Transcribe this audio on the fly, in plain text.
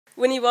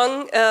Winnie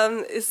Wong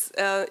ist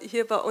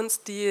hier bei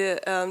uns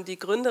die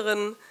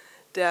Gründerin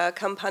der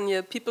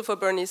Kampagne People for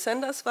Bernie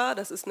Sanders war.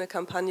 Das ist eine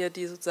Kampagne,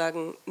 die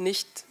sozusagen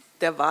nicht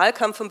der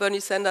Wahlkampf von Bernie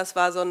Sanders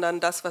war, sondern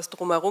das, was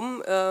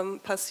drumherum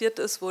passiert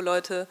ist, wo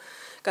Leute,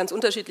 ganz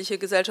unterschiedliche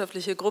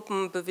gesellschaftliche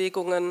Gruppen,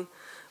 Bewegungen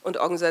und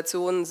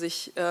Organisationen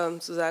sich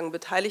sozusagen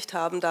beteiligt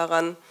haben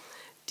daran,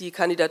 die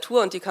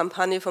Kandidatur und die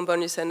Kampagne von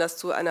Bernie Sanders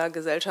zu einer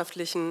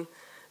gesellschaftlichen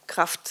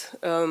Kraft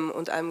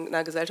und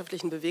einer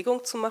gesellschaftlichen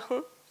Bewegung zu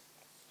machen.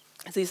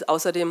 Sie ist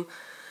außerdem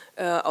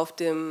auf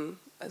dem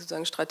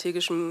sozusagen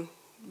strategischen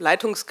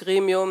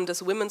Leitungsgremium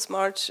des Women's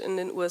March in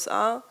den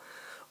USA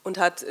und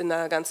hat in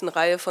einer ganzen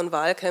Reihe von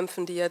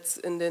Wahlkämpfen, die jetzt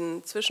in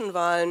den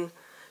Zwischenwahlen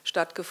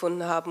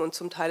stattgefunden haben und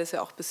zum Teil es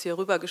ja auch bis hier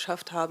rüber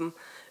geschafft haben,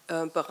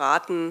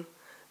 beraten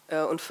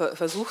und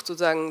versucht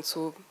sozusagen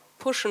zu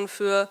pushen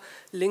für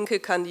linke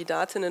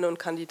Kandidatinnen und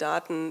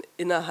Kandidaten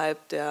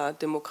innerhalb der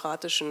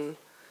Demokratischen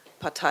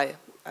Partei,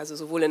 also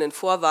sowohl in den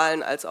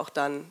Vorwahlen als auch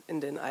dann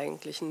in den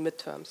eigentlichen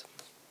Midterms.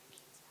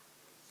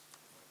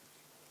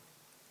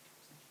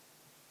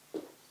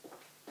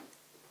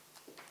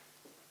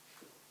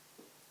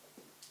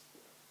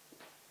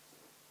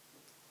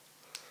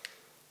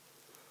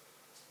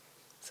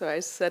 So I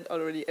said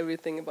already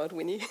everything about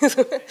Winnie.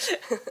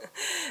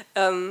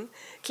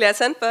 Claire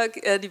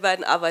Sandberg, die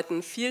beiden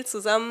arbeiten viel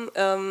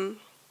zusammen,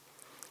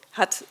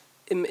 hat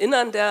im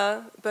Innern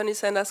der Bernie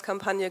Sanders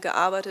Kampagne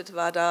gearbeitet,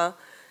 war da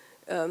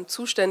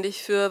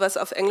zuständig für, was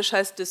auf Englisch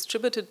heißt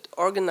Distributed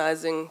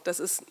Organizing. Das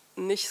ist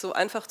nicht so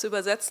einfach zu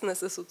übersetzen.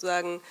 Es ist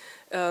sozusagen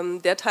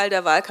der Teil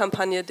der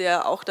Wahlkampagne,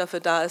 der auch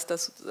dafür da ist,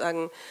 dass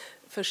sozusagen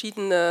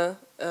verschiedene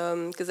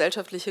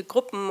gesellschaftliche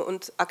Gruppen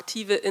und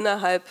Aktive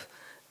innerhalb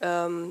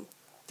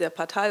der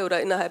Partei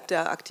oder innerhalb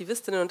der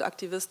Aktivistinnen und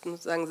Aktivisten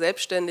sozusagen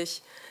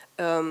selbstständig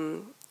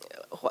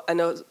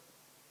eine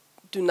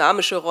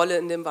dynamische Rolle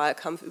in dem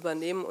Wahlkampf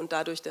übernehmen und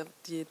dadurch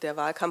der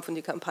Wahlkampf und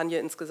die Kampagne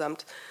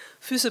insgesamt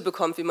Füße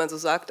bekommt, wie man so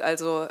sagt,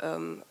 also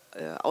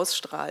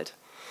ausstrahlt.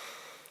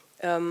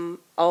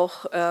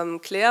 Auch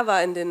Claire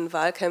war in den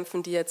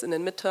Wahlkämpfen, die jetzt in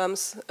den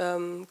Midterms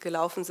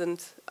gelaufen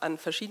sind, an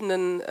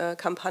verschiedenen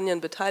Kampagnen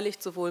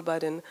beteiligt, sowohl bei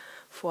den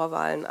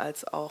Vorwahlen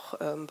als auch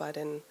bei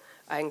den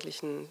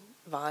eigentlichen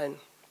Wahlen.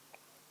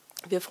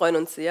 Wir freuen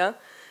uns sehr,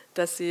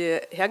 dass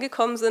Sie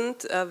hergekommen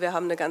sind. Wir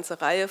haben eine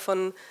ganze Reihe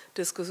von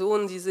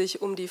Diskussionen, die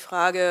sich um die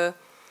Frage,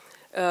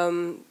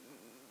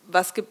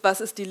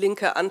 was ist die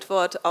linke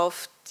Antwort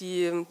auf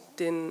den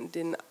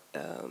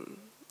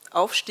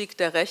Aufstieg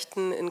der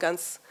Rechten in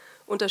ganz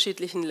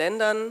unterschiedlichen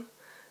Ländern.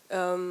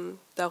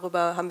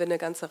 Darüber haben wir eine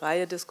ganze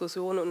Reihe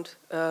Diskussionen und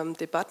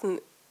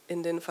Debatten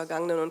in den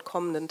vergangenen und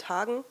kommenden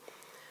Tagen.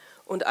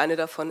 Und eine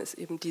davon ist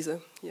eben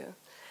diese hier.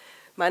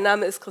 Mein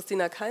Name ist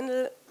Christina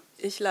Kaindl.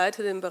 Ich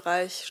leite den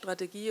Bereich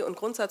Strategie und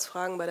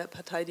Grundsatzfragen bei der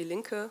Partei Die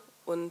Linke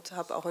und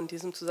habe auch in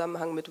diesem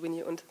Zusammenhang mit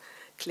Winnie und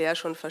Claire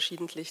schon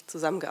verschiedentlich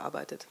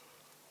zusammengearbeitet.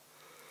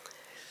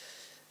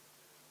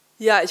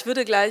 Ja, ich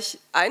würde gleich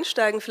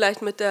einsteigen,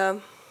 vielleicht mit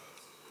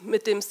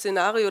dem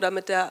Szenario oder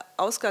mit der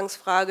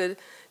Ausgangsfrage,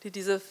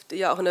 die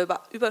ja auch in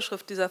der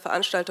Überschrift dieser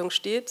Veranstaltung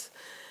steht.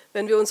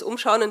 Wenn wir uns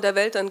umschauen in der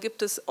Welt, dann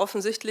gibt es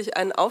offensichtlich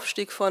einen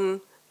Aufstieg von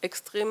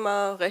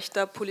extremer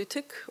rechter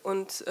Politik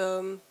und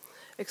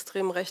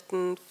extrem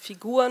rechten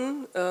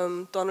Figuren.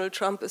 Donald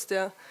Trump ist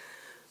der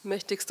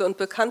mächtigste und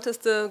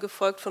bekannteste,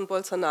 gefolgt von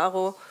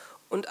Bolsonaro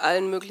und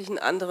allen möglichen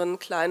anderen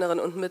kleineren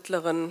und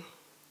mittleren,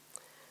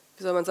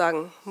 wie soll man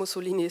sagen,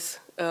 Mussolinis,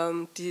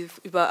 die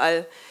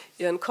überall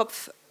ihren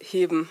Kopf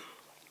heben.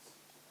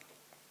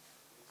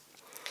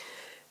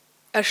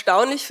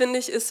 Erstaunlich, finde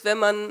ich, ist, wenn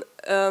man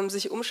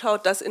sich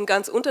umschaut, dass in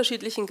ganz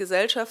unterschiedlichen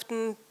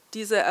Gesellschaften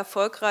diese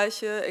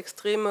erfolgreiche,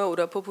 extreme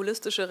oder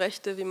populistische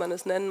Rechte, wie man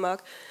es nennen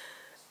mag,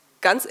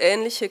 ganz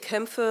ähnliche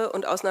Kämpfe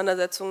und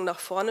Auseinandersetzungen nach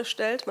vorne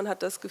stellt. Man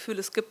hat das Gefühl,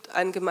 es gibt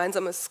ein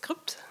gemeinsames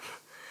Skript.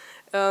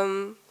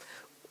 Und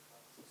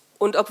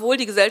obwohl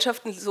die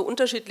Gesellschaften so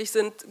unterschiedlich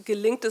sind,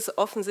 gelingt es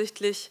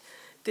offensichtlich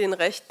den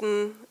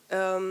Rechten,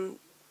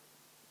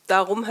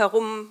 darum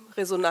herum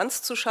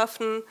Resonanz zu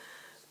schaffen,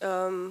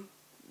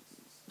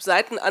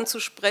 Seiten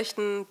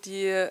anzusprechen,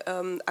 die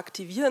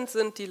aktivierend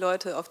sind, die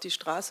Leute auf die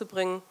Straße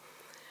bringen.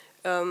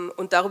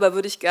 Und darüber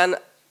würde ich gern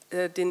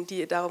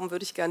darum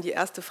würde ich gerne die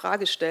erste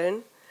Frage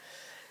stellen.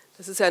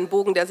 Das ist ja ein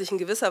Bogen, der sich in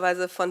gewisser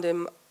Weise von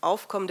dem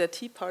Aufkommen der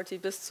Tea Party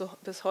bis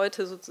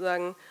heute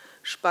sozusagen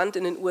spannt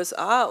in den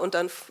USA und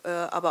dann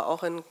aber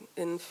auch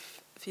in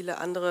viele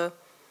andere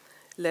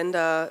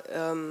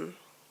Länder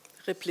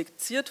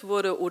repliziert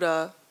wurde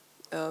oder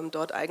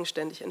dort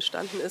eigenständig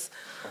entstanden ist.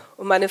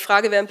 Und meine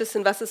Frage wäre ein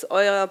bisschen, was ist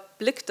euer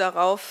Blick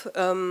darauf?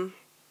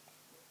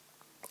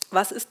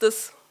 Was ist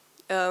das?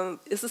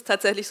 Ist es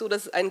tatsächlich so,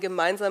 dass es einen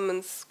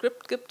gemeinsamen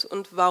Skript gibt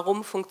und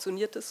warum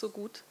funktioniert es so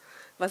gut?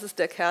 Was ist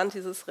der Kern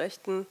dieses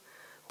rechten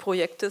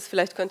Projektes?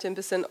 Vielleicht könnt ihr ein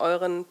bisschen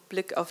euren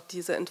Blick auf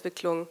diese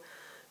Entwicklung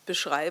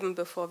beschreiben,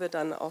 bevor wir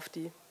dann auf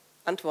die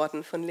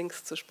Antworten von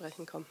links zu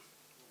sprechen kommen.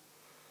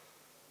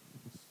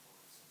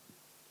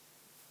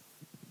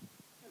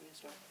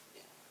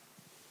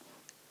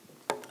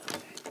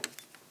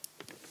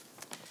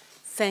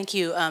 Thank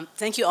you.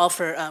 Thank you all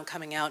for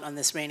coming out on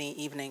this rainy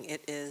evening.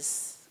 It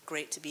is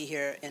great to be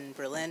here in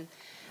Berlin,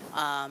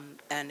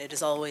 and it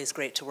is always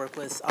great to work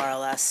with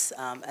RLS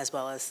as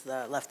well as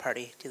the Left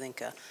Party, Die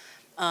Linke.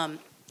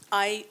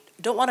 I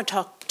don't want to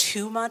talk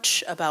too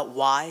much about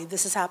why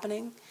this is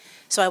happening,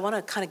 so I want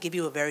to kind of give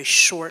you a very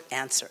short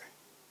answer.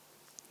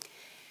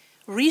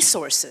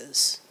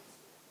 Resources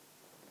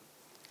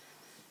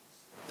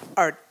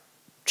are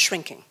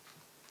shrinking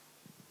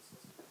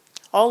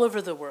all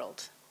over the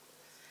world.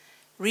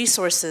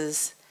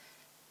 Resources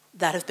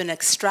that have been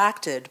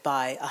extracted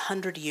by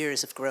 100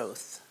 years of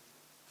growth,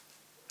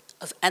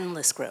 of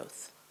endless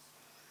growth,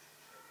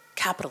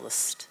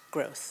 capitalist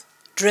growth,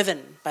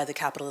 driven by the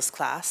capitalist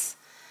class,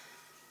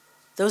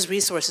 those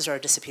resources are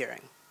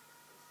disappearing.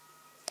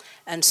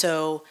 And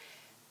so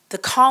the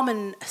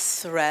common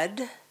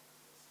thread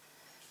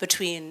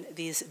between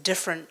these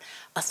different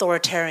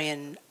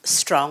authoritarian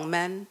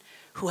strongmen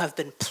who have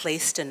been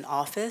placed in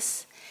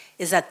office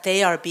is that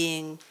they are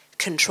being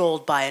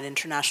controlled by an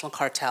international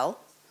cartel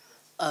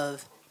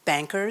of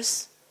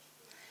bankers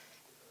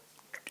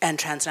and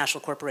transnational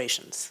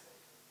corporations.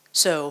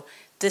 So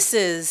this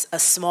is a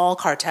small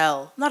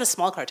cartel, not a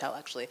small cartel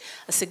actually,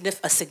 a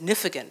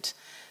significant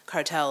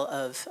cartel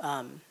of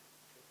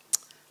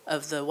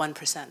the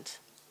 1%.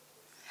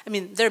 I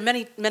mean, there are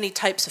many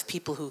types of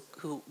people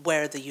who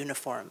wear the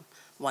uniform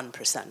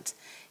 1%.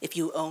 If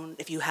you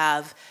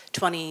have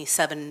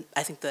 27,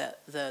 I think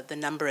the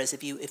number is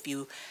if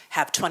you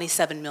have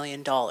 $27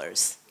 million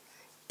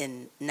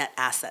in net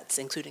assets,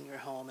 including your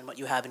home and what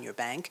you have in your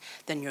bank,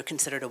 then you're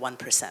considered a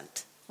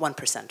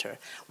 1%er.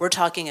 We're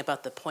talking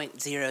about the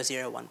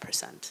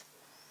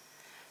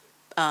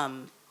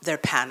 0.001%. They're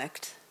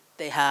panicked.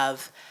 They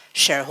have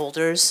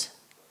shareholders.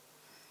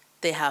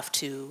 They have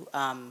to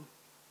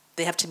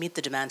meet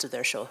the demands of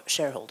their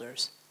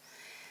shareholders.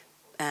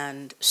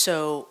 And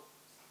so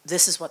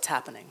this is what's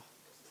happening.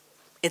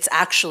 It's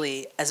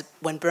actually, as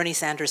when Bernie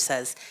Sanders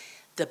says,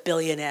 the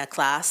billionaire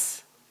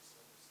class,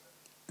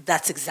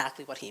 that's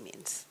exactly what he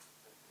means.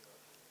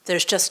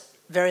 There's just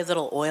very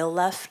little oil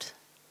left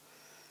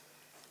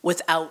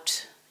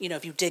without,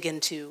 if you dig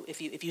into,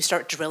 if you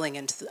start drilling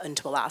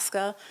into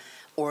Alaska,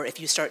 or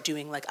if you start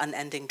doing like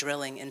unending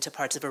drilling into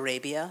parts of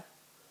Arabia,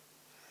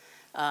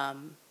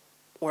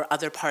 or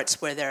other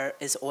parts where there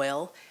is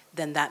oil,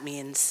 then that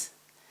means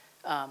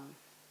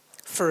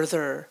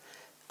further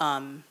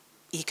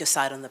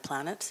ecocide on the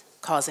planet,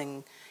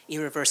 causing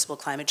irreversible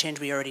climate change.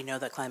 We already know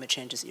that climate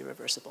change is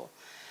irreversible.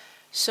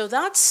 So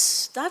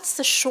that's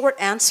the short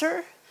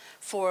answer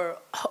for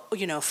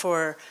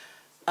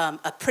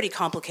a pretty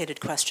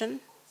complicated question.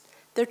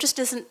 There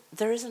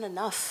isn't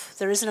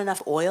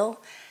enough oil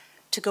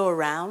to go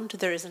around.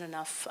 There isn't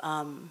enough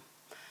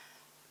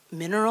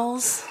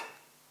minerals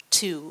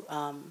to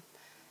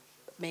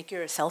make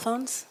your cell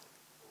phones.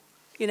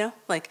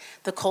 Like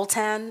the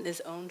coltan is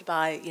owned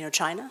by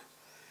China.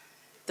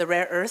 The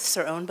rare earths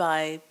are owned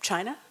by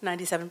China,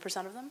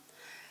 97% of them.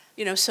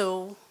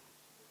 So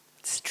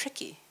it's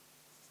tricky.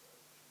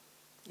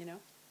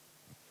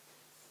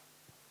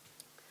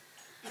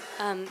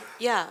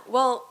 Yeah,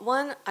 well,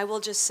 one, I will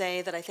just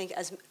say that I think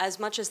as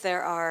much as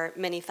there are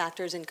many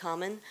factors in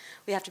common,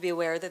 we have to be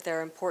aware that there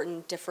are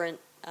important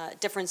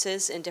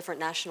differences in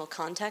different national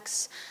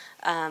contexts.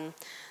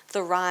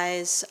 The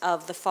rise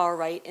of the far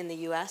right in the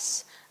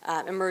U.S.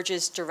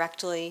 Emerges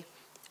directly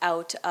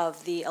out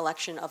of the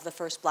election of the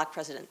first black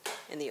president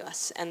in the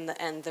U.S. and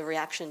the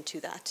reaction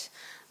to that.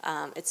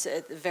 It's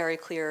a very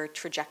clear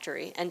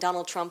trajectory. And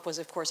Donald Trump was,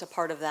 of course, a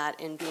part of that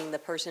in being the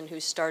person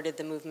who started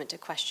the movement to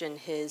question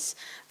his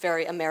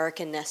very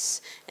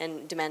Americanness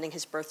and demanding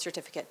his birth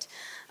certificate.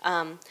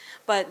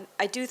 But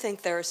I do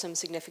think there are some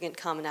significant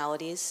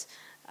commonalities.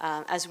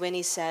 As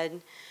Winnie said,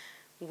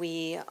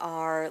 we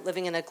are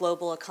living in a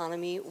global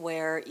economy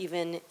where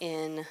even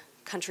in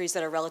countries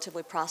that are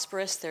relatively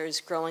prosperous,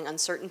 there's growing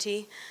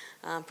uncertainty,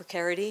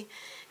 precarity,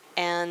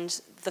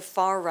 and the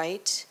far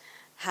right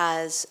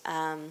has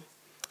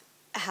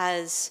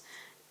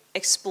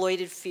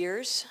exploited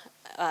fears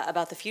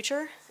about the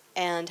future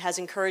and has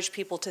encouraged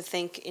people to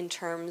think in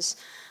terms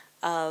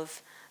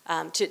of,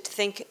 to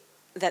think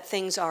that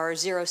things are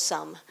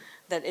zero-sum,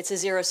 that it's a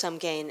zero-sum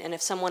gain, and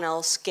if someone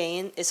else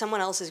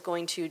is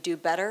going to do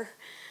better,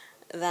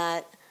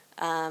 that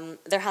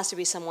there has to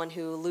be someone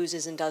who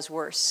loses and does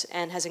worse,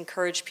 and has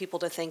encouraged people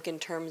to think in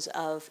terms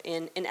of,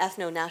 in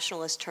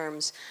ethno-nationalist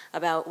terms,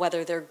 about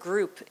whether their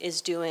group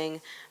is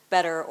doing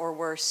better or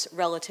worse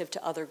relative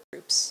to other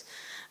groups.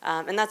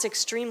 And that's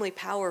extremely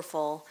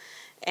powerful,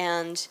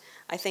 and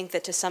I think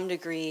that to some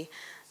degree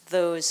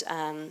those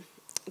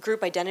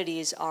group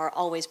identities are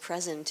always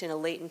present in a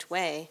latent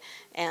way,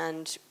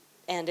 and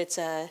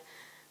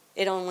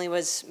it only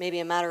was maybe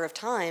a matter of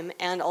time,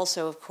 and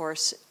also, of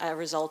course, a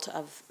result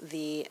of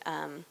the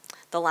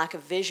lack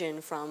of vision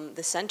from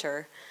the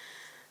center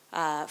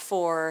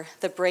for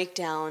the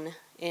breakdown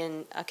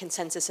in a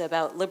consensus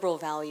about liberal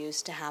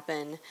values to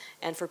happen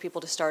and for people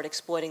to start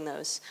exploiting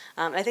those.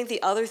 I think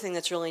the other thing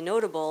that's really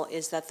notable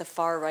is that the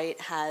far right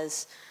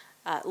has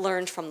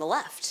learned from the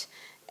left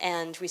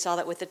And we saw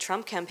that with the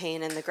Trump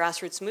campaign and the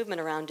grassroots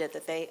movement around it,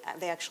 that they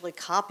actually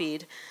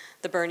copied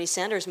the Bernie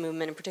Sanders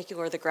movement, in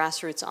particular the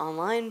grassroots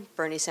online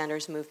Bernie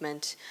Sanders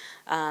movement.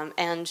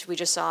 And we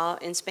just saw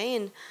in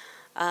Spain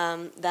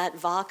that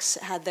Vox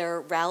had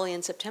their rally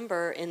in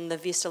September in the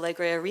Vista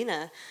Alegre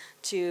Arena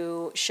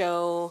to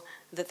show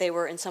that they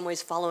were in some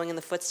ways following in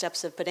the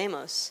footsteps of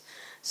Podemos.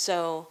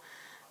 So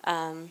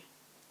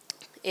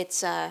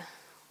it's a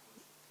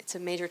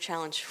major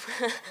challenge.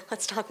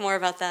 Let's talk more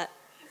about that.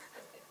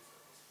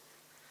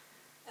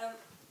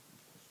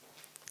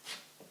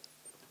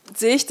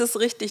 Sehe ich das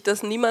richtig,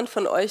 dass niemand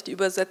von euch die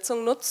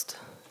Übersetzung nutzt?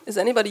 Is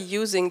anybody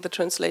using the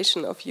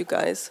translation of you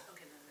guys?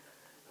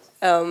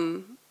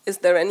 Is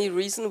there any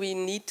reason we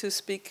need to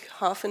speak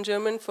half in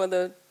German for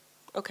the...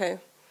 Okay,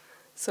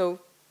 so...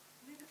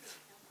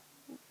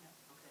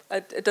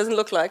 It doesn't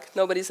look like.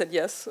 Nobody said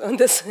yes on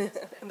this,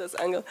 on this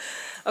angle.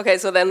 Okay,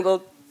 so then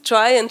we'll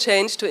try and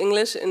change to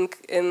English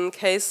in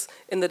case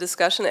in the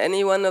discussion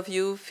any one of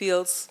you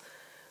feels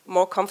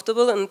more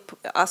comfortable in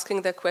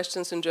asking their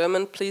questions in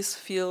German. Please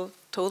feel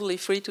totally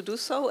free to do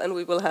so, and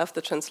we will have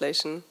the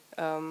translation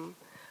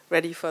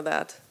ready for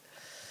that.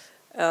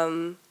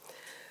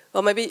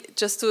 Well, maybe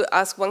just to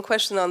ask one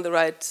question on the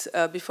right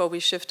before we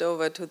shift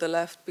over to the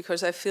left,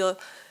 because I feel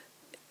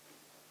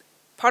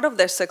part of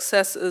their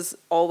success is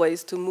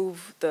always to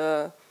move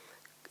the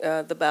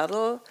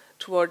battle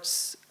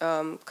towards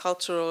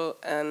cultural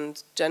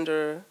and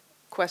gender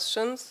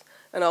questions,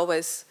 and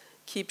always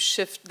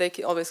they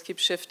always keep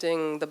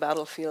shifting the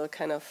battlefield,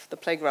 kind of the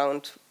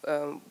playground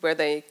where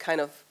they kind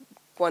of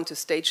want to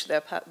stage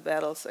their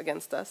battles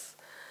against us.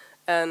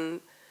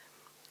 And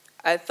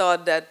I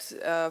thought that,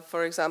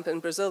 for example, in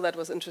Brazil, that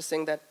was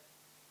interesting. That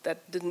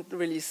didn't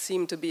really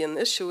seem to be an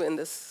issue in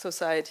this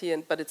society,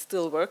 but it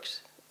still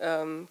worked.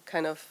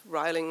 Kind of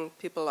riling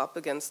people up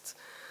against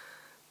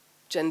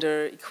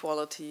gender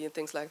equality and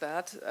things like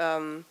that,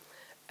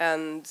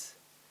 and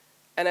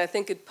I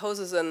think it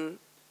poses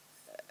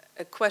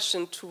a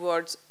question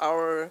towards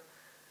our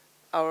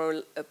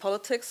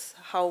politics,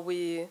 how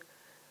we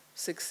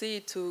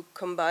succeed to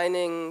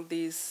combining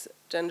these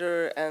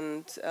gender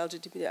and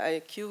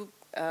LGBTIQ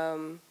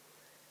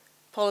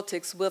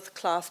politics with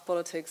class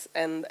politics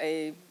and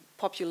a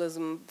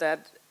populism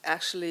that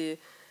actually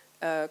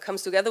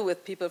comes together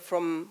with people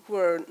who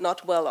are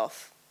not well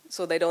off,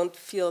 so they don't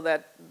feel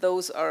that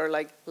those are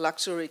like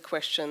luxury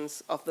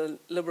questions of the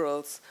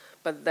liberals,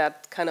 but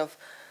that kind of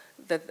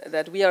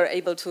that we are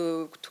able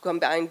to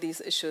combine these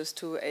issues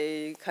to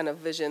a kind of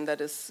vision that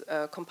is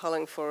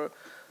compelling for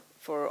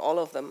all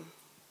of them.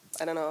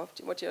 I don't know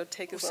what your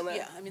take is on that.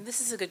 Yeah, I mean, this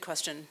is a good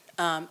question.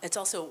 It's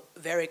also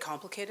very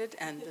complicated,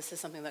 and this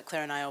is something that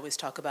Claire and I always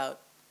talk about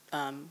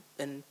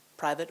in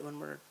private when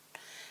we're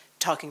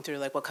talking through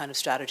like what kind of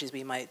strategies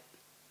we might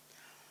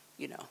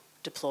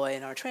deploy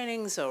in our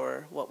trainings,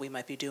 or what we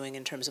might be doing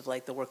in terms of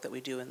like the work that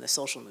we do in the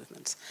social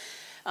movements.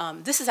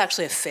 This is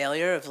actually a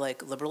failure of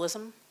like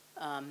liberalism,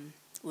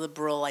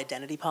 liberal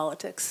identity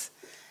politics,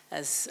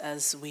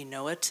 as we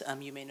know it.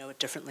 You may know it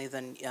differently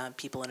than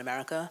people in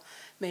America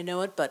may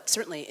know it, but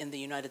certainly in the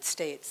United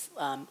States,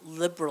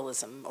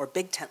 liberalism, or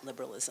big tent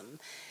liberalism,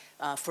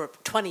 for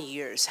 20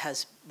 years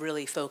has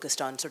really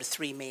focused on sort of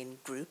three main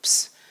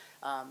groups: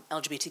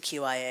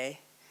 LGBTQIA,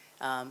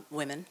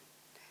 women,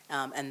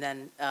 and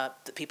then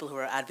the people who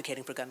are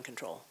advocating for gun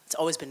control. It's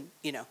always been,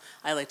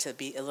 I like to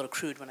be a little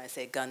crude when I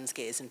say guns,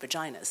 gays, and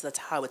vaginas. That's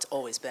how it's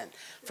always been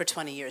for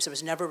 20 years. There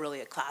was never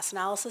really a class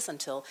analysis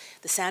until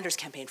the Sanders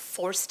campaign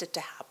forced it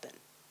to happen.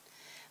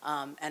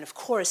 And of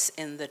course,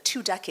 in the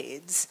 2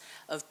 decades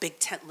of big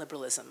tent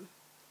liberalism,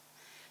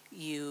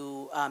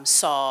 you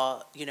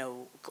saw,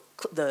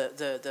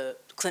 the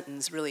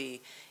Clintons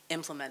really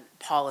implement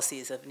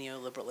policies of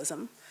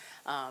neoliberalism.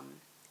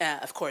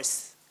 Of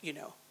course,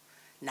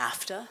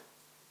 NAFTA.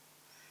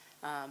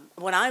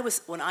 When I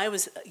was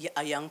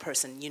a young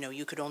person,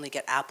 you could only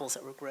get apples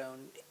that were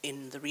grown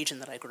in the region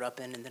that I grew up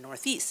in the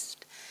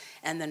Northeast,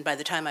 and then by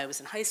the time I was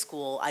in high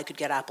school, I could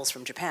get apples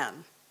from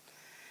Japan,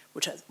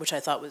 which I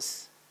thought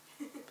was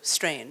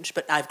strange.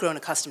 But I've grown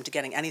accustomed to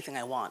getting anything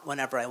I want,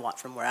 whenever I want,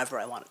 from wherever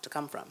I want it to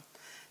come from,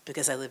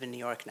 because I live in New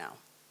York now,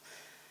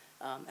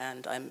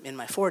 and I'm in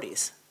my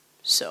 40s.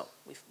 So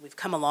we've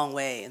come a long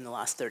way in the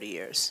last 30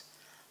 years.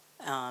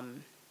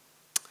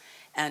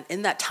 And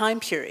in that time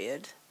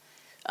period,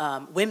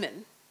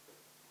 women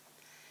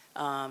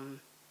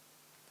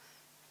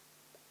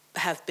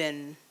have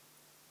been,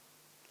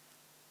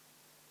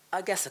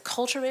 I guess,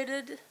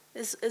 acculturated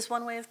is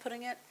one way of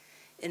putting it,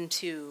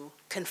 into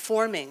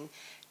conforming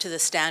to the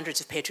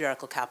standards of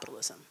patriarchal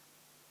capitalism,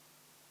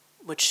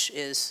 which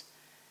is,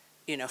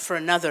 for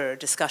another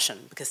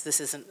discussion, because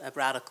this isn't a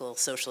radical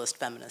socialist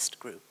feminist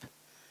group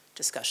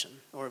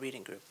discussion or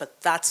reading group,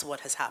 but that's what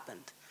has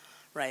happened.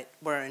 Right,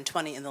 where in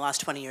the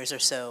last 20 years or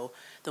so,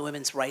 the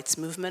women's rights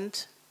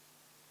movement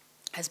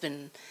has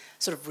been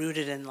sort of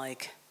rooted in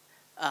like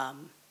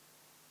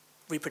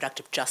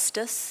reproductive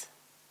justice,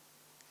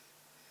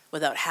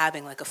 without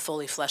having like a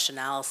fully fleshed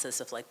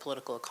analysis of like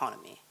political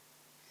economy.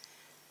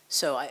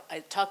 So I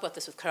talk about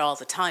this with Carol all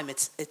the time.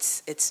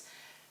 It's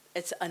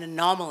an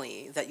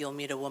anomaly that you'll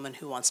meet a woman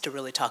who wants to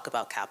really talk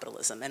about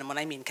capitalism. And when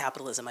I mean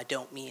capitalism, I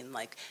don't mean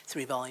like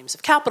 3 volumes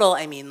of Capital.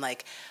 I mean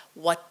like,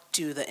 what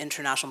do the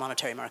international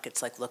monetary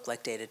markets like look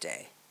like day to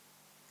day?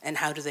 And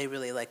how do they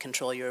really like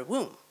control your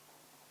womb?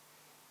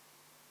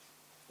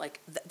 Like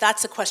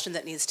that's a question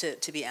that needs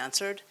to be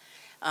answered,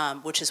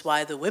 which is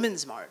why the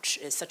Women's March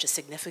is such a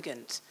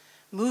significant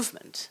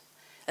movement,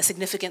 a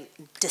significant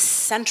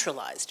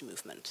decentralized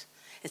movement.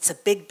 It's a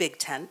big, big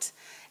tent.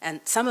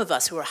 And some of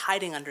us who are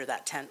hiding under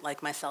that tent,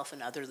 like myself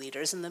and other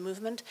leaders in the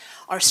movement,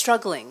 are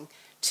struggling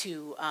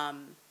to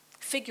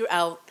figure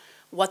out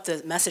what the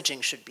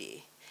messaging should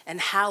be and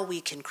how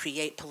we can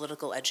create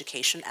political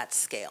education at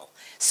scale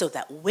so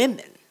that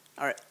women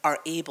are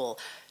able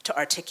to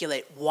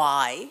articulate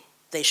why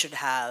they should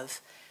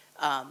have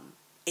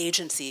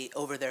agency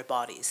over their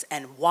bodies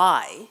and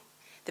why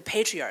the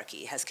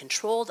patriarchy has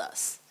controlled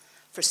us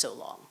for so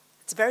long.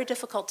 It's very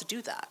difficult to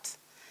do that.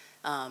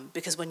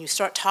 Because when you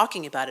start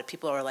talking about it,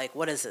 people are like,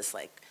 what is this,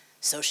 like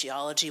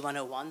sociology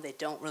 101? They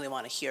don't really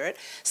want to hear it.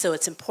 So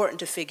it's important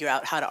to figure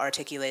out how to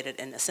articulate it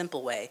in a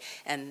simple way.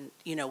 And,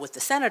 you know, with the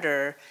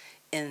senator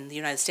in the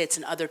United States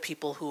and other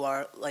people who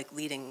are like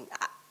leading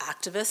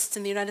activists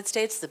in the United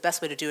States, the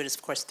best way to do it is,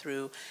 of course,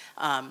 through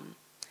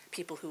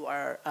people who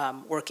are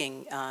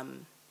working,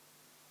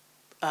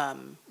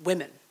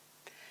 women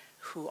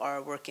who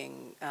are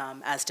working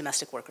as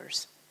domestic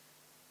workers.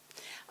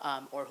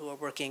 Or who are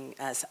working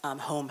as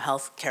home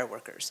health care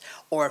workers,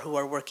 or who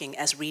are working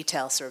as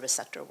retail service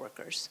sector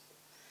workers.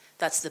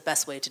 That's the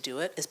best way to do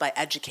it, is by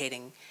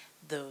educating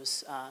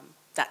those,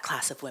 that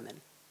class of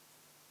women.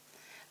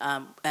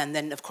 And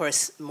then, of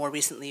course, more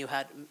recently you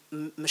had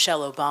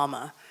Michelle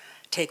Obama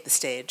take the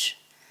stage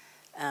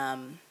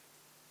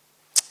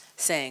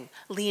saying,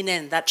 lean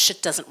in, that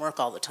shit doesn't work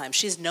all the time.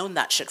 She's known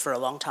that shit for a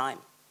long time,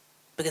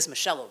 because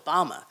Michelle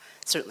Obama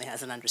certainly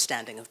has an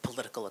understanding of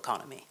political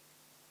economy.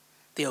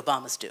 The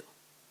Obamas do,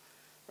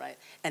 right?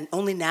 And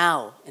only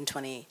now, in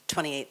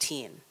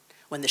 2018,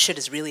 when the shit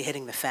is really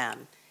hitting the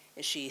fan,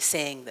 is she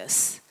saying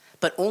this,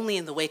 but only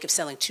in the wake of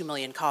selling 2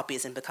 million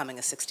copies and becoming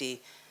a $60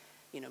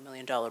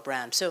 million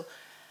brand. So,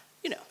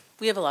 you know,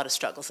 we have a lot of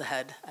struggles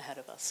ahead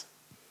of us.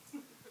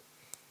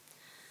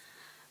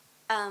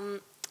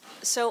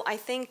 So I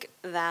think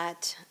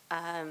that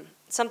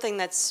something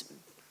that's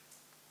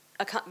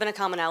been a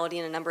commonality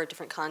in a number of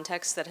different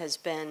contexts that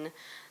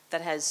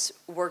has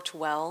worked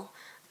well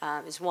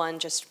is one,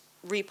 just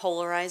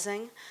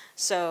repolarizing.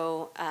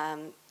 So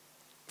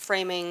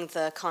framing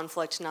the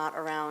conflict not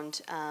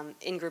around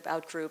in-group,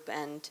 out-group,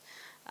 and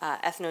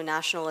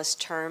ethno-nationalist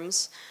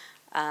terms,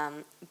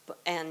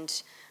 but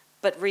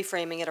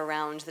reframing it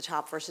around the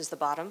top versus the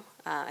bottom.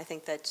 I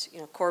think that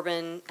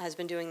Corbyn has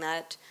been doing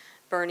that,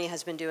 Bernie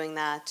has been doing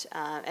that,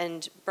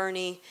 and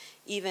Bernie,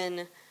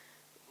 even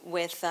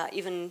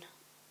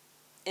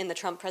in the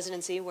Trump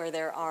presidency, where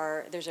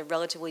there's a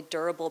relatively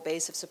durable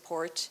base of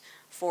support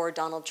for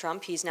Donald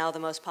Trump, he's now the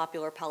most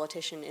popular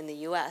politician in the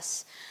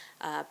U.S.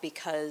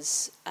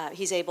 Because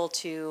he's able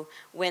to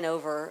win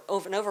over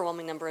an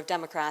overwhelming number of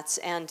Democrats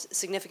and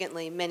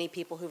significantly many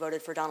people who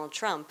voted for Donald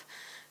Trump,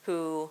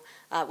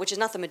 which is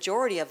not the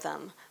majority of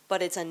them,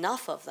 but it's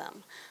enough of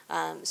them.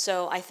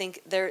 So I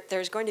think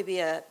there's going to be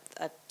a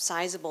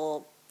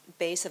sizable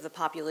base of the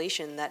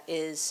population that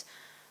is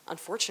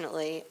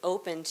unfortunately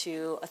open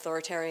to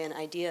authoritarian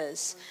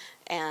ideas,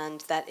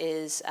 and that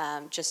is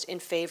just in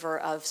favor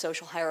of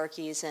social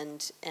hierarchies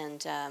and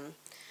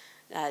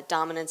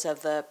dominance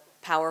of the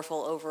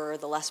powerful over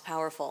the less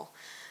powerful.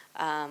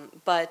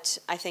 But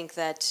I think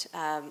that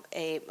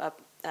a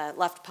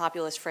left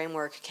populist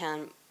framework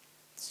can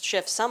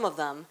shift some of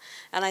them,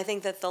 and I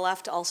think that the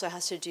left also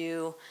has to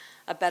do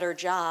a better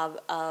job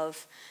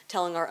of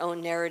telling our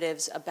own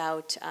narratives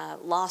about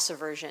loss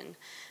aversion.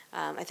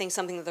 I think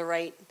something that the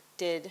right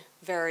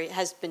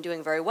has been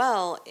doing very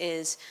well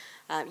is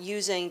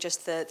using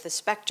just the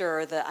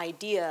specter, or the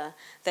idea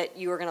that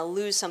you are going to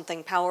lose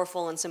something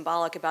powerful and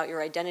symbolic about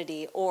your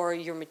identity or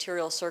your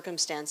material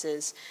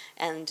circumstances,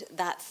 and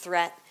that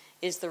threat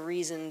is the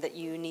reason that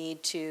you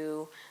need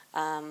to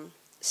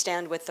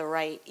stand with the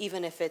right,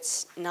 even if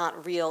it's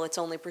not real, it's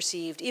only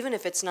perceived, even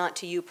if it's not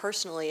to you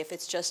personally, if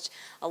it's just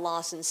a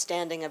loss in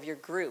standing of your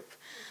group.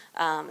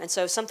 And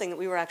so something that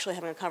we were actually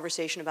having a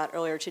conversation about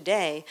earlier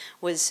today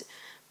was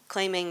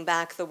claiming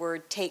back the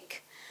word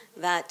take,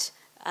 that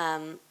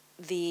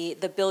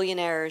the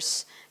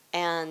billionaires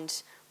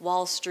and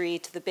Wall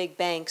Street, the big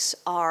banks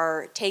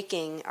are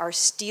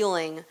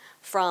stealing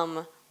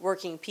from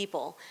working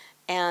people,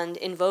 and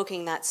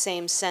invoking that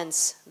same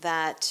sense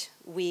that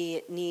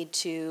we need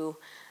to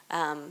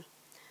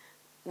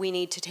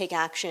take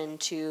action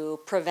to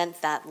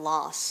prevent that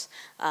loss,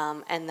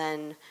 and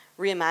then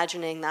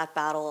reimagining that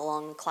battle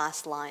along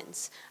class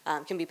lines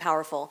can be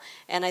powerful.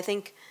 And I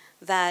think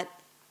that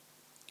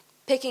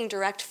picking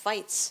direct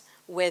fights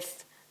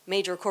with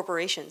major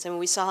corporations. I mean,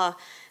 we saw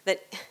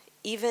that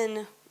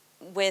even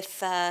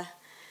with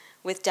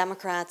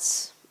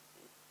Democrats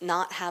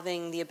not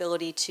having the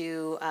ability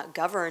to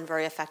govern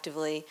very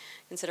effectively,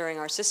 considering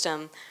our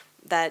system,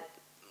 that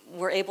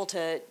we're able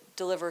to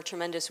deliver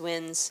tremendous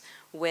wins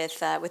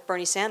with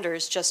Bernie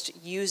Sanders just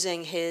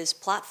using his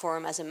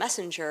platform as a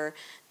messenger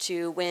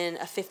to win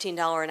a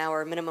 $15 an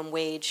hour minimum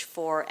wage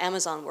for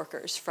Amazon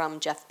workers from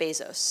Jeff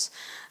Bezos.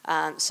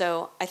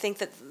 So I think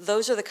that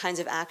those are the kinds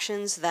of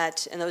actions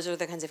and those are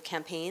the kinds of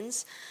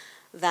campaigns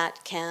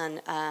that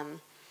can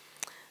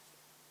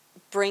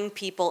bring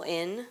people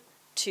in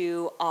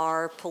to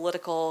our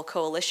political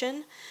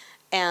coalition,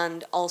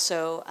 and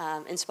also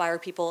inspire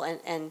people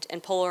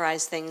and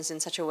polarize things in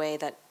such a way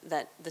that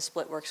the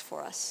split works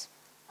for us.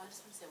 I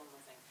just want to say one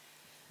more thing.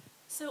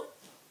 So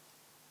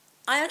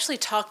I actually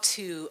talked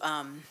to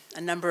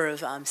a number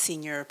of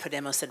senior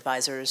Podemos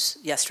advisors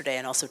yesterday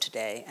and also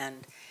today,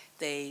 and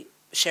they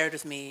shared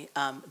with me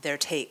their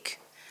take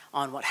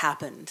on what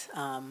happened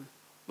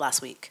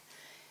last week.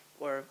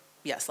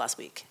 Last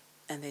week.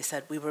 And they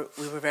said we were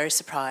very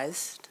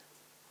surprised.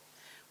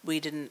 We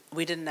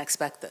didn't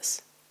expect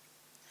this.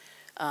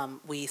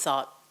 We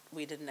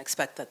didn't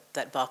expect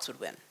that Vox would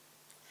win.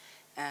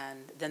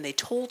 And then they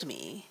told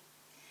me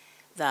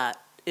that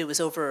it was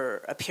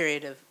over a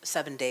period of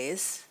 7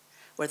 days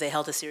where they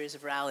held a series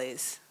of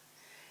rallies,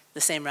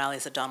 the same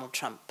rallies that Donald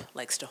Trump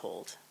likes to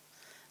hold.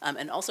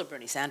 And also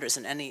Bernie Sanders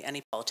and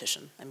any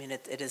politician. I mean,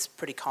 it is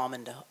pretty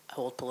common to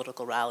hold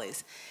political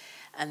rallies.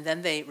 And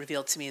then they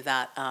revealed to me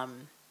that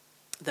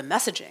the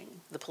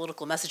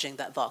political messaging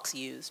that Vox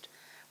used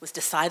was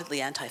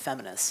decidedly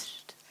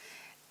anti-feminist,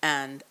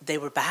 and they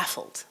were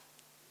baffled.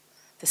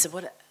 They said,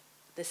 "What?"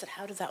 They said,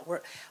 "How did that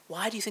work?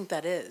 Why do you think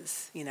that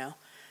is?" You know,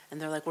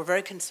 and they're like, "We're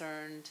very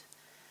concerned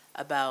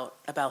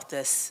about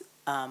this.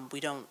 We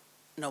don't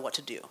know what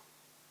to do.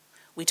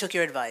 We took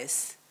your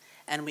advice,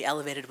 and we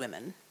elevated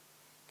women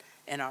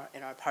in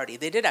our party."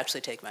 They did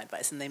actually take my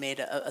advice, and they made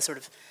a sort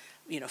of,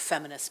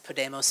 feminist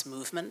Podemos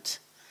movement.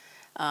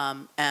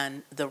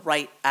 And the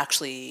right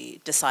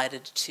actually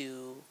decided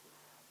to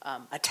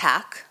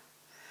attack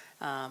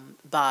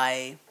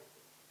by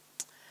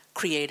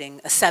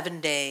creating a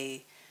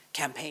 7-day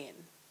campaign,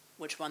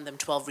 which won them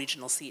 12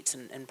 regional seats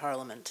in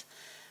parliament,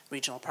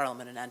 regional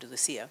parliament in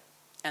Andalusia.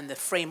 And the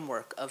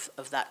framework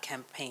of that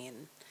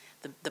campaign,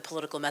 the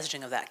political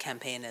messaging of that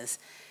campaign is,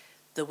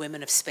 the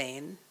women of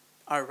Spain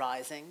are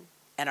rising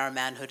and our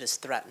manhood is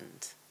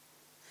threatened.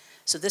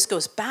 So this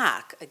goes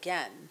back,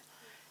 again,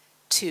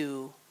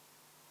 to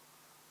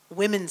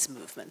women's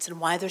movements and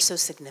why they're so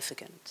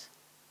significant.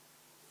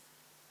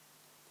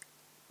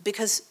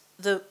 Because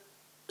the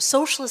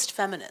socialist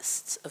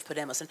feminists of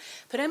Podemos, and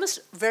Podemos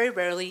very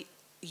rarely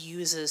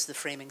uses the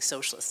framing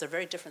socialist. They're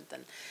very different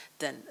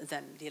than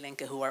Die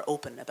Linke, who are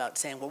open about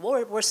saying, well,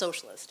 we're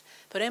socialist.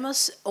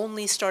 Podemos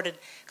only started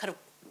kind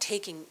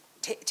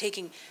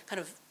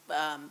of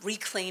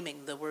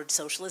reclaiming the word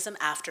socialism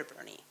after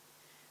Bernie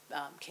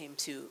came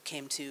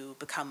to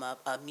become a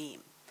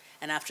meme,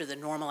 and after the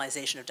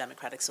normalization of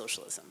democratic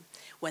socialism.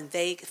 When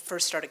they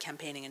first started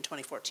campaigning in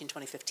 2014,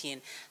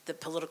 2015, the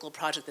political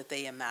project that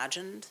they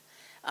imagined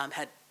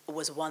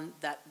was one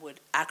that would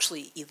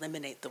actually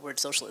eliminate the word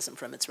socialism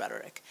from its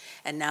rhetoric.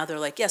 And now they're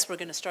like, yes, we're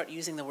going to start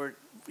using the word,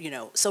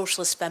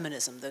 socialist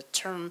feminism, the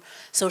term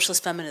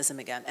socialist feminism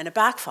again. And it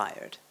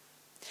backfired.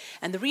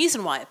 And the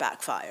reason why it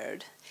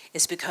backfired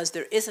is because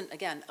there isn't,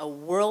 again, a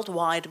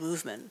worldwide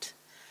movement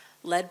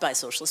led by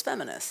socialist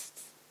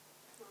feminists.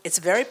 It's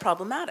very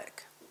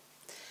problematic.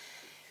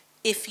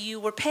 If you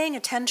were paying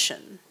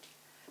attention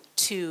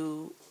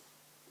to,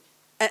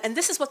 and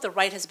this is what the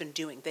right has been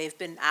doing. They've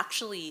been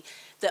actually,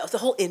 the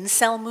whole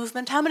incel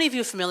movement. How many of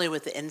you are familiar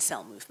with the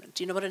incel movement?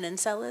 Do you know what an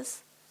incel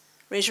is?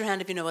 Raise your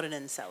hand if you know what an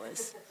incel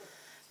is.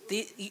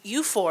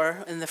 You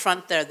four in the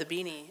front there, the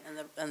beanie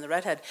and the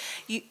redhead,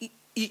 do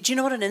you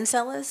know what an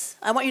incel is?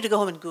 I want you to go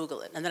home and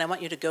Google it, and then I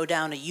want you to go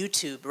down a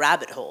YouTube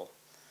rabbit hole,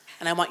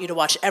 and I want you to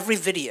watch every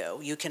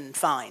video you can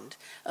find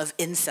of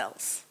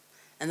incels.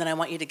 And then I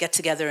want you to get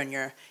together in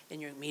your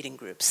meeting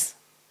groups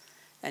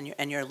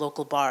and your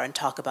local bar and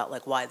talk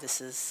about why this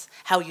is,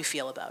 how you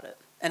feel about it.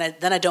 And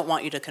then I don't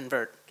want you to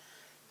convert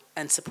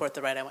and support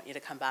the right. I want you to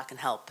come back and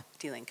help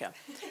Die Linke.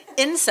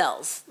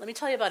 Incels, let me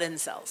tell you about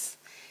incels.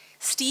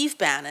 Steve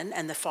Bannon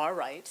and the far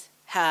right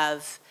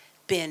have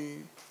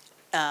been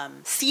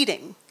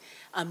seeding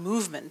a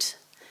movement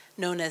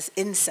known as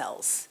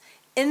incels.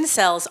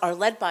 Incels are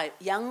led by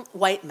young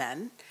white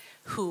men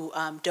who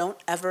don't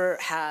ever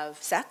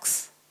have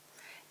sex.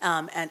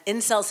 And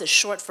incels is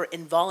short for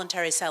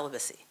involuntary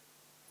celibacy.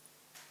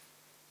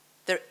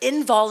 They're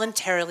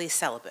involuntarily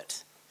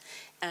celibate.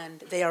 And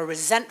they are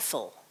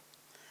resentful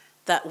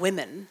that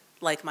women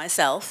like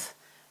myself,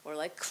 or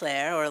like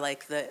Claire, or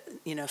like the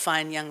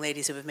fine young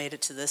ladies who have made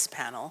it to this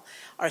panel,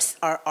 are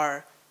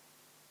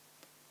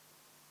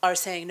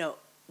saying, no,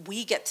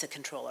 we get to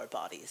control our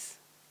bodies.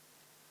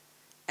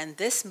 And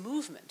this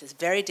movement is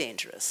very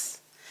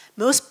dangerous.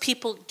 Most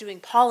people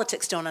doing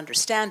politics don't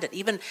understand it.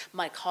 Even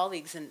my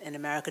colleagues in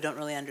America don't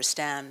really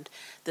understand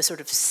the sort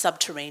of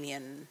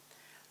subterranean,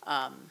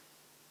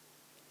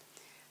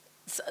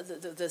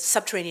 the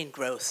subterranean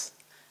growth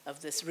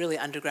of this really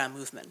underground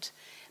movement.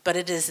 But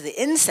it is the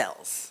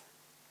incels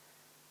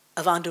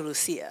of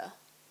Andalusia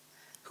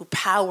who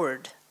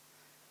powered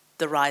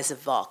the rise of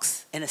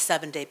Vox in a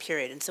 7-day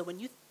period. And so when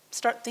you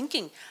start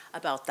thinking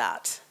about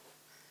that,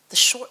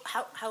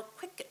 how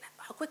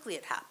quickly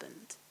it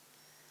happened,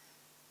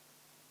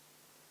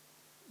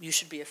 you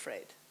should be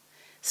afraid.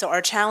 So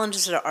our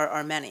challenges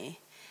are many,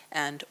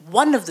 and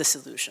one of the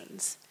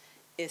solutions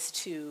is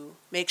to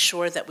make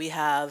sure that we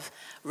have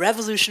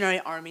revolutionary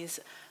armies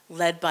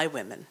led by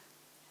women.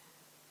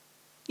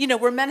 You know,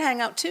 where men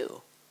hang out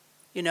too.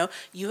 You know,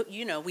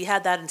 we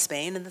had that in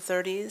Spain in the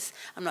 30s.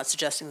 I'm not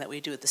suggesting that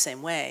we do it the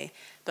same way,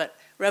 but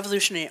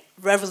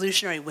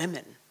revolutionary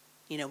women,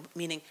 you know,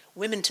 meaning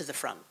women to the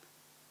front,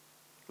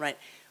 right?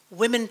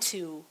 Women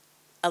to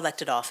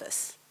elected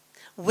office,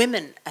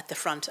 women at the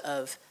front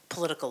of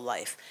political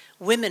life,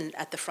 women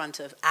at the front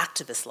of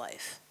activist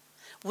life,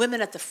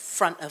 women at the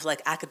front of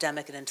like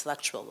academic and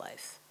intellectual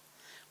life.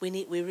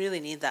 We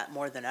really need that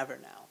more than ever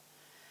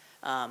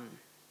now.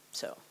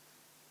 So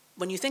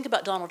when you think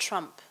about Donald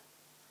Trump,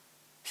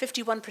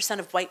 51%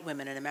 of white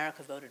women in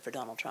America voted for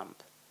Donald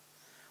Trump.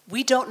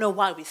 We don't know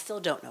why. We still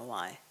don't know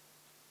why.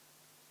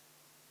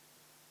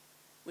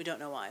 We don't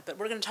know why. But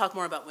we're going to talk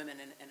more about women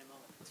in a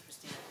moment.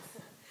 Christina.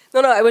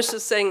 No, I was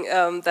just saying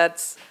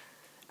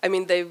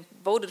they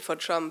voted for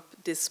Trump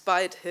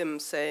despite him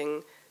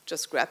saying,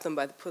 just grab them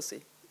by the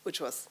pussy, which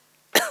was...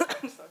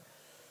 I'm sorry.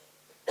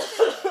 Well,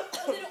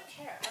 they don't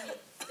care. I mean,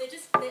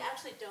 they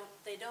actually don't,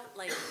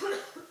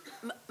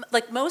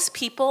 like most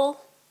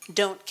people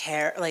don't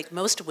care, like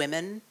most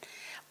women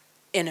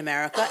in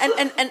America,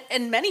 and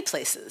in many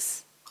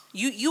places,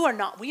 we are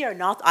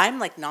not, I'm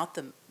like not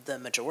the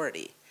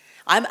majority.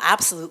 I'm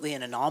absolutely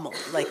an anomaly.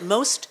 Like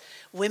most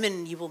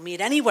women you will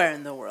meet anywhere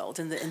in the world,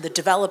 in the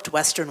developed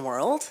Western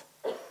world,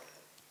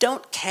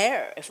 don't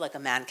care if like a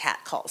man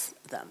cat calls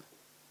them,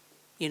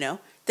 you know?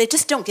 They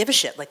just don't give a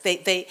shit. Like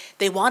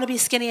they want to be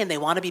skinny and they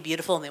want to be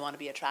beautiful and they want to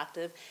be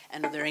attractive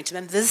and they're into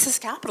men. This is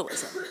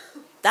capitalism.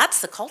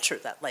 That's the culture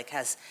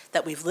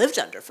that we've lived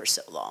under for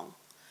so long.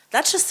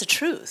 That's just the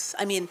truth.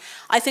 I mean,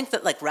 I think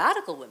that like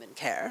radical women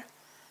care,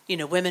 you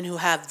know, women who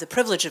have the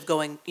privilege of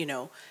going, you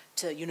know,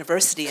 to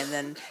university and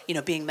then, you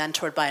know, being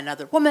mentored by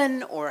another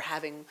woman or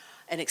having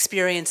an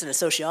experience in a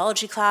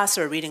sociology class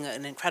or reading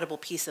an incredible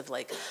piece of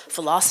like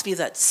philosophy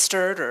that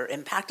stirred or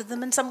impacted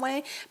them in some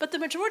way. But the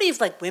majority of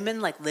like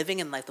women like living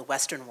in like the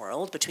Western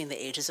world between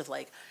the ages of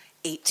like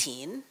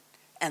 18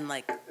 and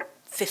like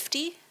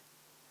 50,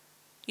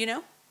 you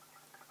know,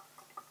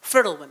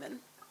 fertile women,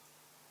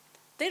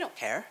 they don't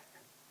care.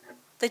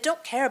 They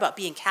don't care about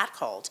being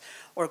catcalled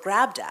or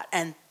grabbed at.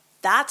 And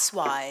that's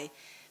why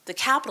the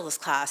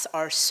capitalist class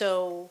are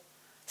so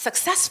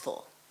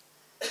successful.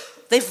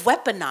 They've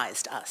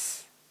weaponized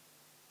us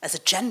as a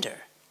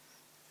gender.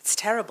 It's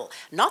terrible.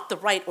 Not the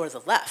right or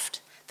the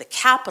left, the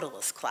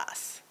capitalist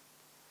class.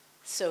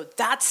 So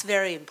that's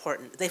very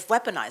important. They've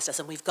weaponized us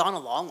and we've gone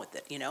along with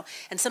it, you know.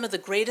 And some of the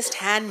greatest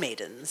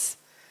handmaidens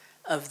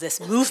of this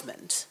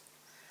movement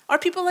are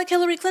people like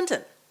Hillary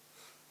Clinton.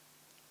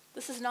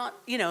 This is not,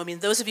 you know, I mean,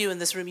 those of you in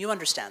this room, you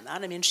understand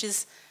that. I mean,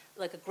 she's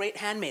like a great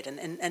handmaiden.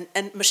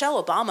 And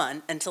Michelle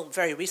Obama, until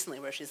very recently,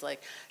 where she's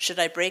like, should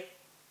I break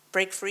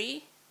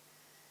free?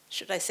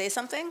 Should I say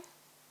something?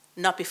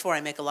 Not before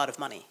I make a lot of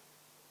money.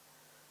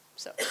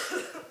 So.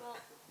 Well,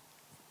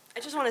 I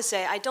just want to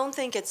say, I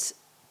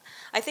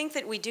think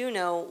that we do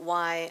know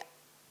why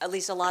at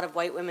least a lot of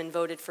white women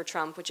voted for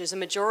Trump, which is a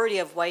majority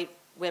of white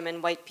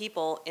women, white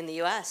people in the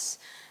U.S.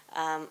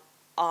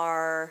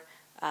 Are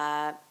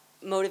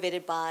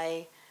motivated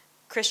by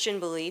Christian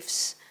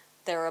beliefs.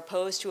 They're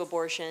opposed to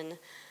abortion.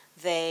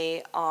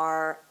 They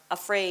are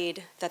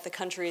afraid that the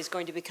country is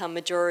going to become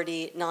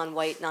majority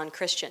non-white,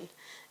 non-Christian.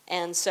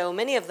 And so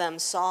many of them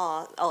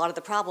saw a lot of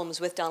the problems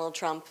with Donald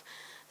Trump,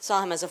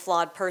 saw him as a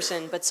flawed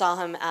person, but saw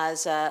him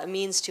as a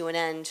means to an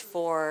end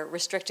for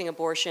restricting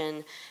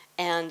abortion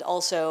and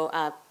also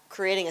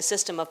creating a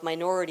system of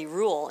minority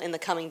rule in the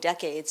coming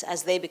decades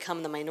as they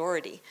become the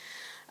minority.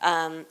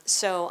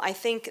 So I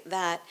think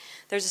that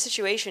there's a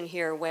situation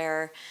here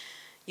where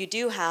you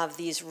do have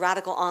these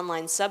radical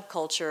online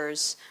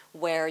subcultures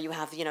where you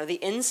have, you know, the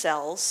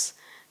incels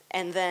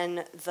and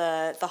then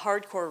the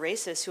hardcore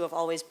racists who have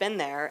always been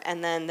there,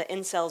 and then the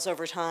incels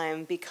over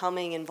time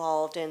becoming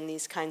involved in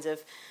these kinds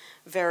of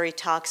very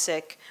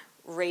toxic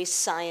race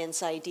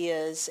science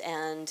ideas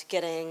and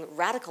getting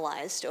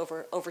radicalized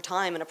over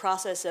time in a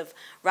process of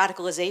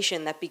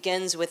radicalization that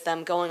begins with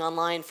them going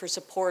online for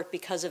support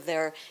because of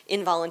their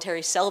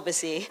involuntary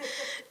celibacy,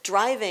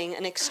 driving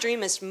an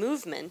extremist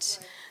movement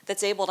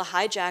that's able to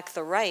hijack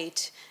the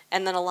right,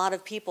 and then a lot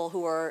of people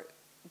who are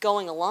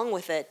going along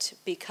with it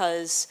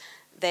because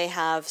they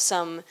have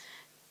some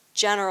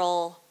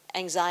general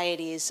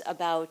anxieties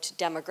about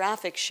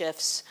demographic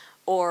shifts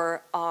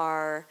or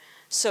are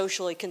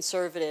socially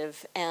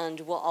conservative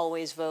and will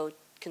always vote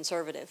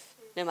conservative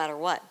no matter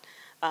what,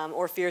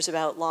 or fears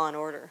about law and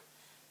order.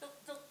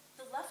 The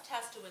left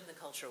has to win the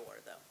culture war,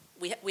 though.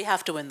 We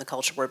have to win the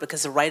culture war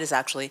because the right is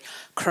actually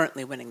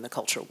currently winning the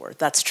culture war.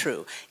 That's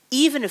true.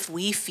 Even if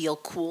we feel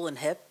cool and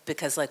hip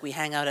because like we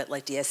hang out at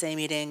like DSA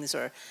meetings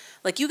or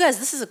like you guys,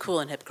 this is a cool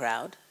and hip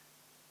crowd,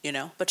 you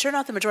know, but you're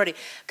not the majority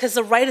because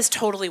the right is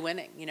totally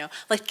winning, you know.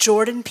 Like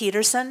Jordan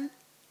Peterson,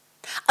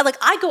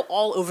 I go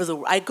all over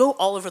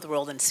the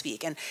world and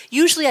speak, and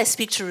usually I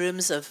speak to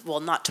rooms of, well,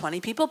 not 20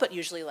 people, but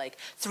usually like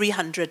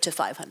 300 to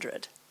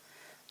 500,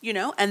 you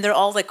know, and they're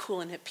all like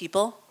cool and hip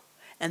people.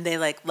 And they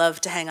like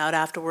love to hang out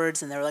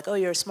afterwards, and they're like, "Oh,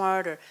 you're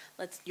smart," or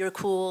 "You're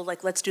cool,"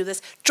 like let's do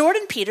this.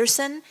 Jordan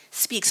Peterson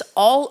speaks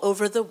all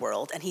over the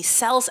world, and he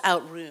sells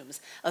out rooms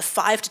of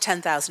 5,000 to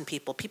 10,000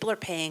 people. People are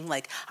paying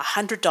like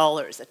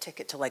 $100 a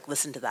ticket to like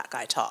listen to that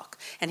guy talk,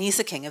 and he's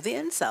the king of the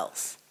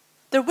incels.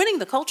 They're winning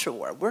the culture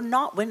war. We're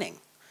not winning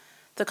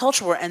the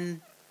culture war,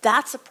 and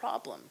that's a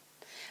problem.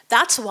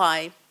 That's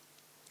why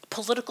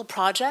political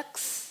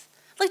projects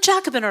like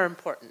Jacobin are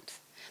important.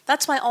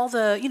 That's why all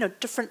the, you know,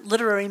 different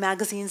literary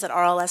magazines that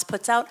RLS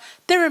puts out,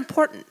 they're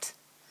important.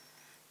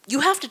 You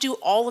have to do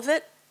all of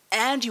it,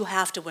 and you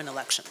have to win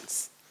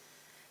elections.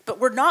 But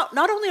we're not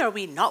only are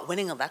we not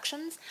winning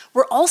elections,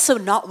 we're also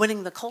not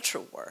winning the culture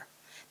war.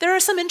 There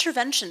are some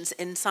interventions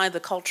inside the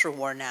culture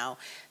war now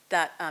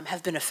that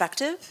have been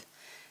effective,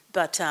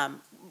 but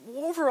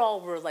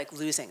overall we're like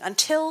losing.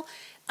 Until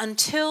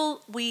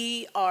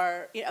we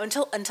are, you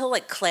know, until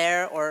like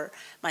Claire or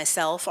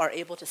myself are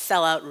able to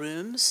sell out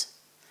rooms,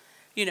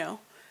 you know,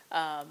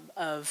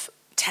 of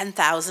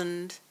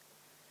 10,000,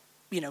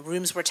 you know,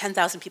 rooms where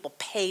 10,000 people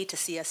pay to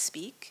see us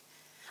speak.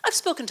 I've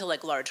spoken to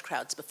like large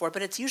crowds before,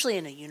 but it's usually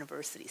in a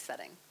university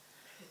setting,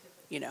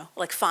 you know,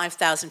 like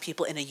 5,000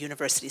 people in a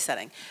university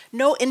setting.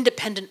 No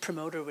independent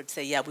promoter would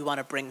say, yeah, we want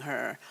to bring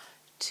her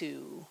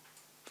to,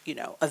 you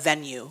know, a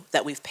venue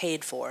that we've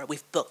paid for,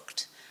 we've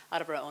booked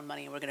out of our own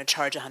money, and we're going to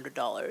charge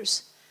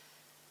 $100.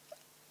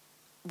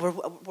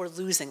 We're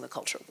losing the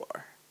culture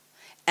war.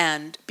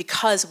 And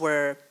because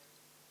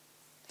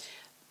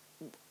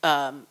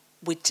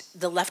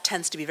the left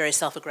tends to be very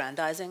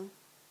self-aggrandizing.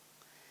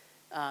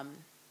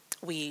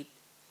 We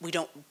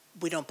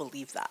don't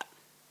believe that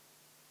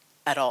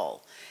at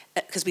all,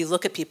 because we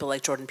look at people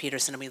like Jordan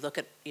Peterson and we look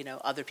at, you know,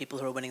 other people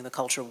who are winning the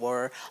culture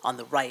war on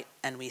the right,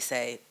 and we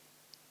say,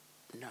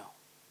 no,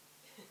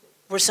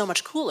 we're so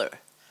much cooler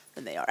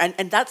than they are,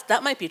 and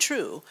that might be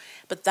true,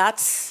 but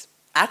that's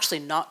actually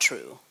not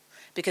true,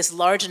 because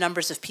large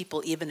numbers of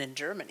people, even in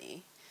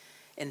Germany,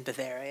 in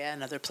Bavaria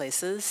and other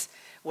places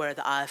where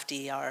the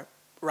AfD are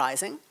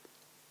rising,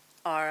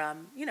 are,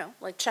 you know,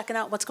 like checking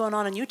out what's going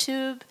on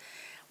YouTube,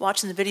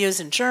 watching the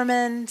videos in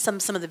German. Some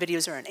of the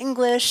videos are in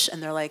English,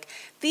 and they're like,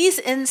 these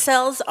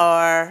incels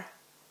are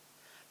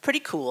pretty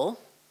cool.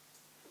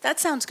 That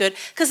sounds good.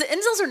 Because the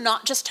incels are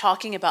not just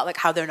talking about like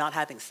how they're not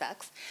having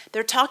sex.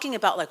 They're talking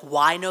about like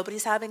why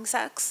nobody's having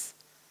sex.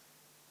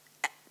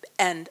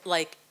 And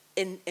like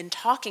in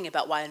talking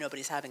about why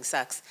nobody's having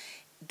sex,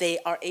 they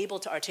are able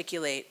to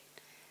articulate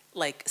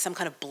like some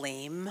kind of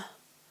blame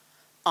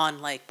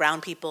on like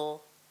brown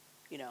people,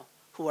 you know,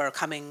 who are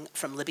coming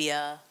from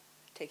Libya,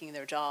 taking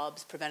their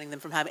jobs, preventing them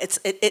from having,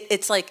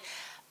 it's like,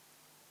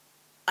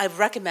 I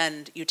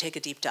recommend you take a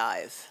deep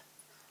dive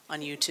on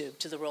YouTube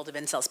to the world of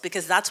incels,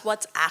 because that's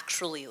what's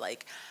actually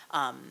like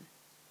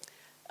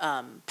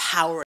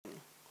powering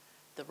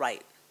the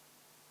right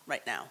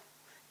now,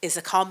 is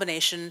a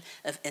combination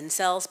of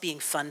incels being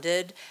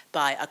funded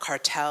by a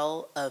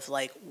cartel of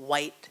like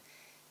white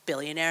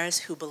billionaires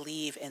who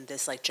believe in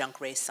this like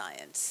junk race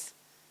science.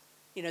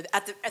 You know,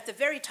 at the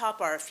very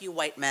top are a few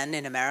white men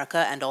in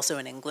America and also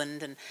in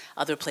England and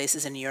other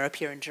places in Europe,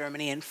 here in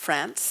Germany and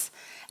France,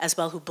 as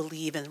well, who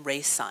believe in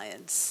race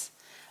science.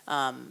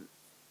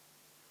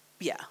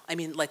 Yeah, I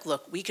mean, like,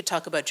 look, we could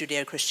talk about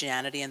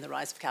Judeo-Christianity and the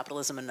rise of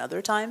capitalism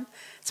another time.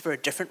 It's for a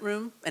different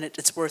room, and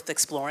it's worth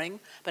exploring.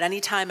 But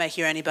anytime I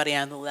hear anybody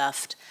on the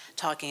left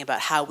talking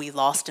about how we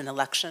lost an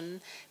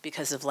election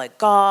because of, like,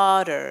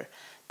 God or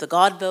the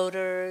God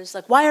voters,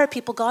 like, why are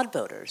people God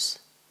voters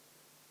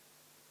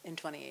in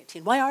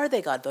 2018? Why are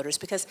they God voters?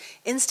 Because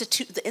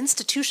the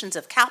institutions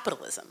of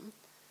capitalism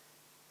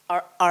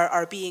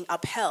are being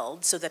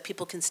upheld so that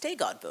people can stay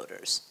God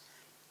voters.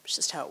 It's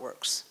just how it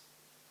works.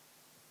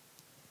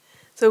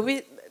 So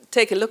we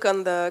take a look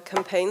on the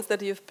campaigns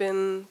that you've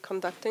been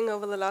conducting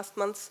over the last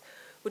months.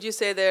 Would you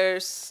say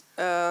there's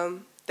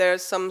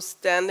some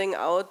standing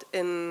out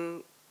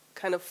in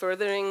kind of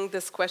furthering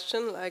this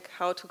question, like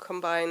how to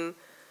combine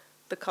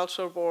the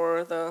cultural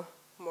war,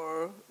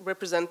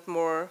 represent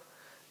more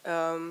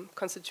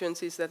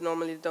constituencies that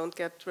normally don't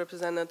get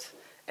represented,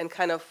 and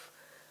kind of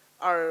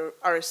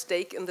our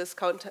stake in this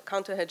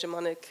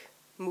counter-hegemonic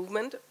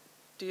movement?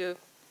 Do you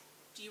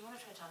want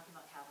to try talking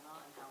about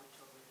Kavanaugh and how we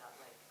totally got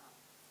like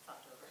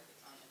fucked over,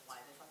 and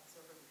why they fucked us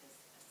over? Because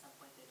at some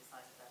point they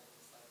decided that it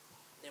was like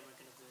they weren't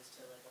going to lose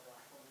to like a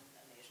black woman,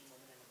 an Asian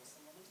woman, and a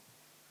Muslim woman,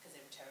 because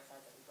they were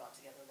terrified that we brought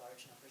together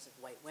large numbers of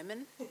white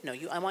women. No,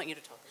 I want you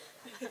to talk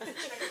about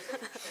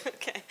that.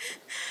 Okay.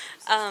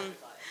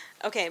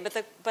 Okay,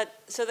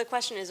 so the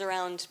question is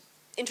around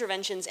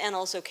interventions and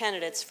also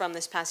candidates from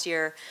this past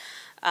year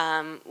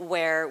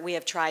where we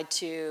have tried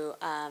to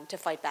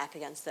fight back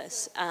against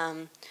this.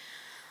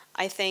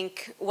 I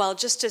think, well,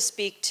 just to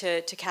speak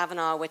to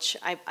Kavanaugh, which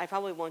I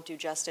probably won't do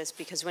justice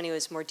because Winnie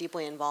was more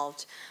deeply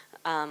involved,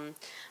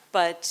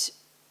 but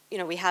you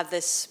know, we have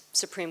this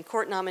Supreme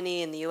Court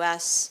nominee in the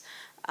U.S.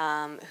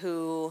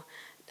 Who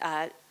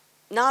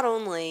not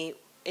only,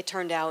 it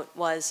turned out,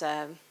 was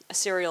a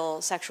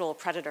serial sexual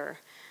predator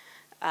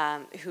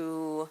and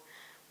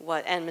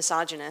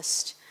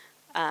misogynist,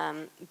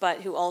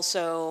 but who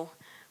also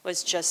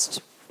was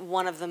just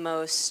one of the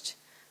most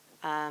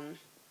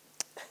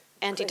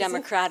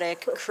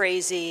anti-democratic,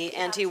 crazy,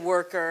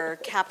 anti-worker,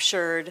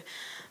 captured,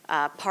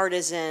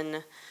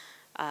 partisan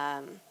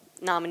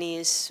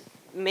nominees,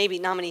 maybe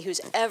nominee who's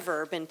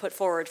ever been put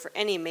forward for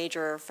any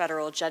major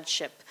federal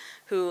judgeship,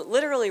 who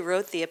literally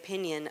wrote the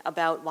opinion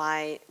about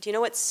why, do you know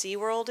what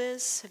SeaWorld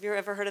is? Have you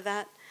ever heard of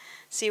that?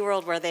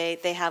 SeaWorld, where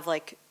they have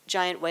like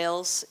giant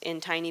whales in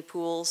tiny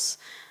pools.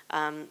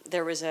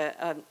 There was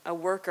a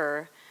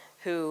worker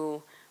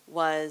who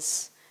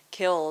was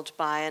killed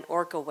by an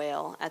orca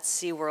whale at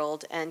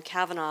SeaWorld, and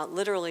Kavanaugh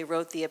literally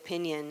wrote the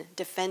opinion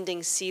defending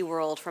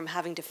SeaWorld from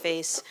having to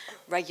face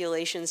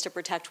regulations to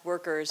protect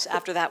workers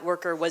after that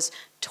worker was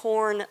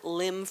torn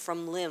limb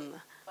from limb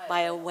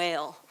by a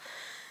whale.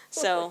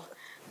 So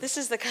this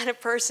is the kind of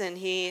person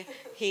he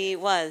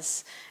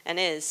was and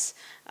is.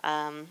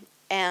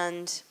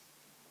 And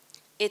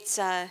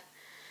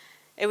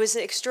it was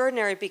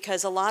extraordinary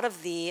because a lot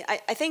of the,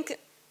 I think,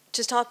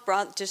 just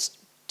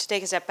to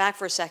take a step back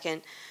for a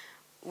second,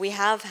 we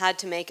have had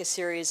to make a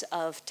series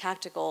of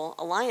tactical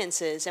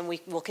alliances, and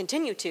we will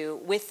continue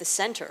to, with the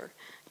center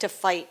to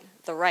fight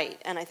the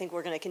right. And I think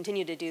we're going to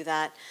continue to do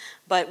that.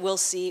 But we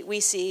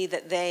see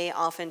that they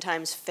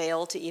oftentimes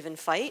fail to even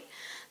fight.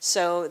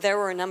 So there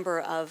were a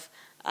number of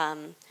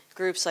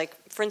groups, like,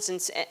 for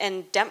instance,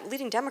 and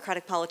leading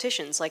Democratic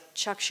politicians, like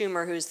Chuck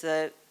Schumer, who's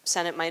the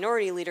Senate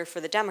Minority Leader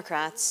for the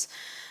Democrats,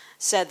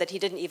 said that he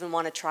didn't even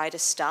want to try to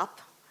stop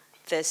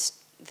this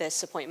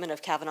appointment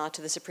of Kavanaugh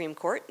to the Supreme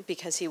Court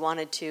because he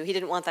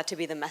didn't want that to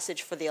be the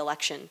message for the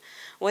election,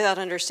 without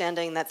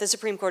understanding that the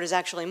Supreme Court is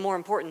actually more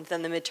important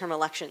than the midterm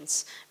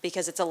elections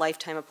because it's a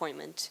lifetime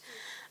appointment.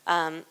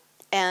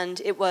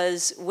 And it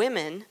was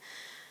women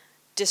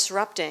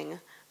disrupting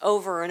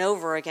over and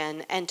over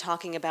again and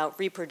talking about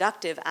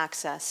reproductive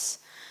access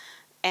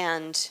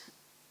and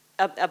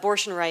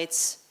abortion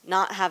rights,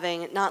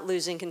 not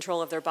losing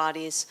control of their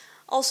bodies,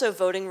 also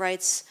voting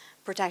rights,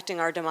 protecting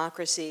our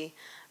democracy,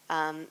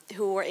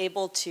 who were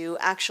able to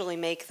actually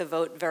make the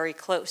vote very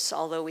close,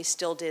 although we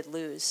still did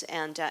lose.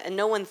 And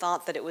no one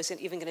thought that it was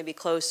even going to be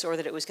close or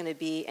that it was going to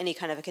be any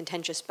kind of a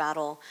contentious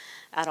battle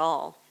at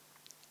all.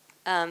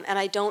 And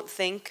I don't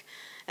think,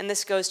 and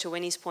this goes to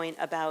Winnie's point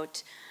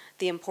about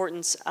the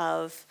importance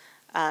of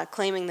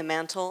claiming the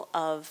mantle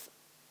of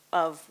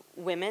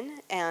women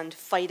and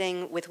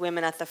fighting with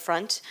women at the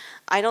front.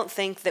 I don't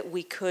think that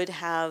we could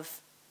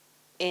have,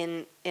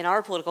 in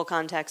our political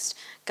context,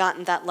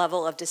 gotten that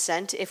level of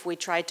dissent if we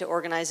tried to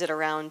organize it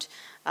around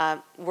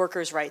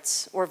workers'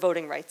 rights or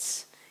voting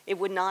rights. It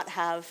would not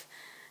have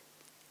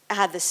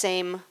had the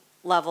same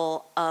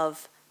level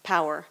of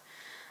power.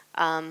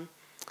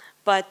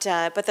 But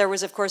there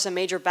was, of course, a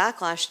major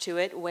backlash to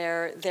it,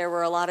 where there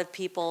were a lot of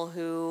people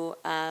who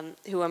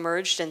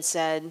emerged and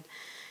said,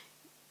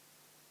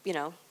 you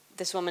know,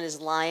 this woman is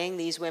lying,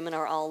 these women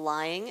are all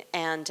lying,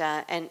 and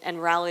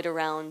rallied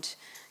around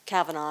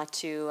Kavanaugh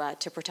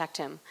to protect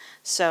him.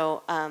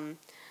 So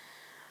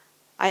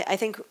I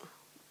think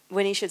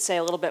Winnie should say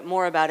a little bit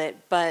more about it,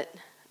 but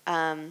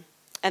and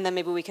then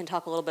maybe we can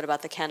talk a little bit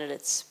about the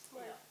candidates.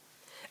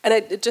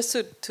 And just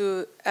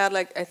to add,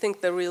 like, I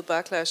think the real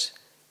backlash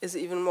is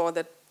even more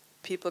that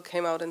people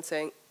came out and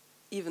saying,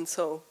 even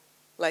so,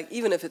 like,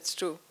 even if it's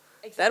true.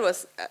 Exactly. That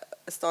was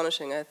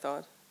astonishing, I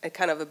thought. A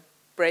kind of a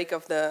break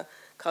of the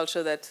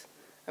culture that,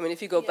 I mean,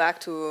 if you go back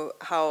to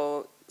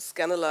how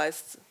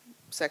scandalized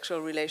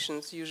sexual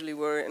relations usually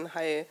were in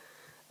high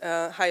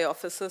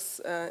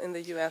offices in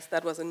the U.S.,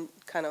 that was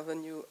kind of a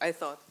new, I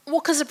thought. Well,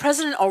 because the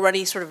president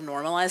already sort of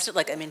normalized it.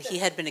 Like, I mean, he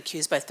had been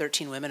accused by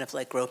 13 women of,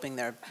 like, groping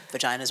their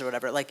vaginas or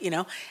whatever, like, you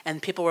know,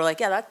 and people were like,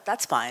 yeah,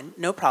 that's fine,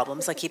 no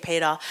problems. Like, he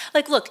paid off.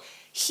 Like, look,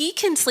 he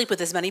can sleep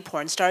with as many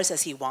porn stars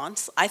as he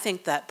wants. I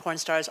think that porn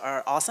stars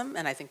are awesome,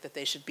 and I think that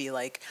they should be,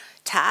 like,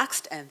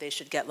 taxed, and they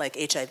should get, like,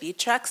 HIV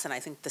checks, and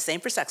I think the same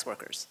for sex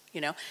workers,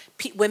 you know?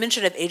 Women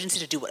should have agency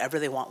to do whatever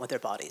they want with their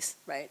bodies,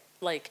 right?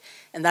 Like,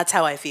 and that's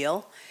how I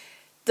feel.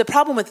 The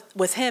problem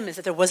with him is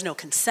that there was no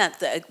consent.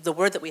 The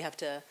word that we have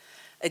to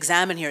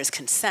examine here is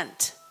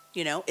consent.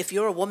 You know, if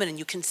you're a woman and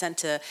you consent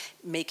to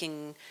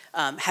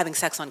having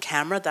sex on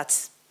camera,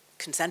 that's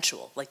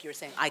consensual. Like you're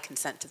saying, I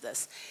consent to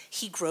this.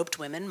 He groped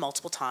women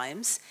multiple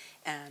times,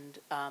 and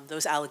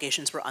those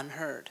allegations were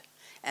unheard.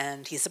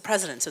 And he's the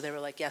president, so they were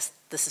like, yes,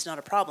 this is not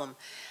a problem.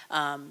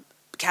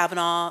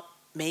 Kavanaugh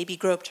maybe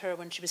groped her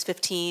when she was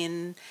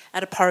 15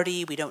 at a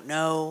party. We don't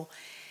know.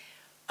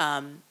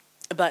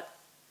 But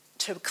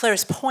to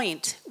Claire's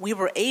point, we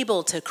were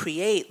able to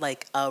create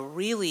like a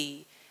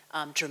really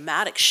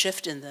dramatic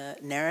shift in the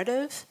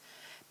narrative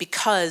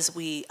because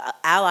we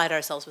allied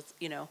ourselves with,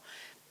 you know,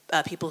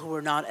 people who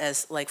were not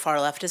as like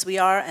far left as we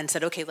are, and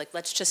said, okay, like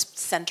let's just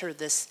center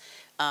this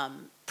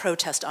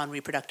protest on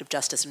reproductive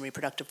justice and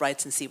reproductive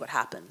rights and see what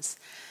happens.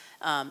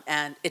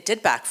 And it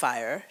did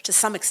backfire to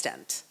some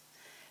extent,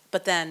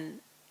 but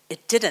then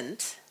it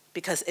didn't,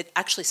 because it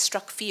actually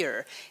struck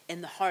fear in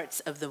the hearts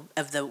of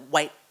the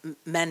white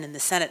men in the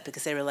Senate,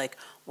 because they were like,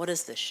 what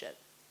is this shit?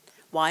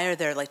 Why are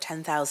there like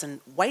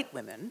 10,000 white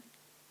women,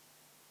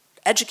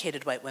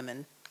 educated white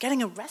women,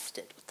 getting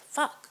arrested? What the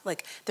fuck?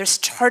 Like, they're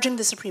charging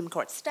the Supreme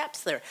Court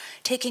steps, they're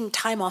taking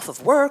time off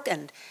of work,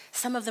 and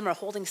some of them are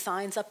holding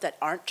signs up that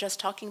aren't just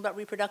talking about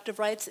reproductive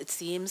rights. It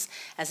seems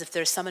as if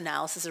there's some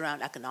analysis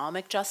around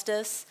economic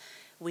justice.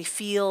 We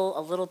feel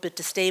a little bit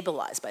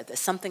destabilized by this.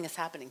 Something is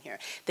happening here.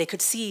 They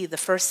could see the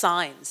first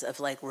signs of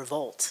like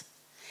revolt,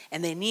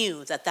 and they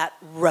knew that that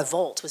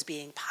revolt was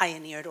being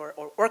pioneered or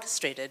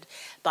orchestrated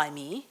by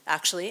me,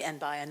 actually, and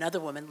by another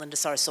woman, Linda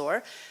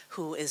Sarsour,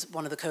 who is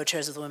one of the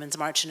co-chairs of the Women's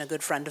March and a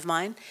good friend of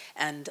mine,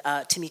 and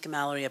Tamika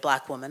Mallory, a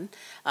black woman,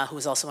 who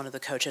is also one of the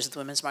co-chairs of the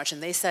Women's March.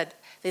 And they said,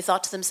 they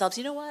thought to themselves,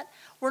 you know what?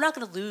 We're not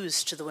going to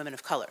lose to the women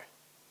of color.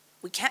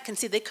 We can't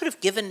concede. They could have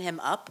given him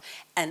up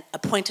and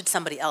appointed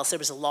somebody else. There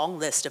was a long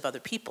list of other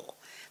people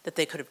that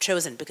they could have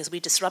chosen, because we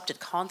disrupted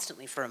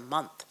constantly for a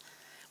month.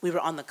 We were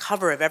on the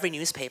cover of every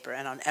newspaper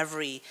and on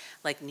every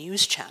like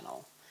news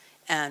channel,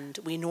 and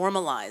we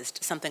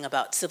normalized something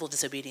about civil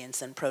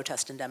disobedience and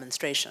protest and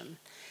demonstration.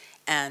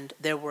 And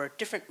there were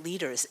different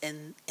leaders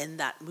in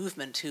that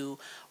movement who,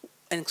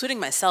 including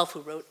myself,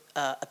 who wrote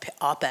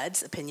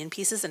op-eds, opinion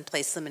pieces, and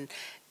placed them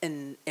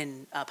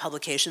in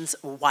publications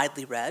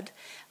widely read,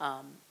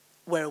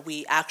 where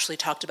we actually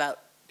talked about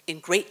in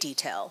great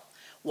detail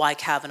why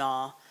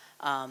Kavanaugh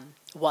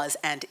was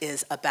and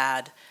is a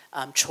bad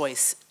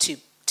choice to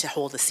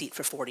hold a seat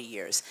for 40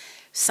 years.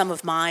 Some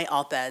of my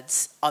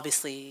op-eds,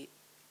 obviously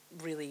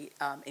really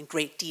in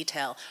great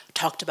detail,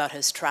 talked about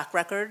his track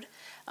record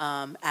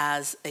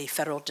as a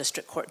federal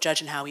district court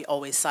judge and how he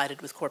always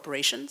sided with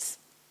corporations,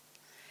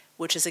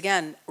 which is,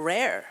 again,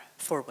 rare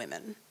for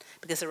women,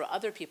 because there were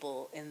other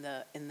people in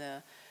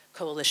the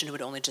coalition who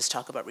would only just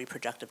talk about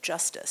reproductive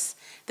justice.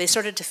 They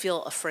started to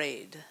feel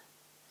afraid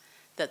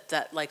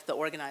that like the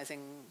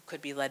organizing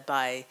could be led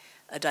by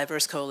a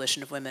diverse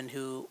coalition of women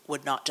who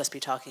would not just be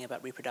talking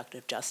about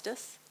reproductive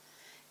justice.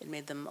 It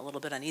made them a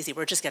little bit uneasy.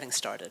 We're just getting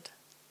started,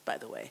 by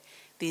the way.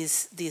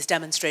 These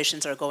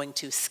demonstrations are going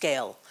to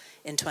scale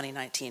in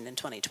 2019 and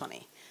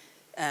 2020.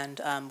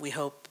 And we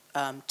hope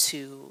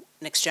to,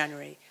 next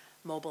January,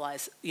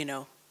 mobilize, you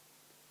know,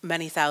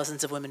 many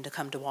thousands of women to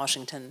come to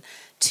Washington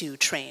to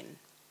train.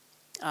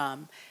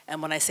 And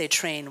when I say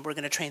train, we're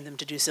going to train them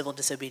to do civil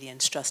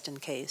disobedience just in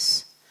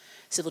case.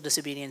 Civil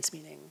disobedience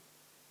meaning,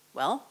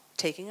 well,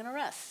 taking an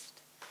arrest.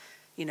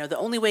 You know, the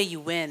only way you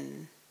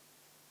win,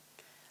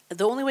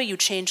 the only way you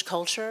change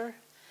culture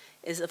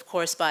is, of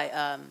course,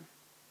 by,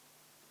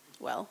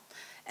 well,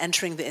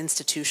 entering the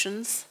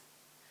institutions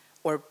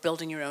or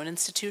building your own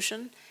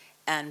institution,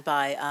 and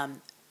by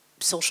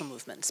social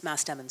movements,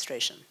 mass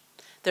demonstration.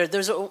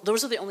 Those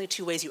are the only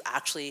two ways you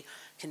actually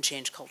can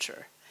change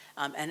culture.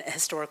 And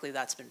historically,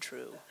 that's been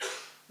true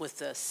with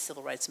the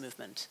civil rights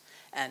movement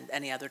and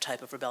any other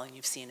type of rebellion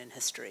you've seen in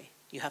history.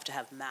 You have to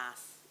have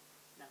mass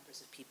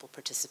numbers of people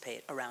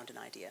participate around an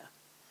idea.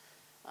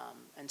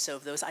 And so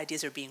if those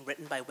ideas are being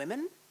written by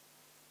women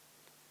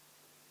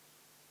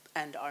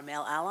and our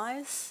male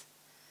allies,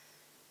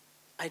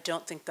 I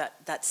don't think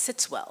that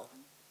sits well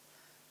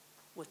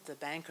with the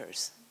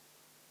bankers.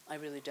 I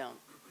really don't.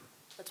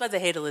 That's why they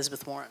hate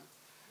Elizabeth Warren.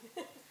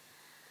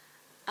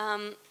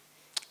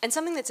 And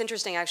something that's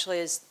interesting, actually,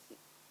 is,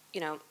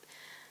 you know,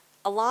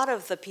 a lot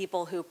of the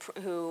people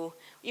who,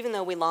 even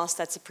though we lost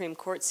that Supreme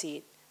Court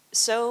seat,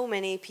 so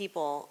many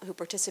people who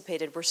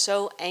participated were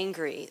so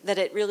angry that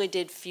it really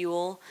did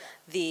fuel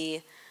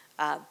the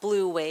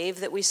blue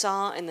wave that we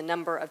saw in the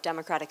number of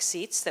Democratic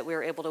seats that we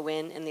were able to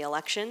win in the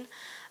election.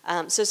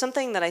 So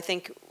something that I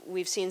think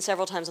we've seen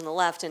several times on the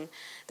left, and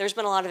there's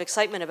been a lot of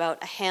excitement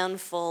about a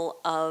handful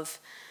of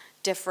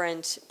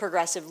different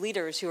progressive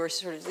leaders who are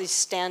sort of these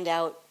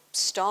standout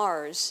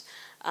stars,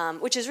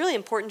 which is really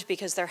important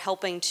because they're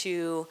helping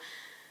to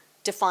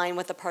define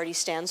what the party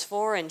stands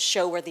for and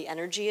show where the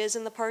energy is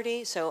in the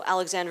party. So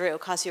Alexandria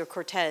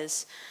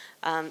Ocasio-Cortez,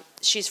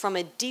 she's from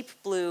a deep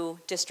blue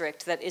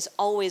district that is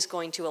always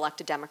going to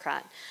elect a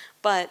Democrat,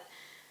 but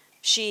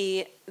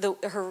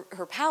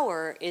her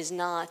power is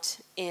not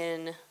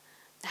in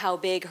how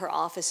big her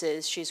office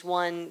is. She's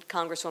one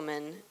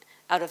congresswoman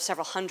out of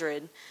several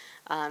hundred.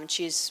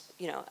 She's,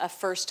 you know, a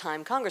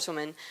first-time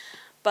congresswoman,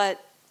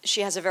 but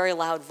she has a very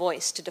loud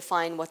voice to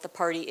define what the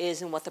party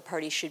is and what the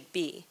party should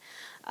be.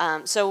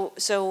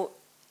 So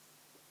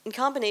in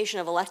combination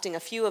of electing a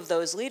few of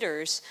those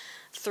leaders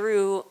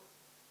through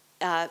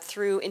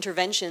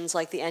interventions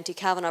like the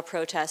anti-Kavanaugh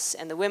protests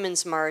and the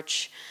Women's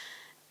March,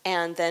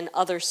 and then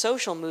other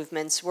social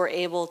movements, we're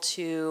able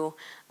to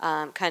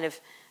kind of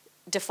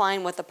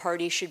define what the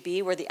party should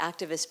be, where the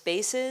activist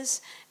base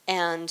is,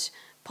 and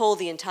pull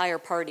the entire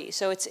party.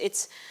 So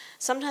it's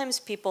sometimes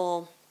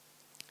people,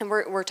 and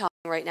we're talking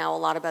right now a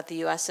lot about the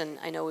U.S., and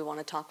I know we want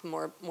to talk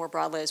more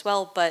broadly as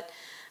well, but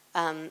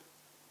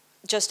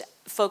just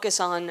focus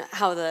on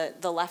how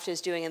the left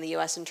is doing in the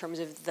U.S. in terms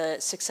of the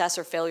success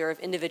or failure of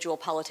individual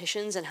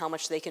politicians and how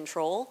much they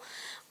control.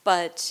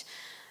 But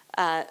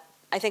I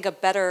think a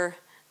better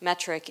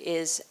metric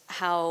is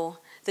how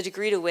the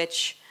degree to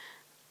which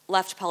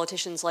left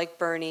politicians like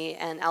Bernie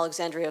and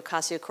Alexandria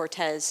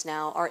Ocasio-Cortez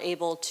now are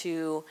able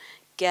to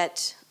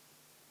get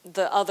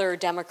the other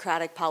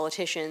Democratic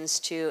politicians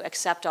to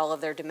accept all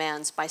of their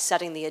demands by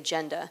setting the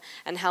agenda,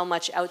 and how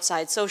much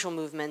outside social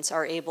movements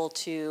are able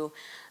to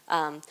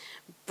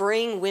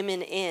bring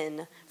women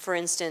in, for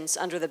instance,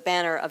 under the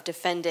banner of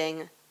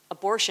defending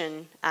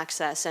abortion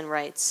access and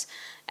rights,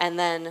 and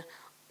then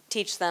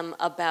teach them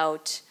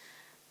about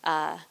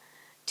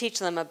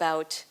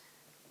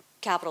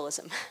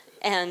capitalism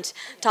and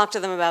talk to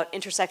them about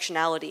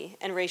intersectionality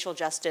and racial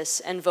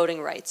justice and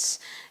voting rights,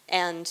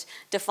 and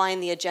define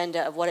the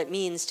agenda of what it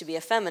means to be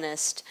a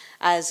feminist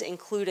as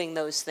including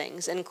those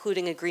things,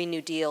 including a Green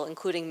New Deal,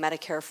 including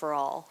Medicare for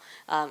all,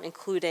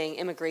 including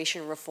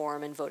immigration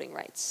reform and voting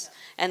rights.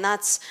 And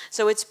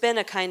so it's been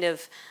a kind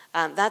of,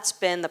 that's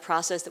been the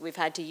process that we've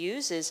had to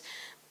use, is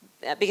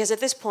because at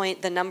this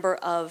point the number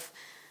of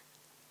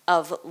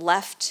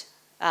left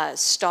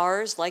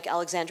stars like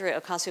Alexandria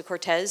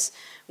Ocasio-Cortez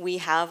we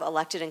have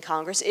elected in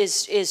Congress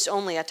is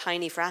only a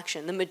tiny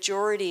fraction. The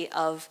majority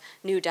of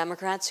New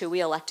Democrats who we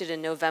elected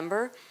in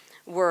November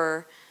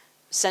were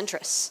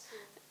centrists.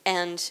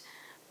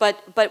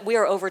 But we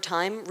are over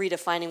time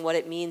redefining what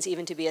it means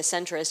even to be a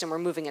centrist, and we're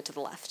moving it to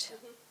the left.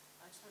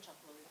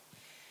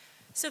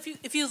 So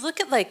if you look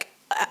at like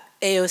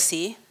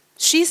AOC,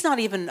 she's not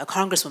even a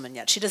congresswoman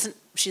yet.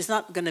 She's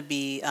not going to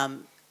be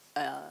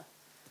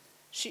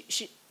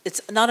it's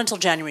not until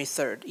January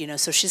 3rd, you know,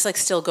 so she's like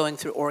still going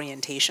through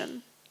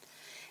orientation.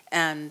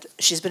 And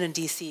she's been in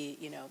DC,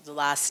 you know, the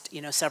last,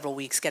 you know, several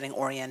weeks getting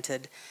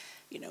oriented,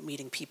 you know,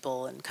 meeting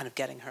people and kind of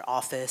getting her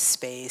office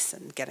space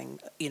and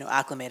getting, you know,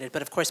 acclimated.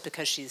 But of course,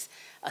 because she's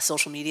a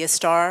social media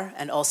star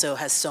and also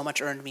has so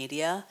much earned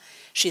media,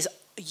 she's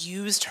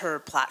used her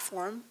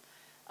platform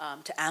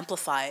to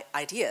amplify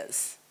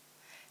ideas.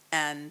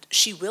 And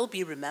she will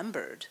be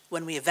remembered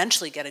when we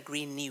eventually get a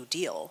Green New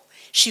Deal.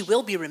 She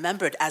will be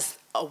remembered as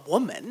a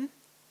woman,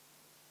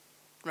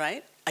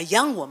 right? A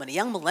young woman, a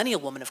young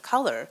millennial woman of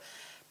color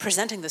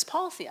presenting this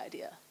policy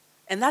idea.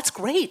 And that's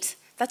great.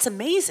 That's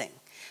amazing.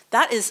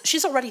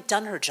 She's already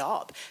done her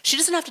job. She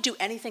doesn't have to do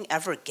anything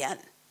ever again.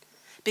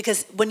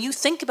 Because when you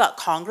think about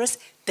Congress,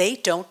 they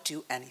don't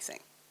do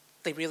anything.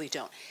 They really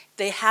don't.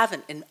 They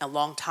haven't in a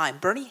long time.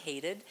 Bernie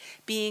hated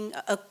being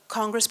a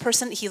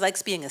congressperson. He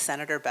likes being a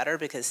senator better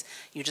because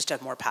you just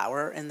have more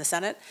power in the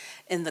Senate.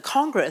 In the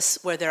Congress,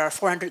 where there are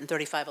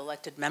 435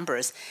 elected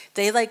members,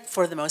 they, like,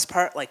 for the most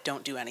part, like,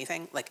 don't do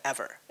anything, like,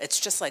 ever.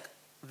 It's just, like,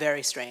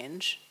 very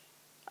strange.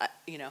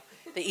 You know,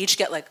 they each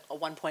get, like, a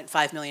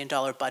 $1.5 million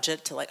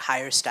budget to, like,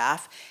 hire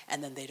staff,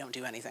 and then they don't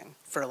do anything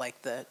for,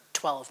 like, the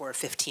 12 or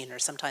 15 or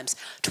sometimes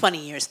 20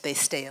 years they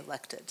stay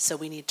elected. So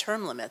we need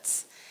term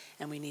limits.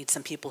 And we need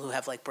some people who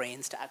have like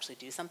brains to actually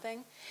do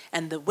something.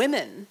 And the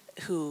women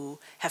who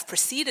have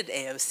preceded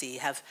AOC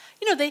have,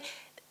 you know,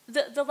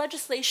 the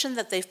legislation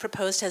that they've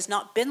proposed has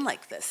not been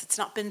like this. It's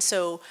not been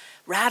so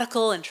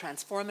radical and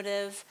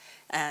transformative,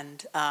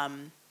 and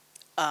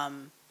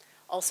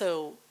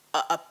also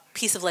a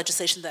piece of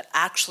legislation that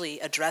actually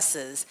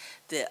addresses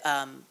the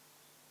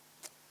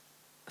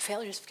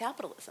failures of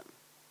capitalism.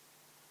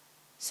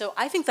 So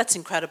I think that's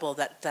incredible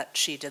that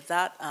she did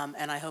that,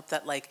 and I hope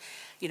that, like,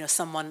 you know,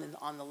 someone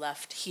on the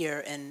left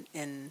here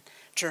in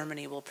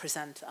Germany will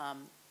present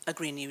a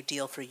Green New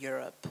Deal for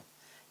Europe,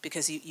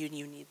 because you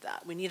need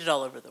that. We need it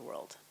all over the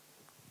world.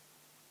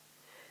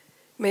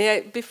 May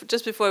I,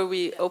 just before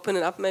we open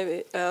it up,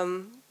 maybe,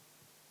 do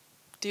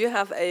you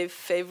have a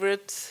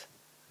favorite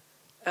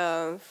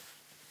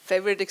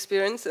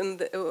experience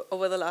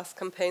over the last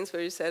campaigns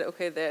where you said,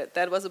 okay,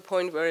 that was a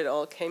point where it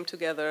all came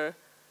together,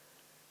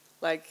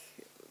 like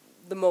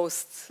the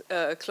most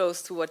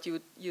close to what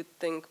you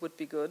think would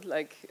be good,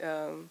 like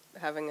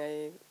having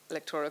a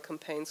electoral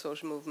campaign,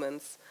 social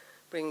movements,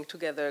 bringing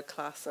together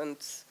class and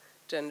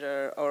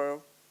gender, or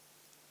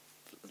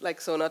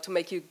like, so not to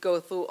make you go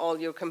through all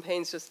your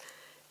campaigns, just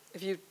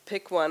if you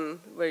pick one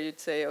where you'd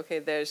say, okay,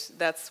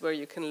 that's where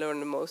you can learn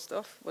the most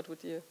of, what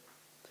would you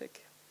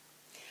pick?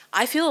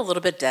 I feel a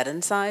little bit dead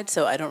inside,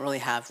 so I don't really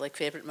have like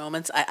favorite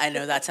moments. I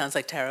know that sounds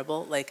like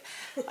terrible. Like,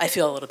 I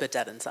feel a little bit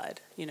dead inside,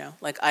 you know?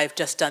 Like, I've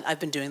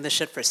been doing this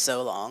shit for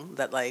so long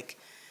that, like,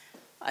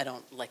 I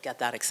don't like get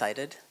that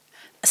excited.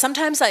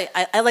 Sometimes I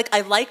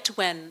liked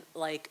when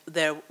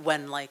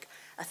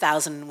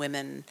 1,000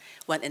 women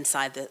went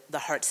inside the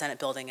Hart Senate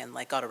building and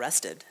like got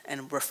arrested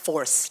and were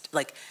forced,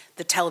 like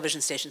the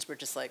television stations were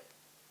just like,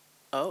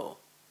 oh,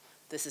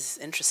 this is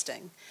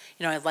interesting.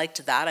 You know, I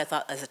liked that. I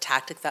thought as a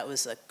tactic that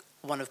was like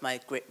one of my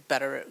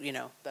better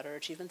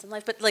achievements in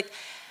life. But like,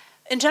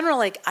 In general,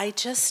 like I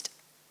keep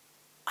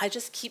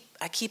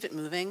it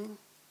moving,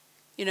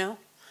 you know.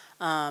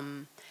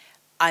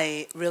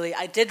 I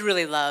did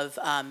really love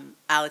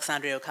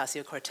Alexandria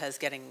Ocasio-Cortez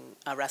getting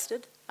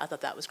arrested. I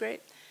thought that was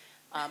great.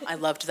 I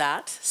loved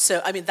that.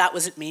 So, I mean, that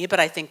wasn't me, but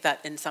I think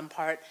that in some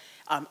part,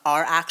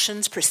 our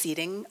actions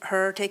preceding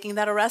her taking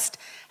that arrest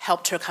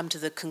helped her come to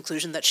the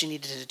conclusion that she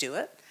needed to do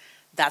it.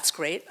 That's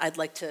great. I'd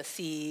like to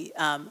see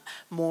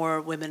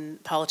more women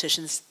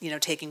politicians, you know,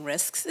 taking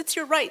risks. It's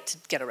your right to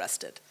get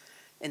arrested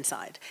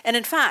inside. And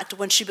in fact,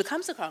 when she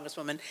becomes a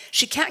congresswoman,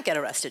 she can't get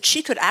arrested.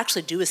 She could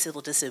actually do a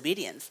civil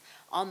disobedience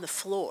on the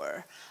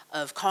floor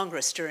of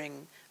Congress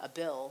during a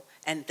bill,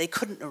 and they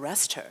couldn't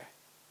arrest her.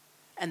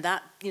 And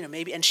that, you know,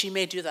 maybe, and she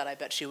may do that, I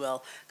bet she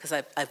will, because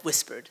I've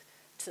whispered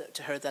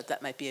to her that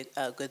that might be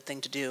a good thing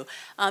to do.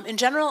 In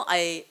general,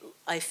 I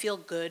feel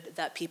good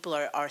that people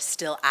are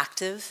still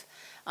active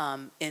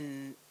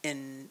in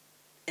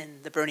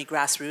the Bernie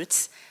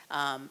grassroots,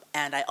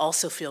 and I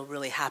also feel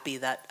really happy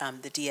that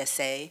the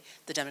DSA,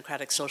 the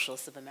Democratic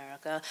Socialists of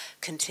America,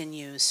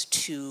 continues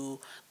to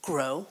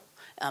grow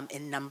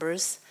in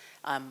numbers,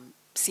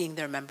 seeing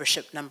their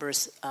membership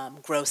numbers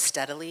grow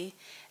steadily,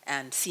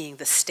 and seeing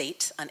the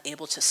state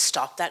unable to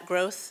stop that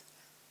growth,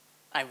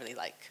 I really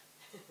like.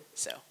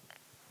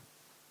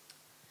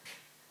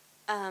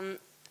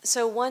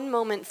 So one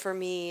moment for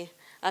me,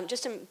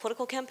 just in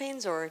political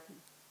campaigns or?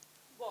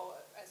 Well,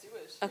 as you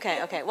wish.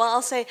 Okay. Well,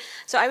 I'll say,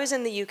 so I was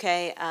in the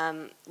UK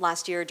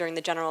last year during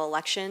the general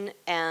election,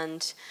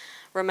 and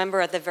remember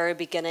at the very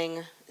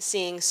beginning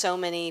seeing so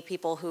many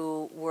people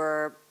who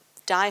were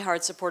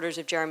diehard supporters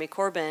of Jeremy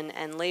Corbyn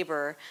and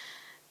Labour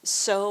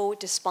so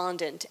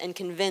despondent and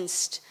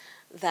convinced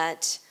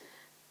that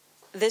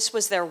this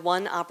was their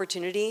one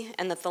opportunity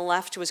and that the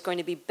left was going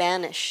to be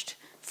banished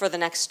for the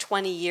next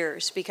 20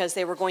 years because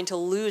they were going to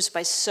lose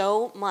by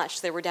so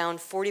much. They were down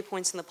 40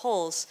 points in the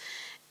polls,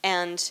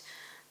 and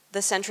the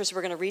centrists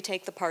were going to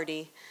retake the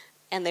party,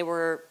 and they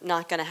were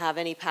not going to have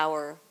any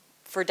power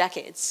for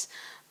decades.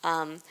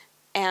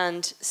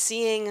 And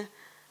seeing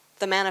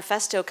the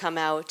manifesto come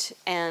out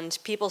and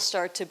people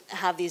start to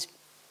have this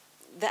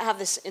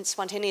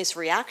spontaneous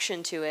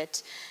reaction to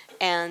it,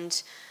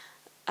 and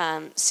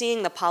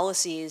seeing the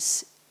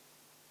policies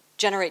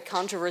generate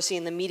controversy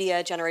in the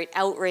media, generate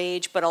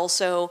outrage, but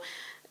also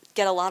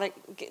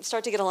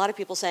start to get a lot of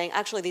people saying,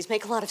 actually, these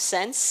make a lot of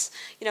sense.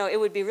 You know, it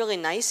would be really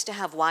nice to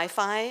have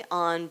Wi-Fi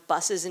on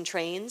buses and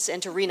trains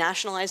and to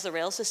renationalize the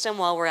rail system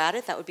while we're at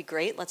it. That would be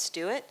great. Let's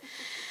do it.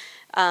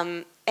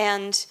 And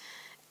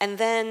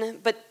then,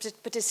 but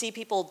to see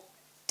people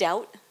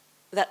doubt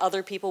that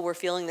other people were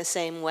feeling the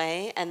same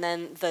way, and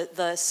then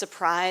the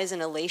surprise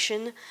and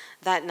elation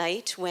that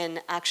night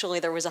when actually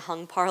there was a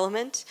hung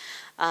parliament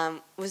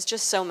was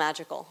just so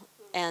magical.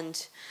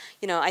 And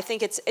you know, I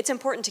think it's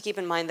important to keep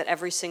in mind that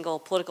every single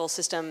political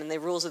system and the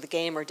rules of the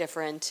game are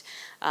different.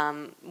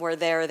 Where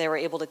they were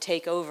able to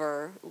take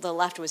over, the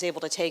left was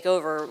able to take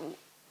over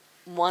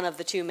one of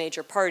the two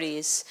major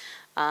parties,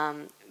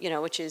 you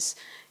know, which is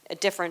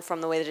different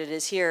from the way that it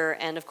is here.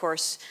 And of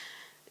course,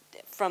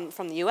 from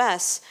the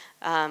U.S.,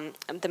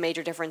 the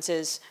major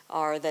differences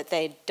are that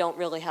they don't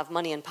really have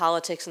money in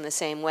politics in the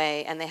same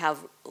way, and they have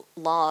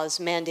laws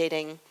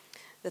mandating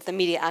that the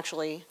media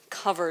actually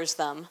covers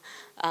them.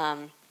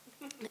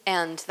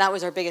 And that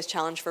was our biggest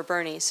challenge for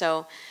Bernie.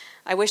 So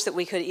I wish that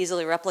we could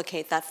easily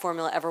replicate that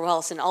formula everywhere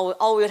else, and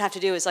all we would have to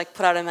do is like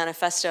put out a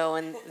manifesto,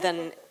 and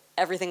then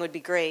everything would be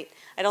great.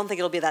 I don't think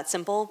it'll be that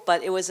simple,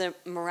 but it was a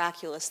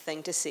miraculous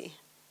thing to see.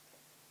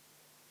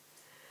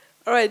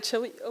 All right,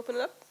 shall we open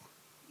it up?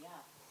 Yeah,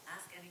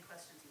 ask any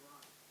questions you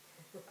want.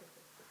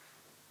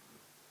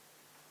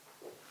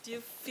 Do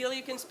you feel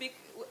you can speak?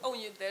 Oh,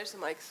 there's the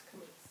mics.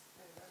 Come on.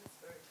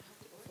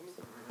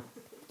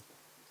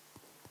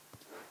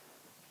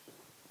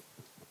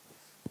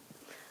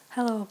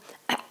 Hello.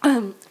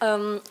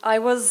 I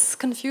was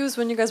confused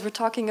when you guys were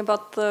talking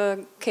about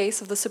the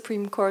case of the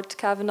Supreme Court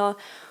Kavanaugh,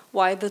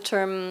 why the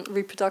term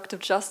reproductive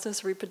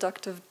justice,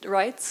 reproductive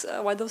rights,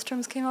 why those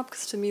terms came up,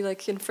 because to me,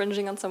 like,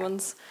 infringing on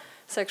someone's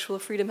sexual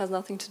freedom has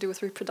nothing to do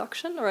with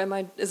reproduction, or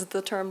is it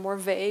the term more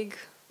vague?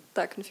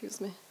 That confused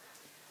me.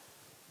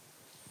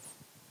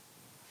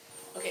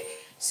 Okay,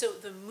 so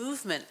the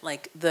movement,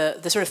 like the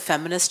sort of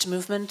feminist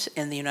movement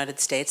in the United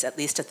States, at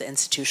least at the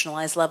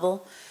institutionalized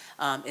level,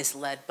 is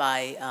led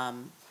by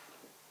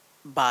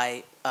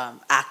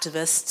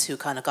activists who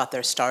kind of got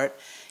their start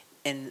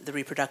in the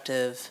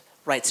reproductive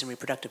rights and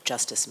reproductive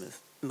justice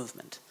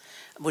movement,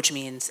 which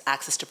means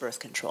access to birth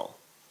control.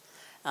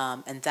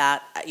 And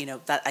that, you know,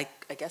 that I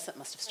guess that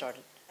must have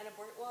started.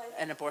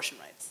 And abortion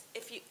rights.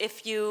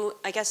 If you,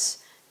 I guess,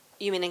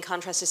 you mean in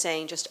contrast to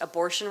saying just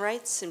abortion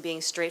rights and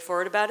being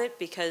straightforward about it,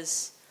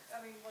 because.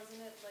 I mean,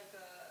 wasn't it like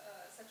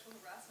a sexual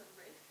harassment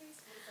rape case?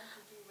 What does that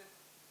have to do with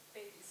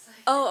babies?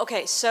 Oh,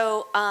 okay.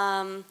 So,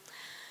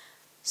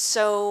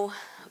 so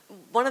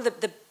one of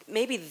the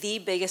maybe the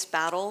biggest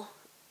battle,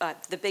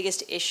 the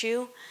biggest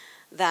issue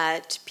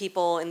that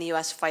people in the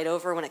U.S. fight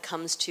over when it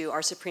comes to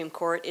our Supreme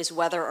Court is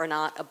whether or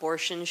not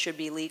abortion should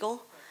be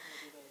legal.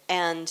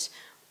 And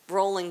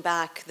rolling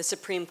back the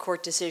Supreme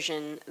Court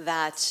decision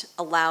that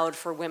allowed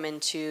for women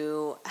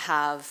to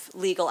have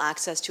legal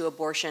access to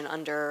abortion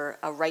under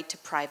a right to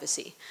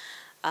privacy.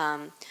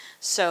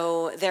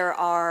 So there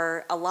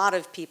are a lot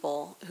of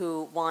people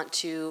who want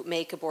to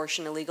make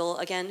abortion illegal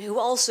again, who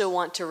also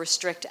want to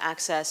restrict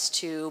access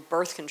to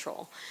birth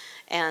control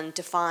and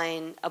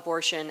define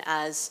abortion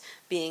as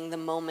being the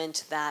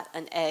moment that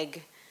an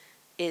egg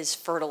is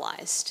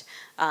fertilized,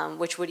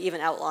 which would even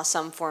outlaw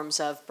some forms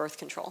of birth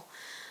control.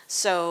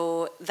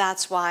 So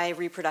that's why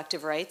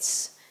reproductive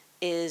rights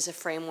is a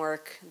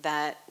framework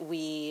that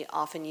we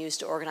often use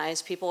to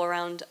organize people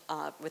around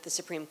with the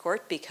Supreme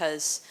Court,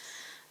 because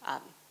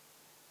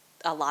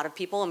a lot of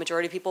people, a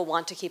majority of people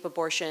want to keep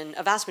abortion,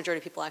 a vast majority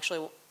of people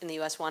actually in the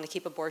US want to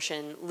keep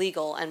abortion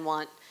legal, and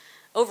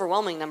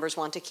overwhelming numbers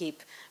want to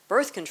keep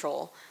birth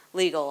control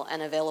legal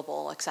and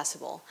available,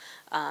 accessible.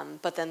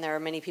 But then there are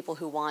many people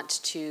who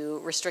want to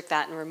restrict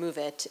that and remove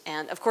it.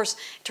 And of course,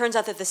 it turns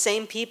out that the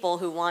same people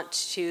who want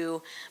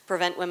to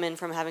prevent women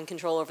from having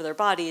control over their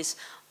bodies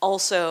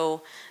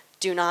also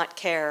do not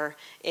care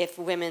if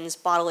women's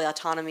bodily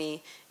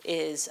autonomy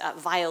is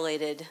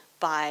violated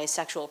by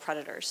sexual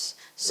predators.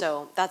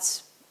 So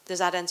does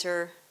that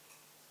answer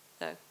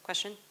the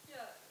question? Yeah,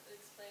 it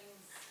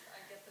explains, I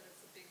get that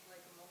it's a big,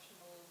 like,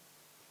 emotional,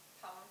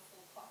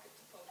 powerful pocket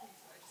to poke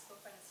into. I just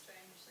still find it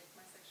strange, like,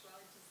 my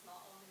sexuality does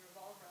not only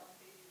revolve around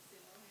babies,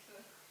 you know?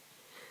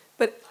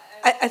 But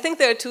I think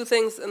there are two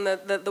things, and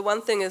the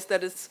one thing is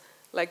that it's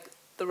like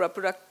the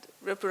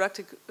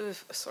reproductive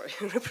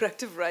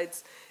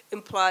rights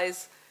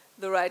implies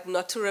the right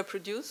not to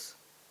reproduce.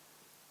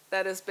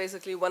 That is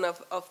basically one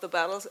of the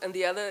battles, and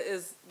the other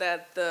is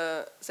that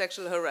the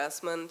sexual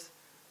harassment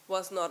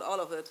was not all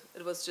of it.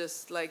 It was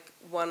just like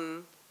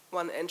one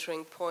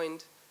entering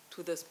point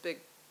to this big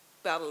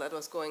battle that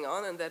was going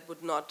on, and that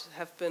would not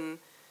have been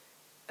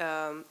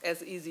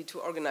as easy to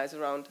organize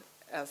around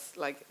as,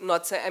 like, I'm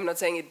not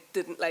saying it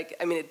didn't, like,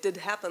 I mean, it did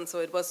happen, so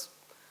it was,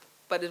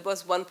 but it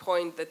was one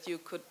point that you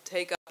could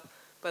take up,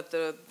 but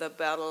the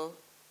battle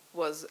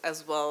was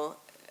as well,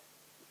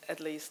 at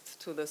least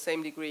to the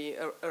same degree,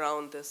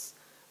 around this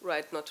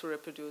right not to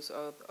reproduce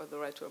or the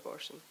right to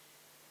abortion.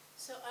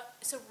 So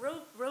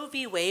Roe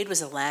v. Wade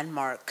was a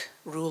landmark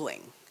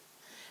ruling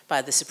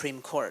by the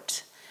Supreme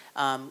Court,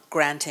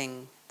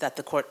 granting that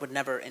the court would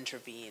never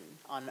intervene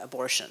on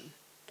abortion.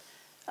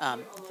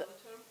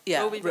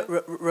 Yeah,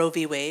 Roe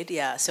v. Wade,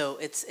 yeah. So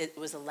it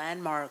was a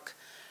landmark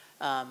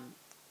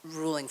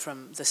ruling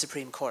from the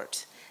Supreme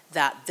Court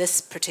that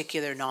this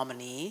particular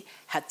nominee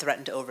had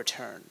threatened to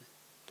overturn.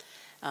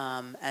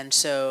 And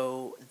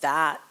so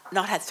that,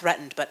 not had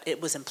threatened, but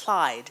it was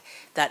implied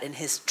that in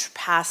his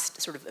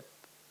past sort of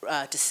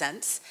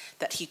dissents,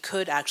 that he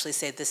could actually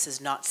say this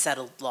is not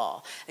settled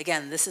law.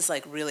 Again, this is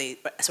like really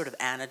a sort of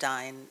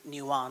anodyne,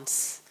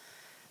 nuance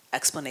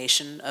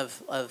explanation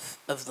of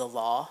the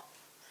law.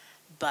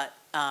 But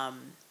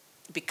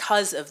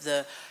because of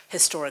the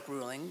historic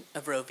ruling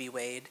of Roe v.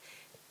 Wade,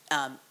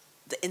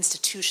 the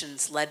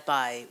institutions led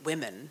by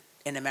women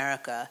in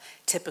America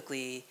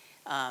typically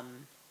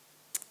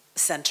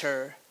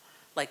center,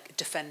 like,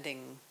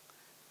 defending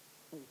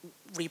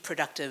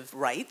reproductive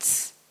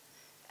rights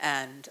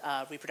and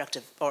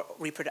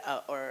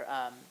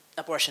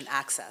abortion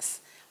access,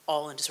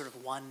 all into sort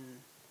of one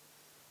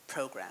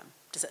program.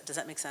 Does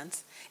that make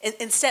sense?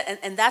 Instead,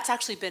 and that's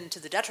actually been to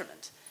the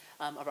detriment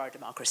of our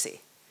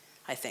democracy,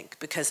 I think,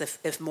 because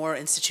if more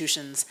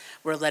institutions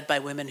were led by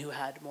women who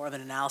had more of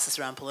an analysis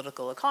around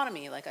political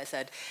economy, like I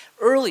said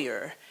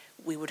earlier,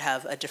 we would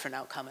have a different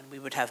outcome, and we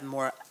would have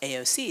more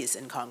AOCs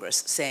in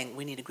Congress saying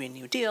we need a Green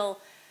New Deal.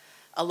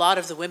 A lot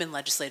of the women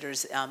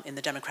legislators in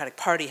the Democratic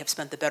Party have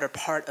spent the better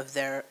part of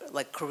their,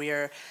 like,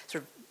 career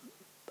sort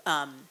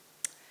of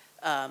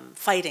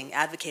fighting,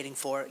 advocating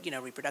for, you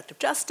know, reproductive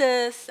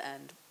justice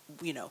and,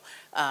 you know,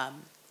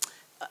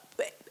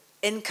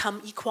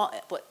 income equality,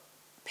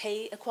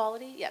 pay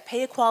equality? Yeah,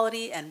 pay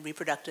equality and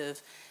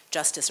reproductive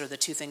justice are the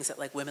two things that,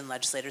 like, women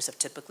legislators have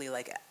typically,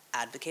 like,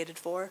 advocated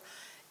for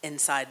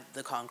inside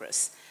the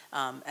Congress.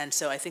 And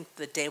so I think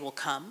the day will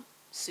come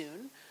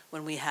soon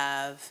when we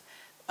have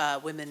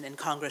women in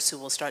Congress who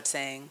will start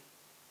saying,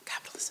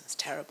 capitalism is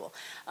terrible.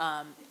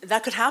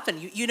 That could happen.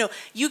 You know,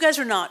 you guys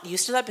are not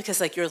used to that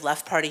because, like, your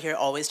left party here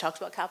always talks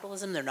about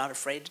capitalism. They're not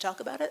afraid to talk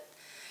about it.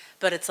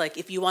 But it's like,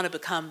 if you want to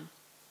become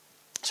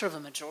sort of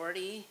a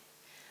majority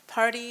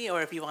party,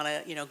 or if you want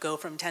to, you know, go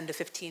from 10 to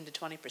 15 to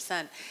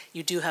 20%,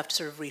 you do have to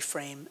sort of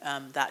reframe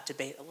that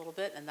debate a little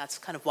bit. And that's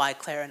kind of why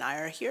Claire and I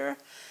are here.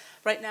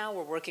 Right now,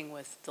 we're working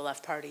with the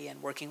Left Party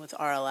and working with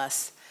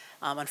RLS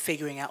on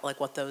figuring out, like,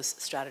 what those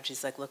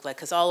strategies, like, look like.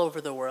 Because all over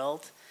the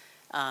world,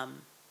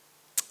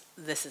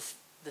 this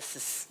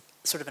is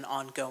sort of an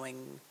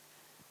ongoing.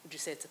 Would you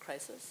say it's a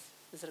crisis?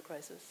 Is it a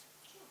crisis?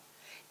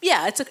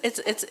 Yeah,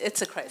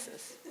 it's a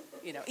crisis.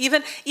 You know,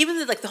 even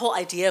like the whole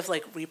idea of,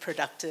 like,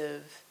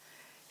 reproductive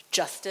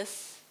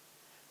justice,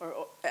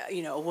 or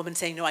you know, a woman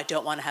saying, no, I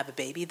don't want to have a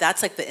baby.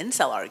 That's like the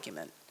incel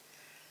argument.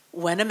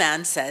 When a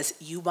man says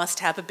you must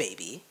have a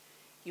baby,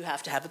 you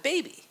have to have a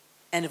baby.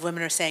 And if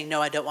women are saying,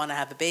 no, I don't want to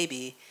have a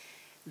baby,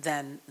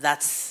 then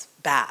that's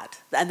bad.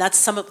 And that's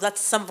some of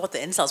what the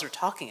incels are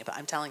talking about.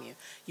 I'm telling you,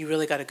 you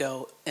really got to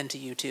go into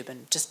YouTube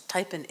and just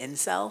type in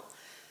incel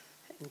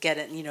and get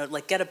it, you know,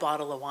 like get a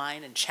bottle of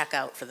wine and check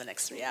out for the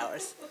next 3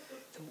 hours.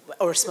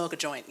 Or smoke a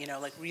joint, you know,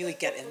 like really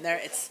get in there.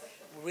 It's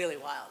really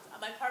wild.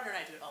 My partner and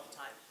I do it all the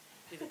time.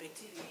 We have a big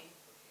TV.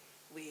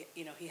 We,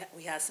 you know,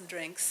 we have some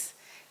drinks,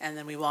 and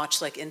then we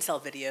watch like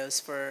incel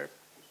videos for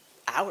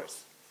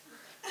hours.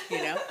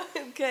 You know,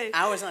 Okay.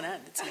 hours on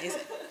end. It's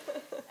amazing.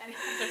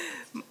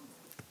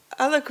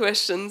 Other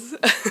questions?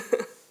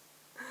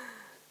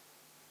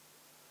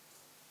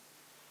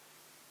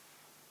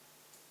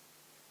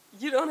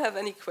 You don't have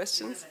any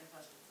questions?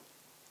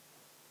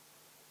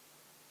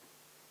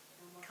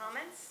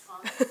 Comments?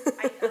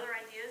 Other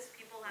ideas?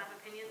 People have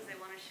opinions they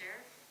want to share?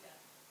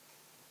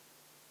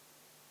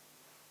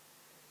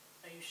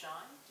 Are you shy?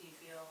 Do you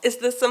feel? Is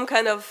this some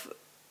kind of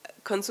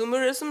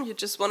consumerism? You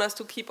just want us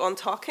to keep on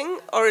talking?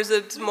 Or is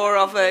it more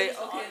of a,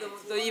 okay,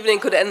 the evening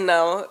could end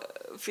now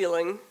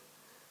feeling?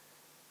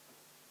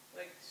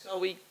 Like, shall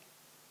we?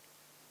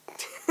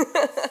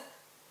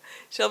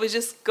 Shall we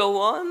just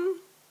go on?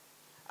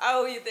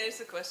 Oh, yeah,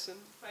 there's a question,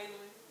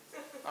 finally.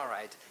 All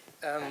right.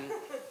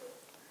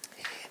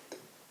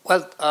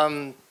 Well,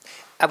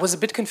 I was a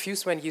bit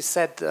confused when you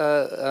said,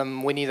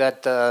 Winnie,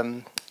 that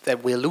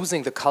that we're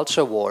losing the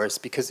culture wars,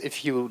 because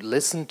if you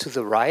listen to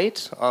the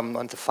right,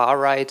 on the far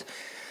right,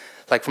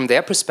 like from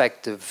their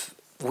perspective,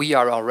 we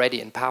are already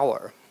in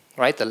power,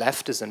 right? The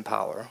left is in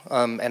power,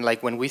 and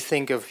like when we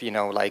think of, you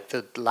know, like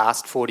the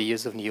last 40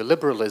 years of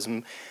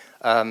neoliberalism,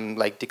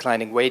 like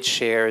declining wage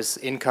shares,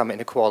 income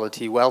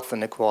inequality, wealth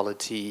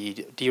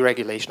inequality,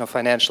 deregulation of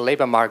financial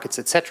labor markets,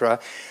 etc.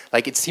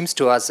 Like it seems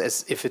to us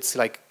as if it's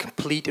like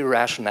complete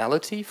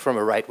irrationality from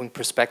a right-wing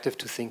perspective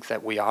to think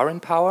that we are in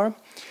power.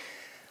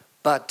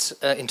 But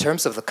in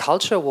terms of the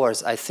culture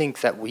wars, I think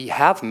that we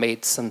have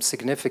made some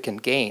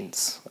significant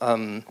gains.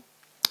 And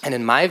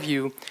in my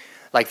view,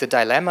 like the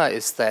dilemma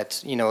is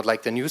that, you know,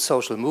 like the new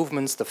social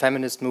movements, the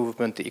feminist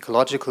movement, the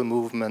ecological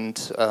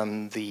movement,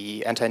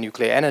 the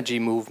anti-nuclear energy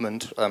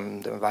movement,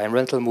 the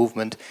environmental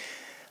movement,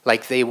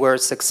 like they were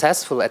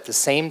successful at the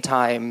same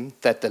time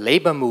that the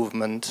labor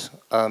movement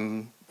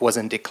was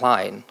in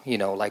decline, you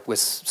know, like with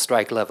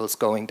strike levels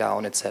going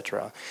down,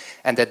 etc.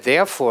 And that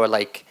therefore,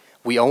 like,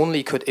 we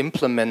only could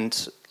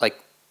implement like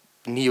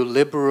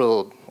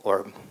neoliberal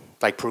or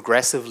like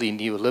progressively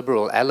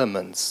neoliberal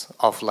elements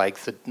of like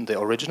the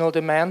original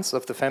demands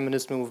of the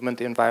feminist movement,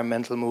 the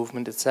environmental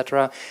movement,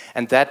 etc.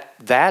 And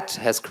that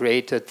has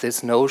created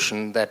this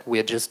notion that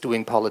we're just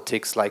doing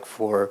politics like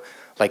for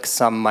like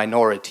some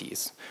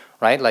minorities,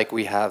 right? Like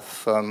we have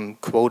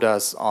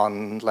quotas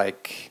on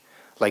like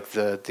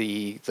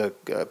the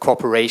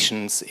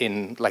corporations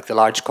in like the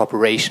large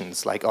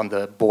corporations, like on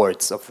the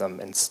boards of them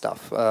and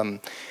stuff.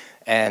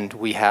 And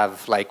we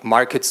have like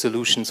market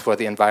solutions for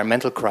the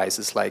environmental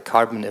crisis, like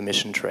carbon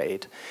emission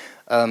trade.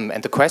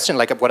 And the question,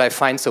 like what I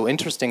find so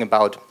interesting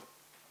about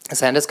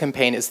Sanders'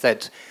 campaign is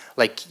that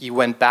like you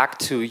went back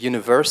to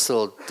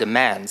universal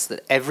demands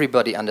that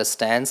everybody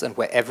understands and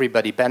where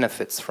everybody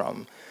benefits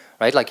from,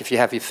 right? Like if you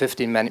have your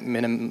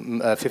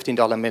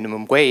 $15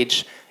 minimum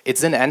wage,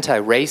 it's an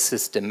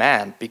anti-racist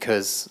demand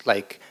because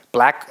like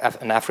Black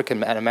and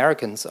African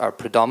Americans are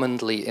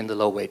predominantly in the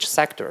low-wage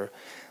sector.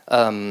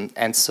 And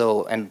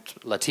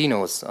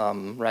Latinos,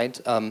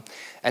 right?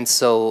 And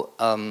so,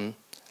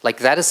 like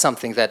that is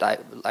something that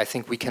I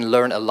think we can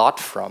learn a lot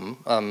from,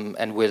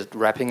 and we're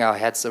wrapping our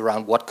heads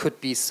around what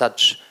could be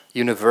such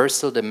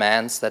universal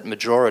demands that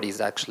majorities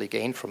actually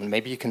gain from.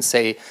 Maybe you can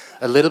say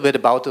a little bit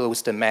about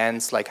those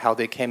demands, like how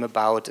they came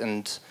about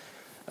and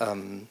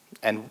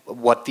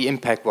what the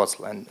impact was,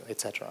 and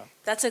etc.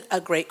 That's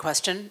a great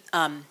question.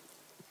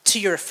 To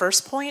your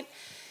first point,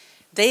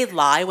 they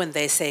lie when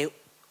they say,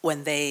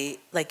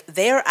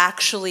 they're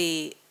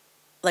actually,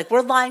 like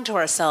we're lying to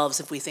ourselves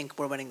if we think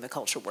we're winning the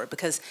culture war,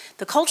 because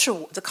the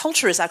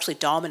culture is actually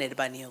dominated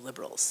by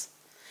neoliberals.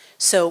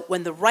 So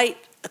when the right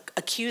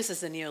accuses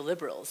the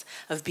neoliberals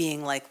of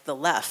being like the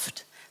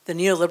left, the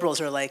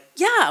neoliberals are like,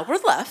 yeah, we're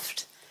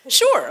left.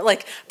 Sure,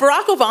 like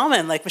Barack Obama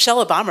and like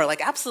Michelle Obama are like,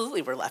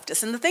 absolutely, we're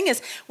leftists. And the thing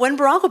is, when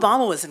Barack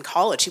Obama was in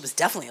college, he was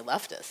definitely a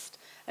leftist.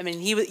 I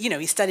mean, he was, you know,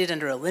 he studied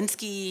under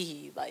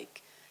Alinsky,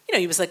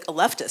 he was like a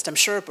leftist. I'm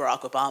sure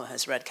Barack Obama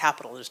has read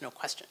Capital, there's no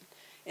question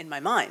in my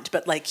mind.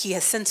 But like he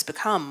has since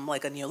become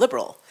like a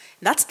neoliberal.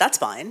 And that's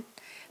fine.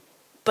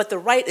 But the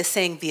right is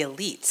saying the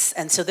elites.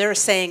 And so they're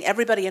saying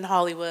everybody in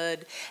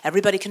Hollywood,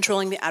 everybody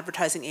controlling the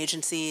advertising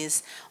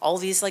agencies, all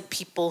these like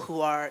people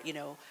who are, you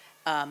know,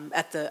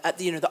 at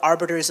the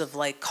arbiters of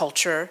like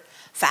culture,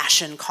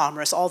 fashion,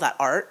 commerce, all that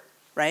art,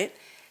 right?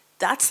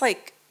 That's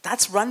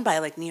run by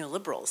like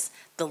neoliberals.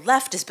 The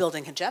left is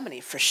building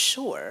hegemony for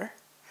sure.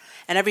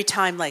 And every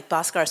time, like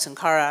Bhaskar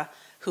Sunkara,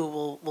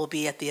 who will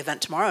be at the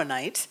event tomorrow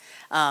night,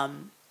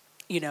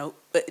 you know,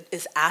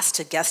 is asked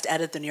to guest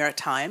edit the New York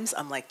Times,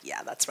 I'm like,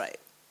 yeah, that's right.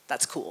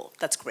 That's cool.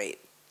 That's great.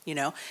 You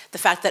know, the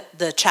fact that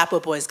the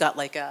Chapo Boys got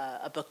like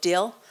a book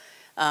deal,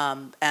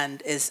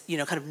 and is, you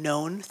know, kind of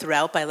known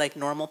throughout by like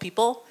normal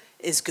people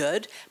is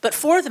good. But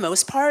for the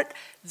most part,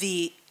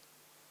 the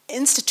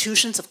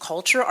institutions of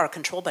culture are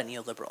controlled by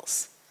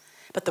neoliberals.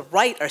 But the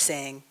right are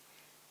saying,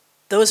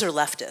 those are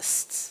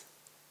leftists.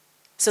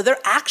 So they're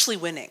actually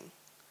winning.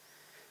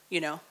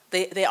 You know,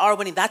 they are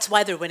winning. That's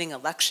why they're winning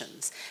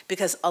elections.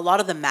 Because a lot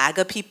of the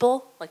MAGA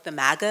people, like the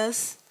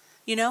MAGAs,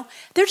 you know,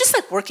 they're just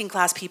like working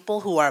class people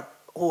who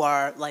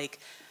are like,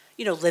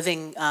 you know,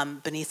 living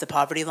beneath the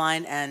poverty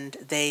line, and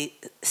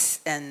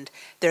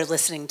they're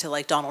listening to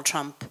like Donald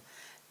Trump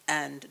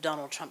and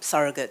Donald Trump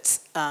surrogates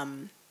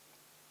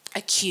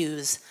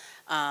accuse,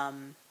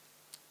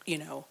 you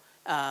know,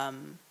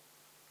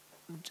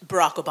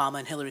 Barack Obama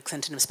and Hillary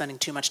Clinton of spending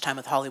too much time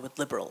with Hollywood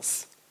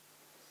liberals.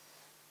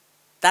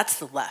 That's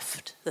the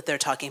left that they're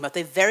talking about.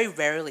 They very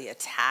rarely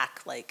attack,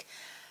 like,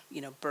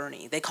 you know,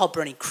 Bernie. They call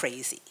Bernie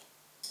crazy.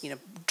 You know,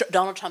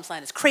 Donald Trump's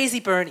line is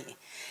crazy Bernie.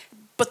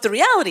 But the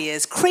reality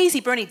is, crazy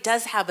Bernie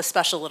does have a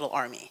special little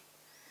army.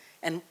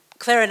 And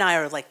Claire and I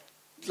are like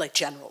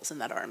generals in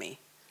that army.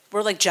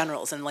 We're like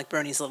generals in like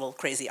Bernie's little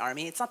crazy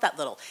army. It's not that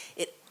little.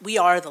 We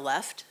are the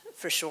left,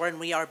 for sure, and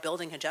we are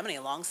building hegemony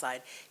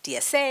alongside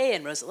DSA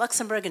and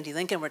Rosa-Luxemburg and D.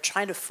 Lincoln. We're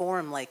trying to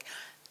form, like,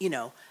 you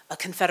know, a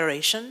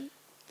confederation,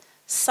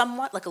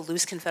 somewhat like a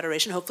loose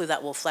confederation. Hopefully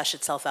that will flesh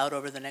itself out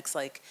over the next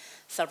like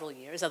several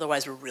years.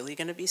 Otherwise, we're really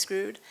going to be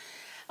screwed.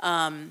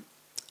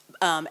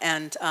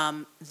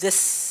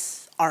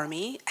 This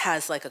army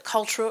has like a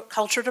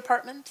culture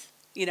department,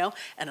 you know,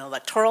 an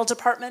electoral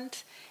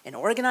department, an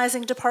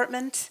organizing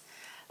department,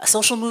 a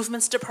social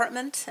movements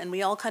department, and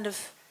we all kind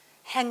of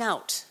hang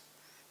out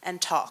and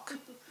talk.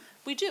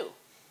 We do.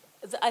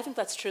 I think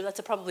that's true.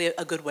 That's probably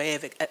a good way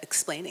of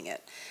explaining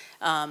it.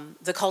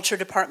 The culture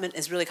department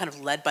is really kind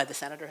of led by the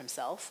senator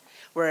himself,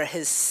 where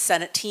his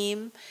Senate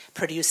team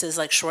produces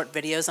like short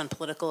videos on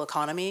political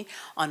economy,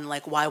 on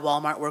like why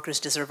Walmart workers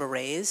deserve a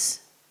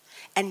raise.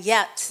 And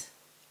yet,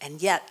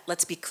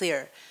 let's be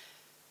clear,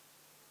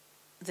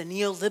 the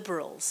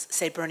neoliberals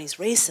say Bernie's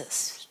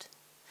racist.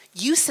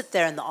 You sit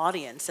there in the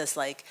audience as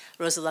like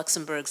Rosa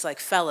Luxemburg's like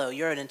fellow,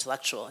 you're an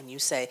intellectual, and you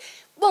say,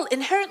 well,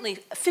 inherently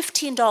a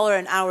 $15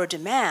 an hour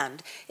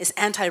demand is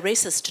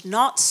anti-racist.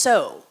 Not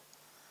so,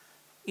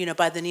 you know,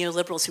 by the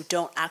neoliberals who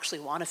don't actually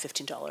want a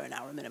 $15 an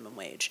hour minimum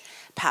wage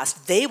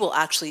passed. They will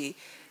actually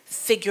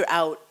figure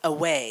out a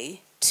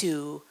way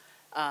to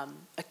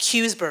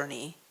accuse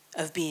Bernie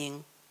of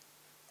being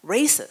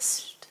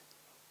racist.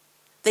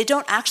 They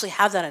don't actually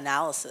have that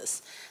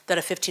analysis that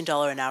a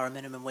 $15 an hour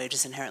minimum wage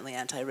is inherently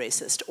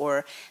anti-racist,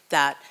 or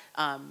that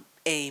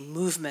a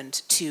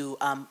movement to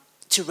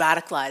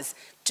radicalize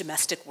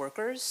domestic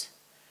workers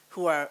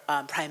who are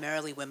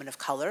primarily women of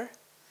color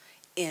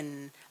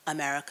in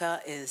America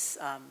is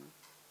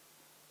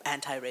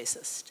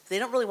anti-racist. They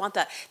don't really want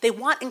that. They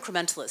want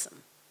incrementalism.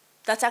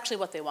 That's actually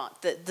what they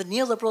want. The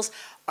neoliberals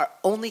are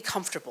only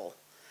comfortable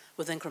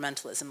with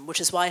incrementalism,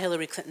 which is why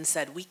Hillary Clinton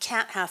said, we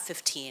can't have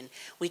 15,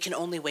 we can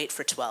only wait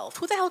for 12.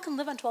 Who the hell can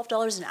live on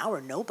 $12 an hour?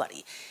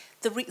 Nobody.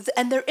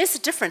 And there is a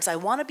difference, I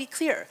want to be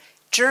clear.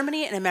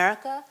 Germany and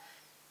America,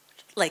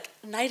 like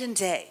night and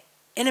day.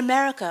 In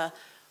America,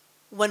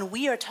 when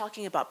we are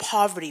talking about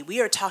poverty,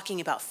 we are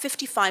talking about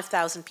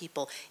 55,000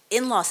 people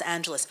in Los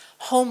Angeles,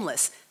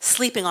 homeless,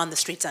 sleeping on the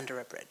streets under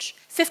a bridge.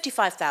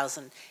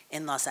 55,000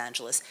 in Los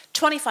Angeles,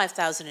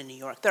 25,000 in New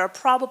York. There are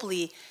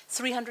probably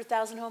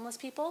 300,000 homeless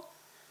people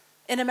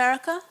in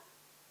America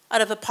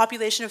out of a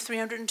population of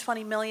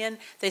 320 million.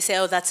 They say,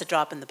 oh, that's a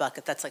drop in the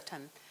bucket. That's like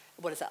 10,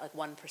 what is that, like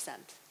 1%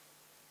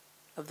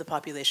 of the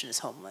population is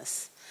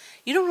homeless.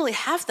 You don't really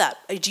have that.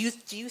 Do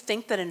you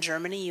think that in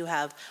Germany you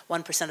have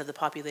 1% of the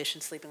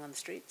population sleeping on the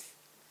streets?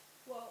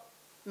 Well,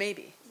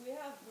 maybe. We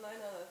have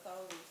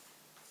 900,000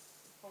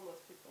 homeless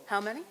people. How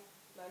many?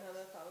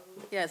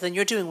 900,000. Yeah, then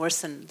you're doing worse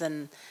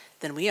than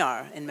we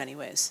are in many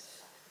ways.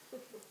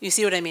 You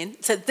see what I mean?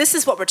 So this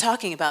is what we're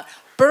talking about.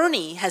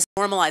 Bernie has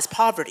normalized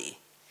poverty.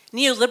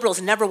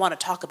 Neoliberals never want to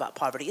talk about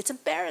poverty. It's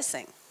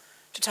embarrassing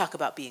to talk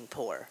about being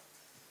poor.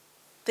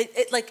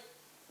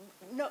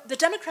 No, the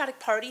Democratic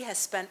Party has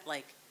spent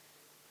like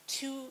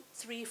 2,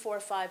 3, 4,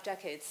 5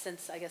 decades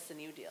since, I guess, the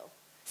New Deal,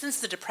 since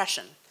the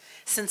Depression,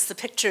 since the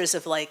pictures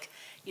of like,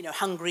 you know,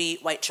 hungry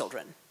white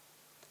children,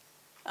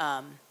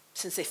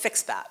 since they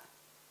fixed that,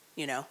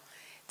 you know.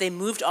 They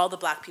moved all the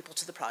black people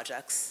to the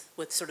projects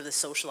with sort of the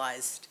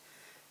socialized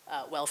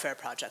welfare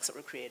projects that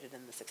were created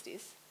in the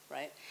 60s,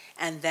 right?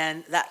 And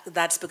then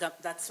that's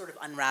sort of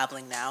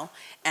unraveling now,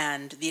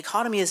 and the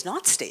economy is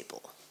not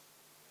stable.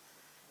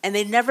 And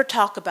they never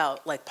talk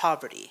about like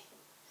poverty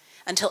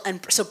and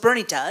so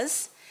Bernie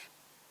does,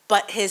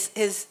 but his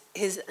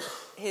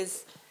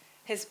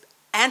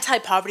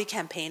anti-poverty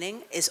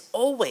campaigning is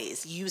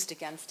always used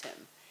against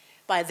him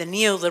by the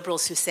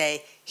neoliberals who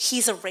say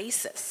he's a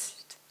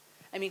racist.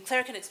 I mean,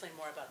 Claire can explain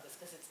more about this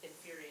because it's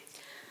infuriating.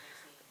 It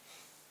makes me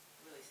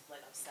really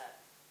like upset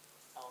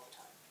all the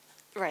time.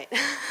 Right.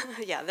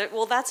 Yeah.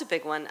 Well, that's a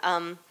big one.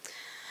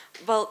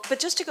 Well, but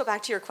just to go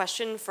back to your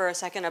question for a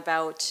second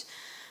about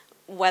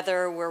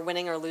whether we're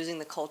winning or losing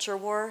the culture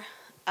war,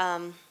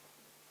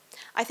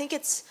 I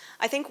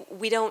think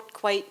we don't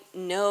quite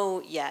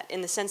know yet,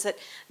 in the sense that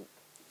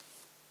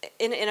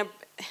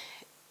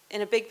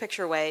in a big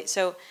picture way.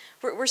 So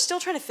we're still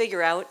trying to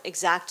figure out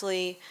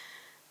exactly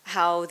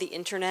how the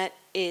internet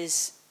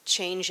is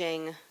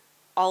changing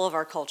all of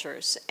our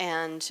cultures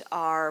and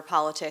our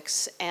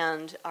politics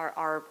and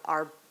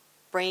our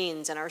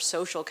brains and our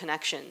social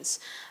connections.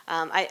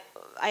 I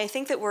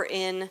think that we're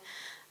in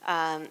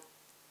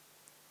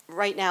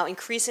right now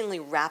increasingly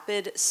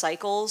rapid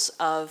cycles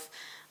of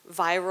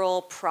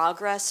viral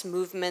progress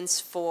movements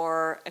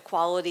for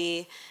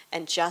equality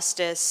and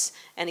justice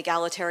and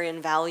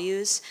egalitarian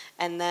values,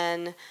 and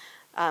then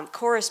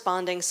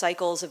corresponding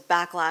cycles of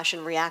backlash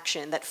and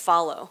reaction that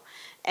follow,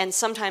 and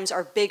sometimes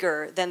are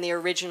bigger than the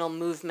original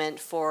movement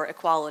for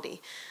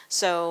equality.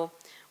 So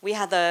we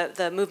had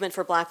the movement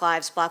for Black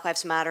Lives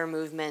Matter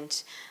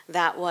movement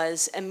that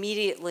was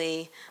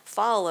immediately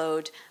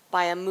followed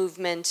by a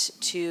movement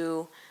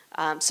to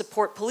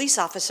support police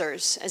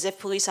officers, as if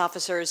police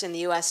officers in the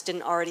US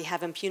didn't already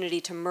have impunity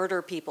to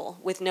murder people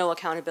with no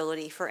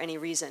accountability for any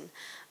reason.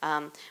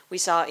 We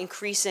saw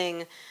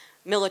increasing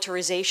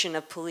militarization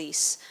of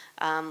police,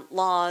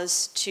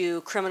 laws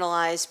to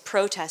criminalize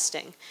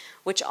protesting,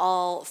 which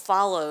all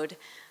followed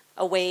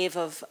a wave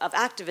of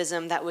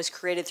activism that was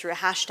created through a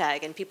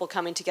hashtag and people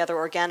coming together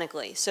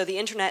organically. So the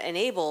internet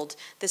enabled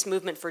this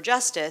movement for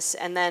justice,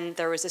 and then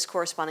there was this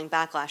corresponding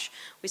backlash.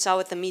 We saw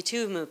with the Me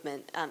Too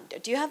movement.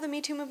 Do you have the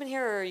Me Too movement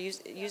here, or are you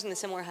using the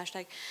similar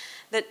hashtag?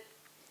 That,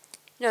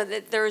 you know,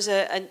 that there was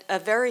a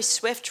very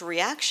swift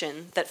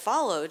reaction that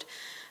followed,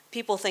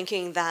 people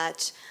thinking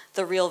that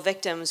the real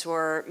victims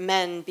were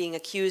men being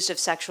accused of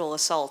sexual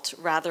assault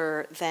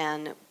rather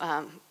than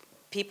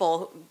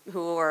people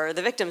who are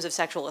the victims of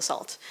sexual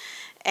assault.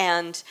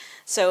 And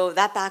so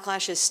that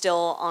backlash is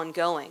still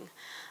ongoing.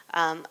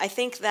 I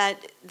think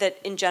that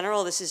in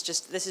general, this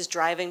is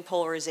driving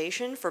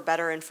polarization for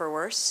better and for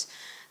worse.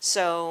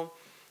 So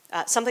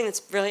something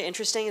that's really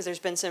interesting is there's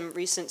been some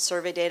recent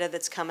survey data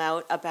that's come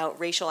out about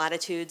racial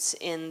attitudes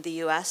in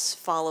the US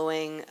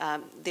following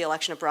the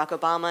election of Barack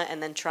Obama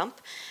and then Trump.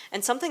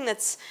 And something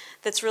that's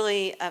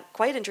really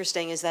quite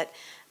interesting is that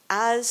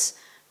as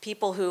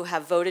people who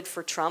have voted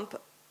for Trump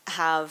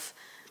have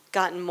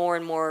gotten more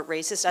and more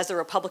racist, as the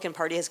Republican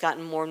Party has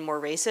gotten more and more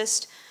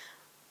racist,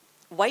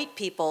 white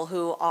people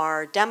who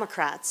are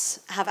Democrats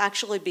have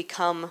actually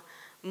become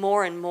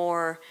more and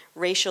more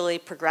racially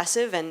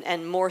progressive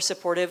and more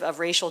supportive of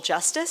racial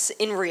justice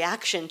in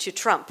reaction to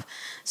Trump.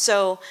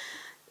 So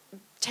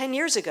 10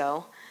 years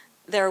ago,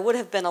 there would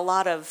have been a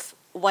lot of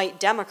white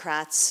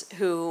Democrats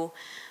who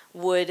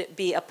would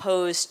be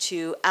opposed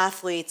to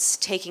athletes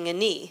taking a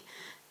knee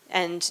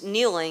and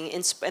kneeling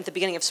at the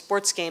beginning of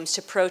sports games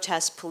to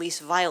protest police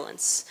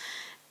violence.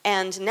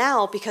 And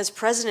now, because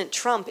President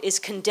Trump is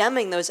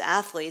condemning those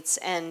athletes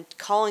and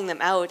calling them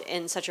out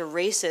in such a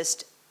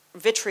racist,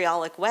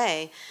 vitriolic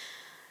way,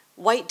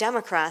 white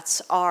Democrats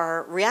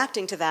are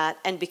reacting to that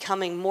and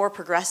becoming more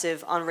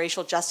progressive on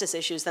racial justice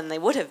issues than they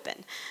would have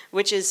been,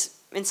 which is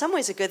in some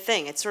ways a good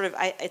thing. It's sort of,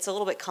 it's a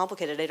little bit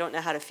complicated. I don't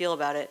know how to feel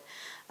about it.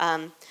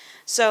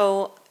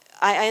 So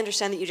I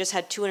understand that you just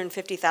had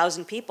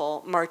 250,000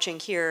 people marching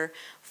here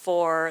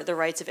for the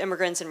rights of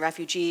immigrants and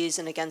refugees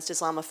and against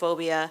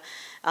Islamophobia.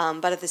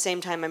 But at the same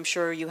time, I'm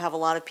sure you have a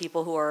lot of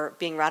people who are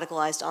being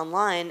radicalized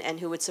online and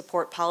who would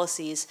support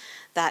policies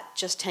that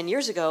just 10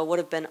 years ago would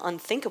have been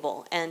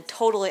unthinkable and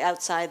totally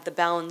outside the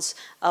bounds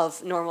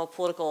of normal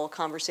political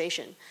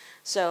conversation.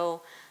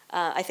 So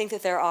I think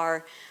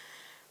that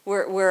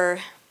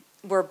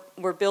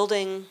we're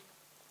building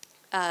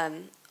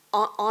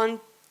on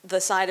the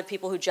side of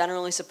people who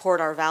generally support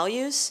our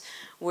values.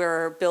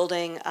 We're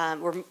building,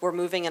 we're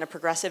moving in a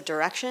progressive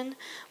direction,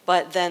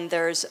 but then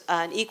there's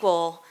an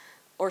equal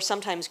or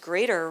sometimes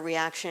greater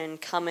reaction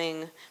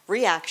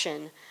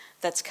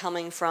that's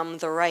coming from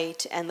the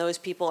right, and those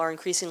people are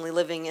increasingly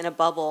living in a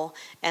bubble,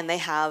 and they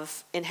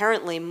have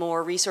inherently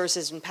more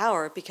resources and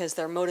power because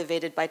they're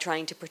motivated by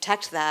trying to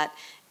protect that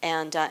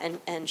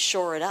and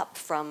shore it up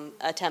from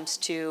attempts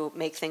to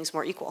make things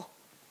more equal.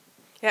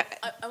 Yeah,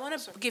 I want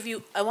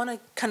to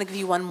kind of give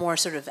you one more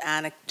sort of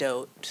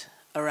anecdote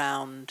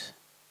around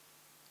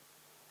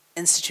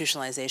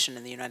institutionalization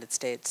in the United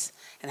States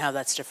and how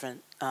that's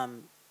different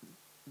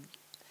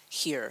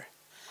here.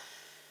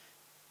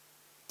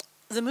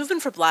 The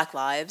movement for Black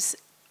Lives,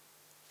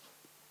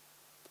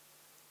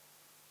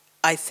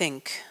 I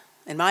think,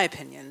 in my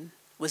opinion,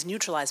 was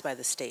neutralized by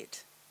the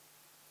state.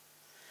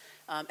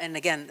 And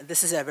again,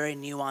 this is a very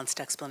nuanced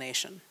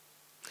explanation.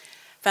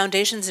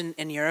 Foundations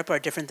in Europe are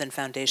different than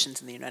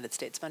foundations in the United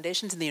States.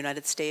 Foundations in the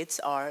United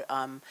States are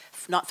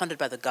not funded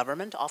by the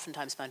government.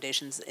 Oftentimes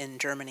foundations in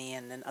Germany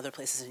and in other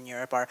places in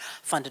Europe are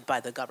funded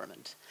by the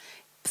government.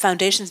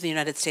 Foundations in the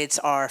United States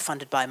are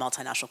funded by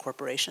multinational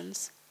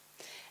corporations,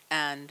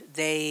 and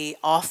they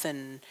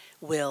often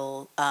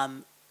will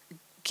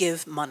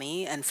give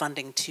money and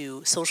funding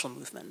to social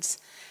movements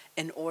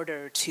in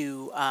order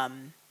to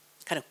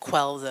kind of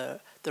quell the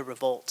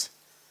revolt.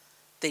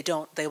 They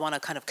want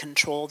to kind of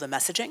control the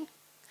messaging.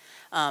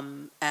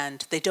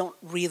 And they don't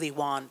really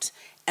want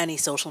any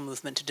social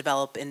movement to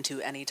develop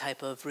into any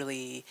type of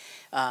really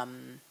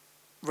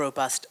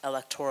robust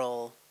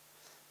electoral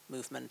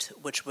movement,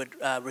 which would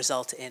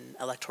result in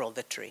electoral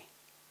victory.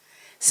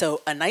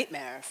 So a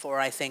nightmare for,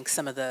 I think,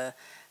 some of the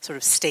sort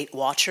of state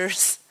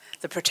watchers,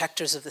 the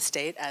protectors of the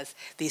state, as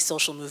these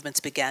social movements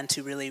began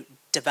to really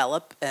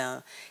develop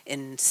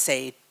in,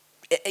 say,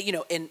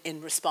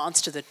 in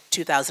response to the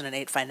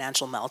 2008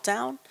 financial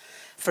meltdown.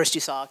 First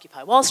you saw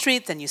Occupy Wall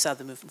Street, then you saw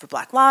the Movement for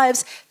Black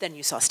Lives, then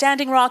you saw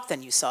Standing Rock,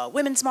 then you saw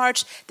Women's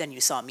March, then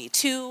you saw Me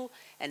Too,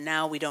 and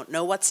now we don't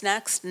know what's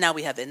next. Now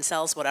we have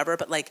incels, whatever,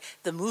 but like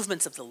the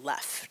movements of the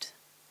left.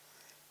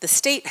 The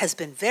state has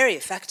been very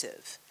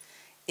effective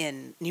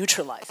in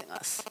neutralizing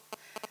us.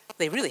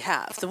 They really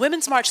have. The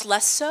Women's March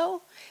less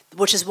so,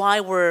 which is why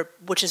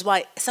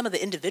some of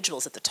the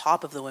individuals at the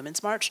top of the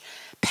Women's March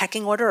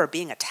pecking order are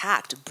being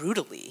attacked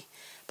brutally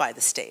by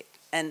the state.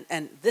 And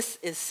this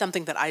is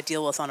something that I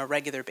deal with on a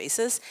regular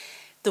basis.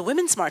 The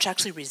Women's March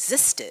actually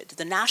resisted,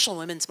 the National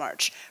Women's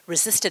March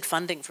resisted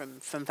funding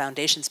from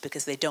foundations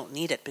because they don't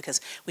need it,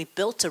 because we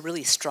built a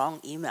really strong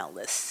email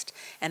list.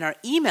 And our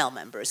email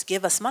members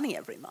give us money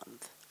every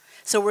month.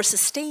 So we're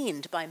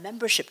sustained by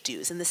membership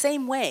dues in the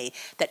same way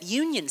that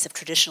unions have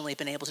traditionally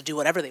been able to do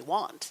whatever they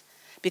want,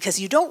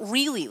 because you don't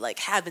really like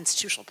have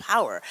institutional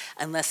power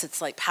unless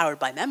it's like powered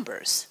by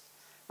members,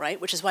 right?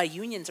 Which is why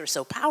unions are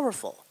so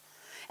powerful,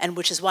 and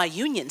which is why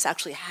unions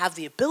actually have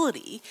the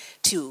ability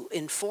to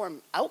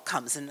inform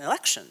outcomes in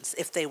elections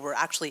if they were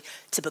actually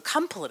to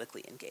become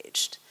politically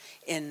engaged.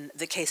 In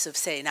the case of,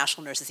 say,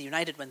 National Nurses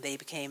United, when they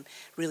became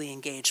really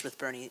engaged with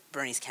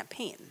Bernie's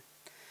campaign.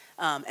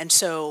 And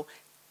so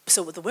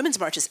the Women's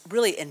March is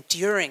really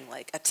enduring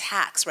like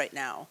attacks right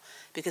now,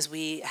 because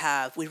we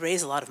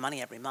raise a lot of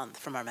money every month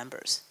from our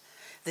members.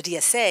 The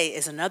DSA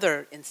is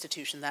another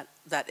institution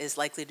that is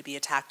likely to be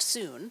attacked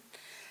soon,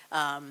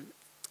 by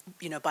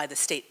the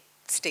state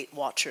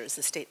watchers,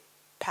 the state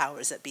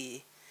powers that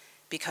be,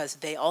 because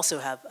they also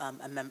have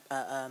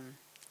a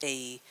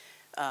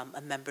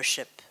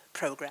membership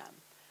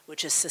program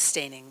which is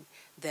sustaining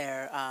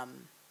their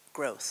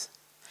growth.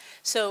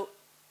 So,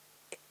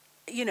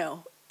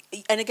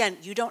 and again,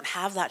 you don't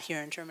have that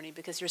here in Germany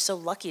because you're so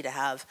lucky to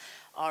have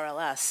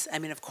RLS. I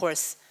mean, of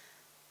course,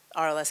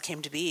 RLS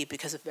came to be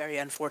because of very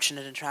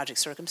unfortunate and tragic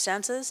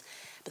circumstances,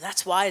 but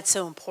that's why it's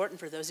so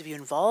important for those of you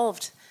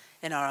involved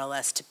in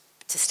RLS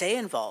to stay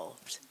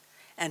involved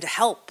and to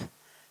help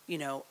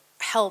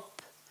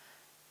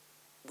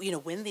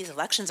win these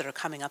elections that are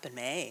coming up in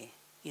May.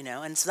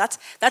 And so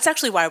that's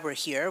actually why we're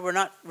here. We're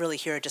not really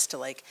here just to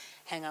like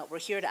hang out. We're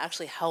here to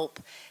actually help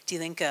Die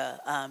Linke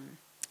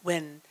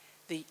win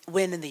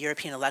in the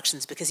European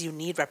elections, because you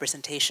need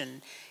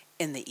representation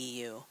in the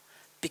EU,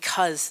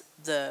 because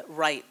the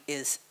right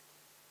is,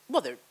 well,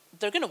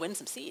 they're going to win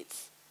some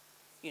seats.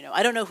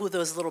 I don't know who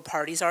those little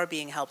parties are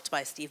being helped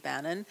by Steve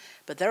Bannon,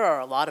 but there are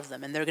a lot of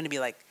them, and they're going to be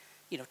like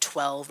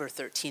 12 or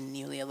 13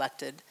 newly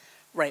elected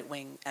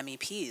right-wing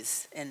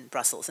MEPs in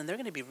Brussels, and they're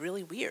going to be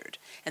really weird.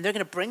 And they're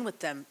going to bring with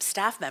them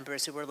staff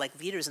members who were like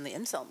leaders in the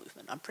incel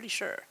movement, I'm pretty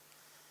sure.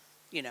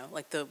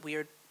 Like the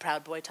weird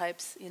Proud Boy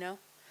types,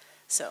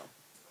 So,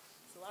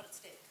 it's a lot at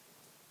stake.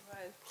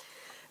 Right.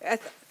 I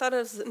thought it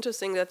was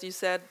interesting that you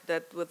said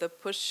that with the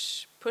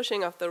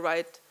pushing of the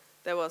right,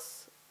 there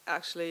was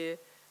actually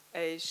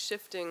a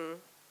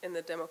shifting in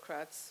the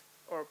Democrats,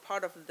 or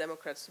part of the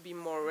Democrats, to be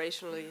more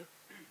racially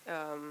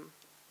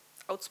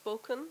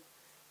outspoken.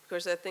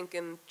 Because I think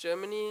in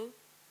Germany,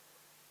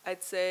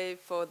 I'd say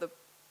for the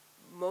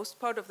most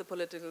part of the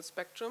political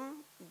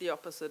spectrum, the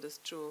opposite is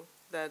true.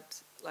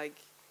 That like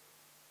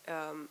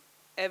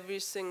every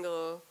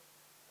single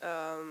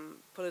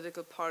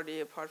political party,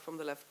 apart from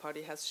the left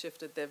party, has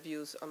shifted their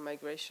views on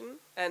migration.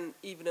 And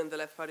even in the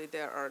left party,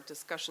 there are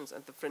discussions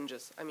at the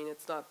fringes. I mean,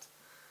 it's not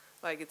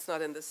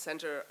in the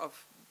center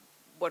of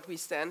what we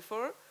stand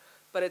for,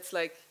 but it's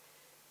like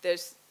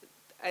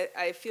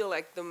I feel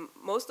like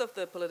most of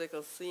the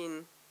political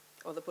scene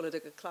or the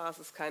political class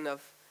is kind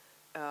of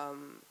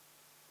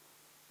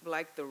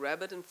like the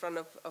rabbit in front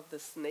of the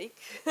snake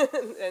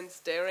and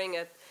staring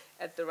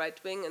at the right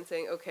wing and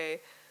saying, okay,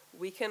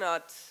 we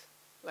cannot,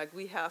 like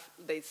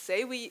they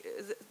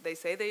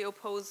say they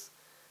oppose,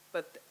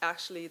 but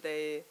actually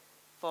they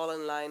fall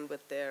in line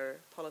with their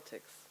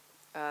politics.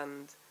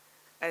 And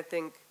I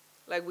think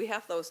like we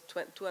have those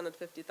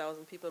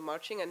 250,000 people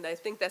marching, and I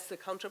think that's the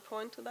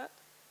counterpoint to that.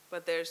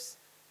 But there's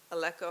a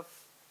lack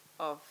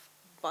of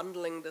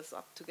bundling this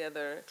up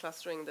together,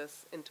 clustering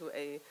this into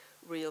a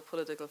real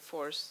political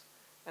force,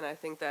 and I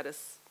think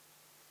that's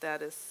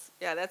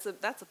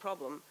a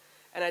problem,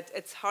 and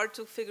it's hard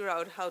to figure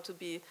out how to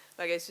be,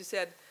 like as you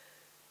said,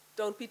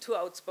 don't be too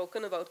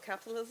outspoken about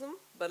capitalism,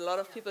 but a lot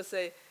of people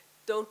say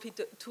don't be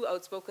too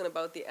outspoken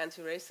about the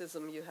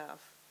anti-racism you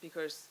have,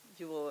 because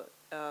you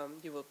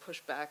will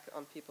push back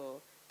on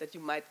people that you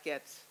might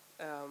get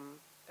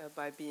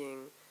by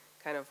being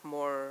kind of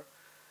more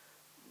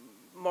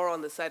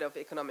on the side of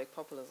economic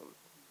populism.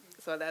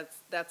 So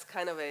that's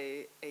kind of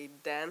a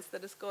dance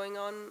that is going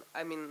on.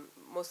 I mean,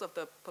 most of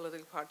the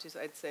political parties,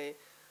 I'd say,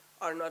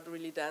 are not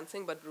really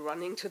dancing but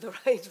running to the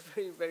right,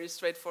 very, very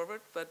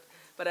straightforward. But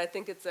I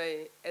think it's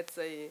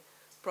a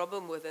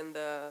problem within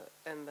the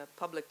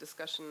public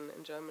discussion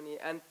in Germany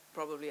and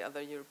probably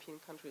other European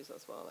countries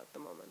as well at the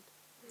moment.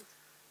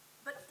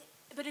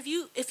 But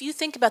if you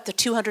think about the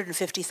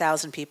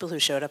 250,000 people who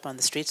showed up on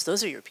the streets,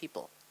 those are your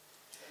people.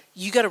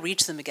 You got to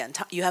reach them again.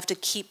 You have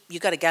to you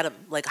got to get them.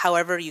 Like how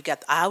you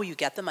get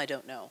them, I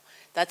don't know.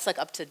 That's like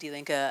up to Die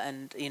Linke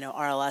and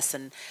RLS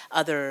and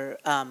other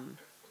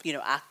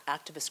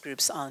activist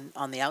groups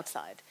on the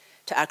outside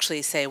to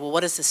actually say, well,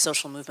 what does this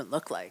social movement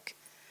look like?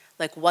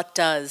 Like what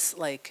does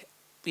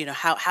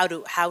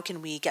how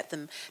can we get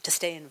them to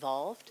stay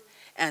involved?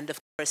 And of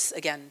course,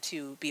 again,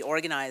 to be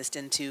organized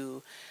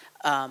into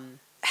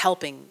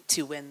helping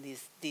to win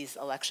these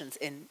elections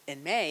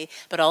in May,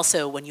 but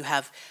also when you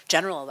have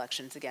general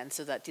elections again,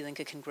 so that Die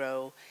Linke can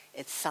grow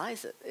its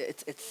size,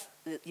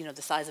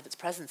 the size of its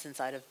presence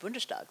inside of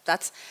Bundestag.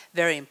 That's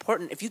very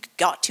important. If you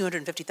got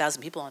 250,000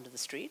 people onto the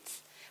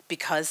streets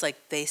because like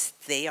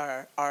they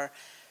are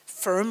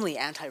firmly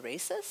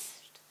anti-racist,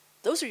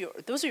 those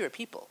are your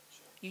people.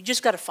 You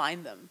just got to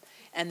find them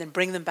and then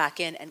bring them back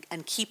in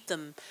and keep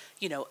them,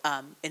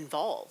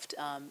 involved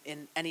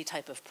in any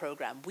type of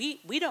program.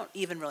 We don't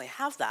even really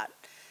have that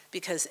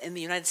because in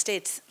the United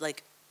States,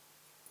 like,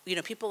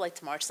 people like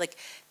to march. Like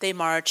they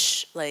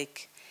march,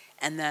 like,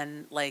 and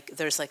then like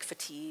there's like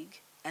fatigue,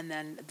 and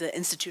then the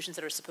institutions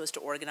that are supposed to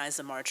organize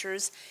the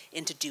marchers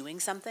into doing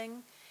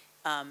something,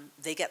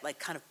 they get like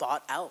kind of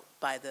bought out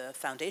by the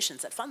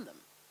foundations that fund them,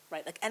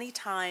 right? Like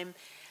anytime,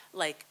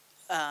 like,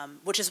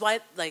 which is why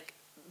like.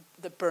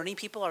 The Bernie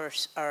people are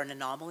an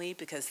anomaly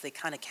because they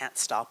kind of can't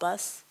stop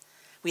us.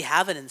 We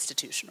have an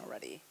institution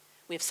already.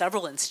 We have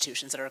several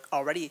institutions that are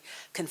already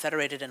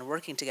confederated and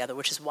working together,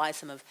 which is why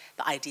some of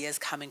the ideas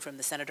coming from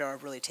the senator are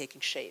really taking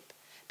shape,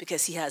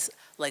 because he has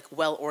like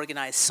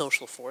well-organized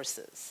social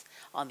forces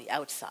on the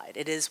outside.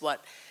 It is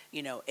what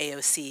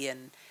AOC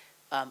and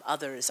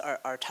others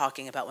are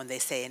talking about when they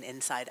say an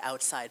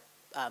inside-outside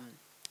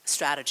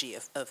strategy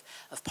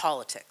of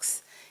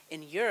politics.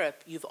 In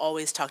Europe, you've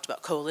always talked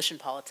about coalition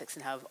politics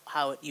and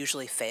how it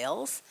usually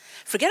fails.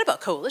 Forget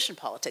about coalition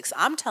politics.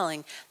 I'm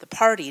telling the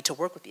party to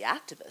work with the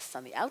activists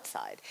on the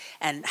outside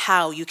and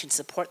how you can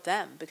support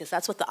them, because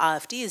that's what the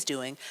AfD is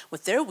doing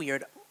with their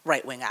weird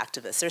right-wing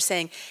activists. They're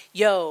saying,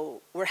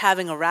 yo, we're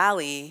having a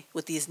rally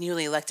with these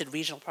newly elected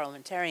regional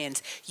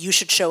parliamentarians. You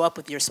should show up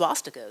with your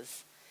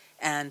swastikas.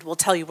 And we'll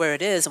tell you where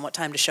it is and what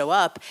time to show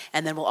up,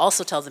 and then we'll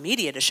also tell the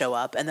media to show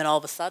up, and then all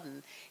of a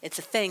sudden, it's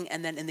a thing.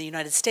 And then in the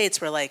United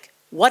States, we're like,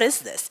 what is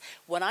this?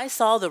 When I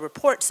saw the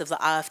reports of the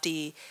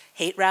AfD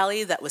hate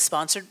rally that was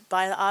sponsored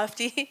by the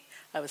AfD,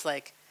 I was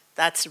like,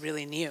 that's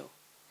really new.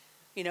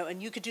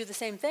 And you could do the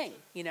same thing,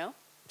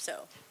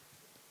 so.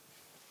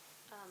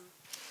 I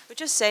would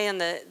just say in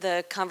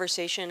the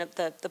conversation,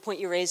 the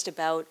point you raised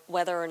about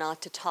whether or not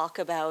to talk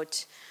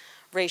about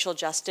racial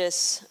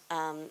justice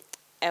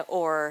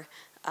or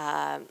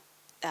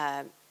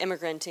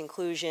immigrant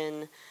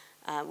inclusion,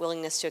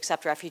 willingness to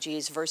accept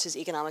refugees versus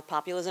economic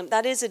populism.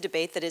 That is a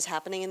debate that is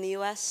happening in the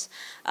US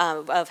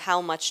of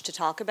how much to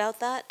talk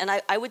about that. And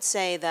I would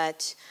say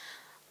that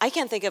I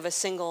can't think of a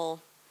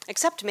single,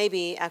 except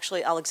maybe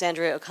actually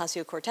Alexandria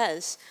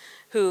Ocasio-Cortez,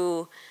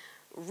 who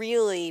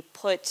really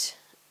put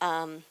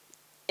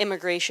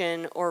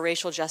immigration or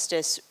racial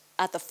justice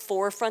at the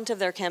forefront of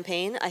their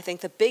campaign. I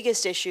think the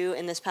biggest issue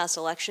in this past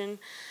election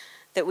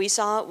that we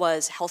saw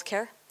was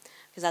healthcare,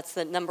 because that's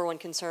the #1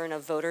 concern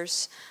of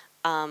voters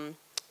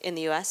in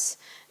the U.S.,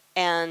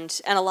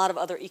 and a lot of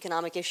other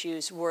economic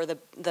issues were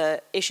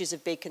the issues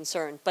of big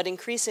concern. But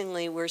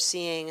increasingly, we're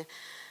seeing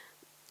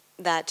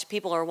that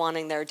people are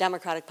wanting their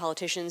Democratic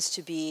politicians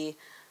to be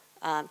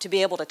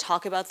able to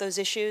talk about those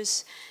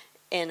issues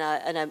in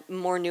a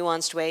more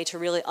nuanced way, to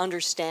really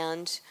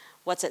understand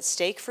what's at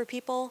stake for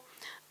people.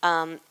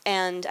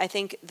 And I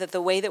think that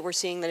the way that we're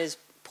seeing that is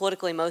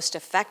politically most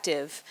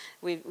effective,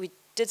 we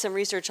did some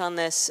research on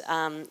this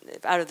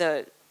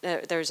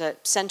there's a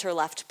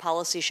center-left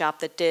policy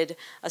shop that did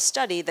a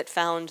study that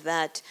found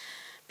that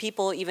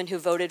people, even who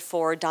voted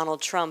for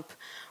Donald Trump,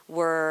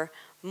 were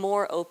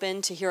more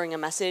open to hearing a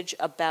message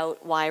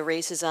about why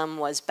racism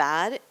was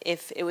bad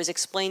if it was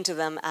explained to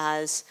them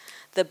as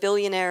the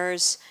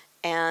billionaires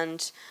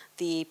and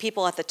the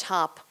people at the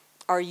top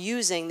are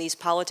using these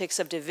politics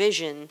of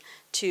division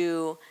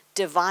to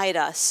divide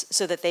us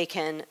so that they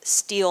can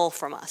steal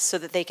from us, so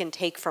that they can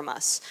take from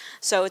us.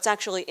 So it's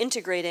actually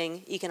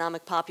integrating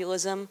economic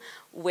populism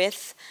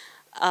with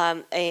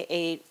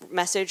a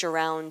message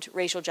around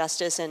racial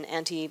justice and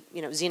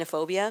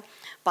anti-xenophobia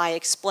by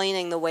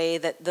explaining the way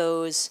that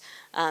those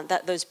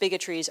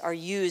bigotries are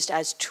used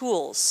as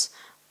tools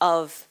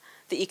of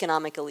the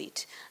economic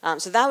elite.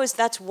 So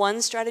that's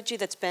one strategy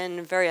that's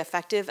been very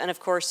effective, and of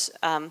course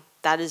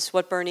that is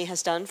what Bernie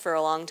has done for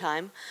a long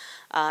time.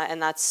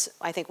 And that's,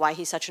 I think, why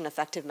he's such an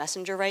effective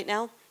messenger right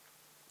now.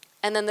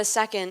 And then the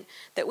second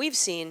that we've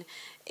seen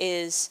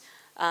is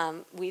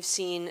we've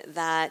seen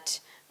that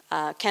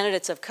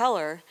candidates of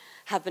color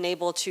have been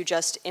able to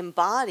just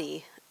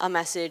embody a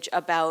message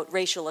about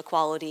racial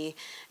equality,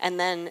 and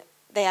then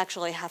they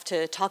actually have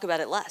to talk about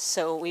it less.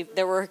 So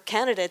there were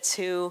candidates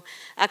who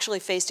actually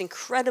faced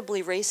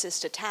incredibly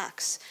racist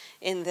attacks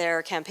in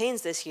their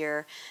campaigns this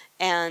year,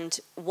 and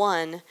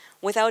won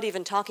without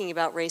even talking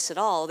about race at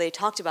all. They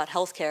talked about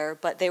healthcare,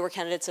 but they were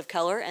candidates of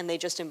color, and they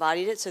just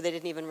embodied it, so they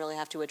didn't even really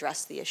have to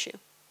address the issue.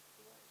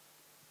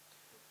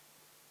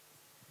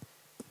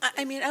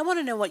 I mean, I want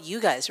to know what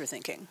you guys are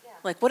thinking.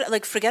 Yeah.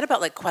 Like, forget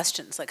about, like,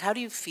 questions. Like, how do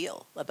you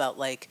feel about,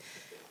 like,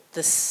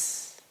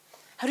 this?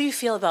 How do you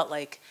feel about,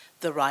 like,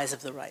 the rise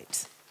of the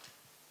right?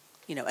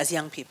 You know, as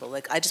young people.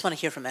 Like, I just want to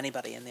hear from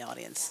anybody in the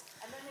audience.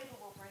 And then maybe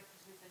we'll break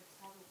because we've been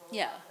talking for a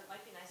while. It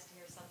might be nice to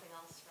hear something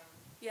else from.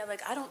 Yeah,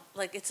 like, I don't,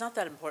 like, it's not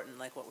that important,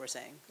 like, what we're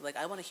saying. Like,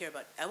 I want to hear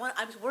about,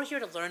 we're here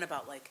to learn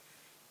about, like,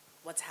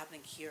 what's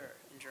happening here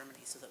in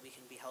Germany so that we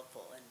can be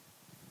helpful. And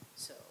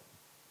so,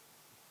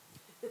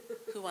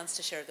 who wants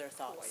to share their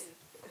thoughts?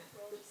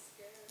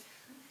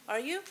 Are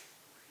you?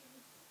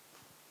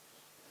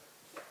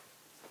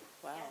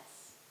 Wow.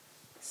 Yes.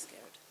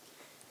 Scared.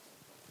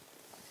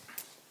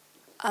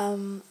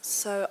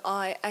 So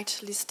I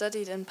actually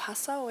studied in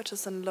Passau, which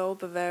is in Lower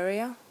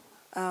Bavaria,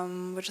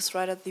 which is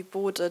right at the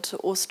border to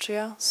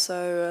Austria.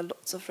 So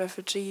lots of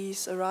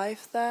refugees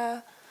arrived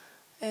there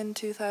in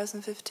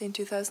 2015,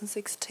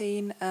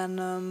 2016.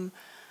 And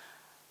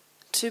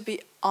to be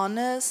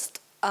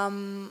honest,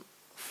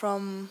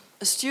 from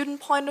a student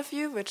point of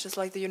view, which is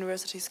like the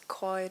university is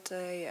quite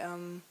a,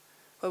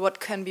 well, what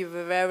can be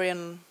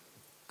Bavarian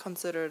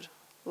considered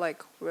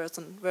like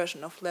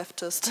version of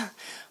leftist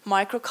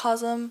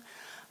microcosm,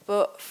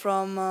 but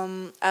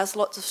from as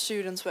lots of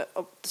students were,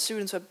 the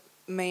students were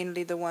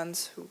mainly the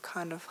ones who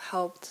kind of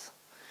helped,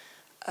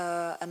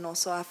 and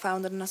also I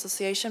founded an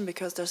association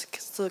because there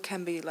still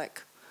can be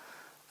like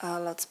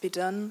lots be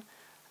done.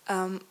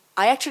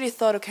 I actually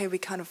thought, okay, we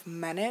kind of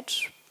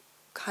manage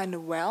kind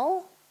of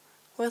well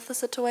with the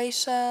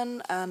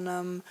situation,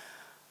 and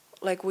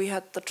like we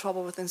had the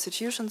trouble with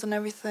institutions and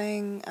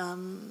everything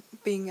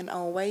being in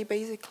our way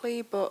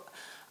basically, but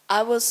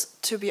I was,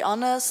 to be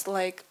honest,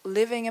 like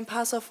living in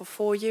Passau for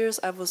 4 years,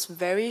 I was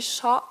very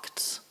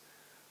shocked,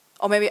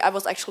 or maybe I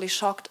was actually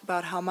shocked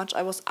about how much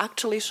I was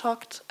actually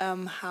shocked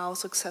how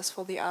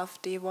successful the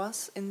AfD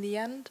was in the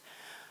end,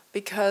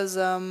 because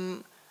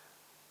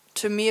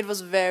to me it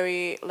was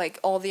very, like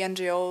all the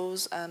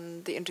NGOs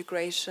and the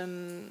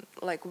integration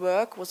like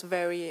work was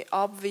very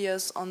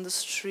obvious on the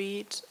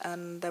street,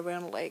 and there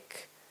weren't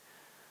like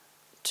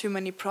too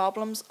many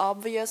problems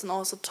obvious, and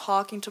also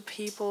talking to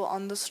people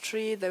on the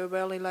street, they were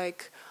really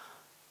like,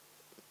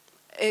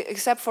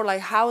 except for like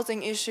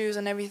housing issues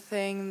and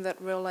everything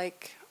that were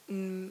like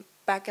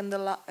back in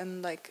the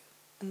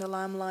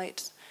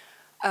limelight.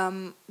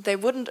 They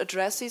wouldn't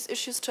address these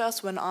issues to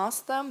us when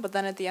asked them, but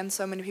then at the end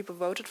so many people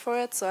voted for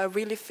it. So I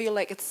really feel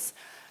like it's,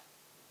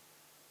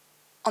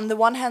 on the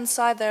one hand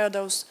side, there are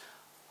those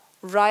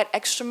right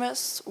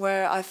extremists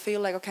where I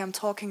feel like, okay, I'm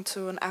talking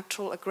to an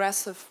actual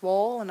aggressive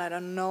wall and I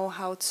don't know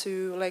how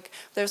to, like,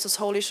 there's this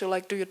whole issue,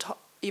 like, do you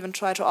even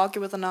try to argue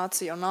with a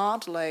Nazi or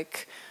not?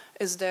 Like,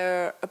 is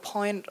there a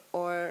point,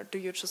 or do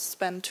you just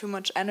spend too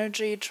much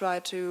energy, try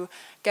to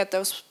get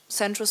those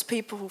centrist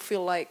people who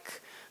feel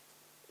like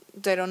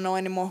they don't know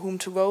anymore whom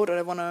to vote, or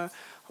they want to,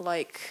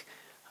 like,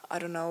 I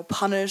don't know,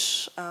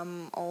 punish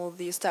all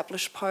the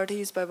established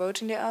parties by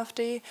voting the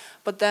AfD.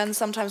 But then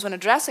sometimes when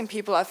addressing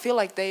people, I feel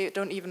like they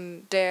don't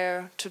even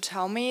dare to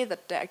tell me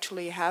that they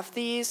actually have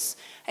these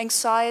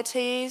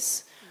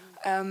anxieties.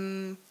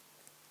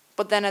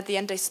 But then at the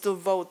end they still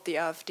vote the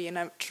AfD, and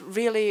I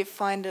really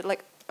find it,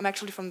 like, I'm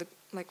actually from the,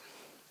 like,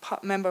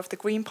 member of the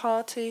Green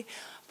Party,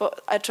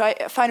 but I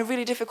find it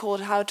really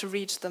difficult how to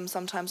reach them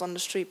sometimes on the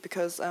street,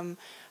 because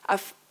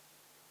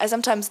I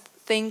sometimes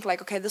think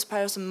like, okay, this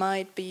person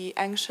might be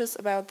anxious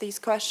about these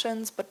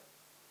questions, but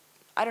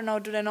I don't know,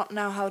 do they not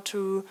know how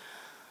to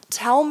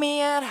tell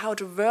me it, how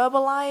to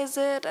verbalize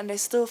it, and they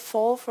still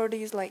fall for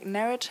these like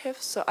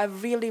narratives. So I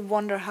really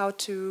wonder how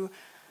to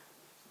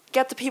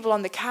get the people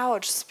on the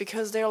couch,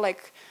 because they're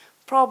like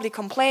probably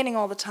complaining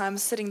all the time,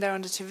 sitting there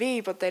on the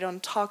TV, but they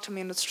don't talk to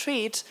me in the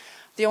street.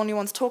 The only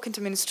ones talking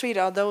to me in the street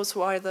are those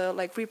who either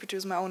like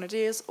reproduce my own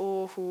ideas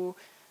or who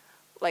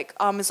like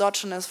are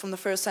misogynist from the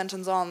first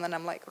sentence on, and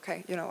I'm like,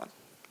 okay, you know what,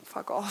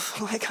 fuck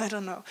off. Like, I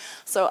don't know.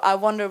 So I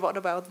wonder, what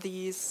about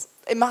these?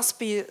 It must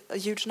be a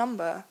huge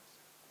number.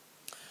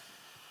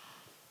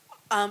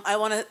 I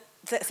want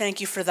to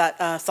thank you for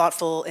that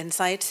thoughtful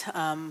insight.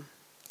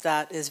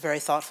 That is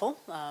very thoughtful,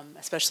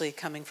 especially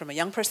coming from a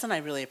young person. I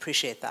really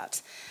appreciate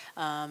that.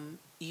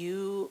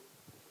 You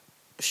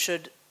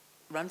should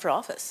run for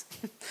office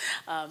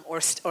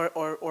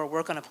or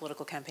work on a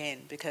political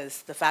campaign,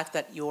 because the fact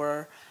that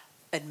you're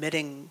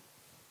admitting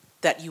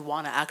that you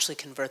want to actually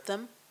convert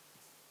them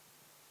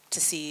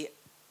to see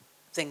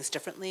things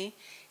differently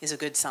is a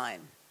good sign.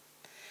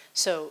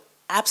 So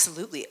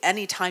absolutely,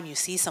 anytime you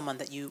see someone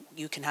that you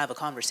can have a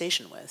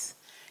conversation with,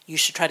 you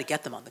should try to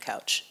get them on the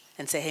couch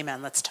and say, hey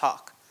man, let's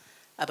talk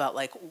about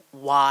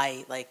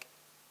why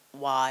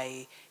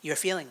you're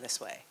feeling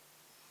this way.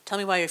 Tell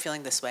me why you're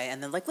feeling this way,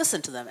 and then like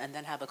listen to them, and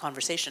then have a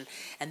conversation,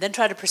 and then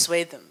try to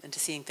persuade them into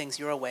seeing things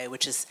your way,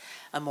 which is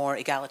a more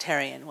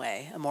egalitarian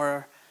way, a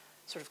more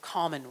sort of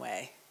common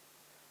way.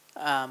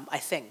 I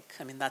think.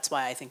 I mean, that's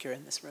why I think you're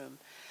in this room.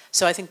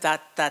 So I think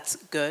that that's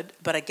good.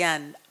 But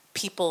again,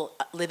 people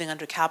living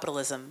under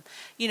capitalism,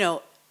 you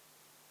know,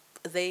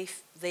 they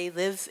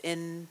live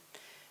in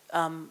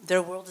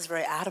their world is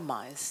very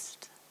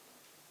atomized.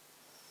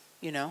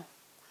 You know,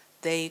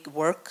 they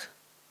work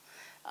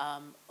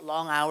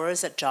long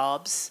hours at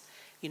jobs,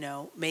 you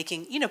know,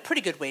 making, you know,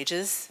 pretty good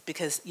wages,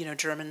 because, you know,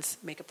 Germans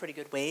make a pretty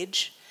good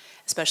wage,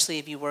 especially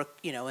if you work,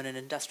 you know, in an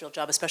industrial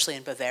job, especially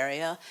in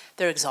Bavaria.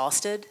 They're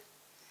exhausted.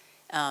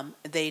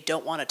 They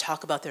don't want to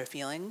talk about their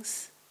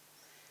feelings.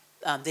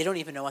 They don't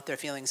even know what their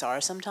feelings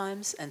are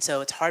sometimes, and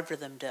so it's hard for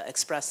them to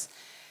express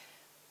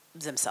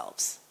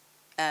themselves.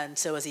 And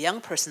so as a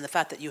young person, the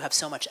fact that you have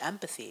so much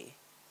empathy,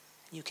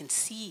 you can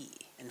see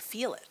and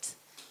feel it,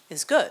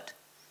 is good.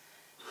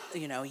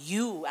 You know,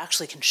 you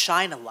actually can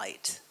shine a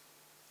light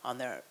on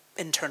their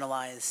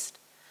internalized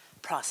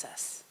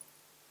process,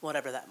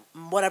 whatever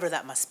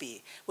that must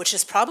be, which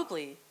is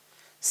probably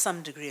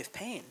some degree of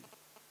pain,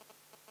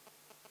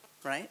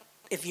 right?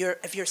 If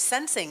you're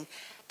sensing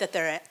that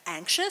they're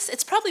anxious,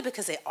 it's probably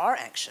because they are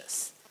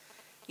anxious,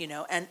 you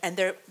know, and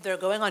they're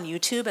going on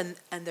YouTube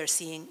and they're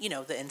seeing, you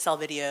know, the incel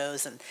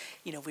videos and,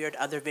 you know, weird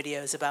other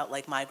videos about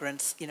like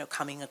migrants, you know,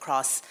 coming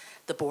across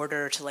the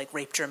border to like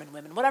rape German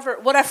women,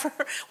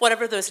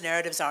 whatever those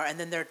narratives are, and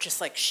then they're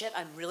just like, shit,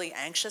 I'm really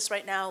anxious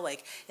right now.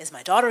 Like, is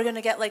my daughter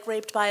gonna get like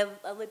raped by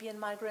a Libyan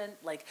migrant?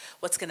 Like,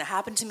 what's gonna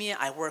happen to me?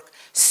 I work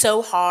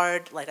so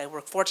hard, like I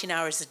work 14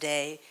 hours a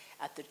day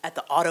at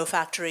the auto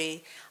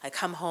factory. I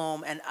come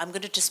home and I'm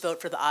going to just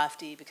vote for the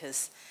AfD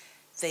because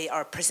they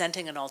are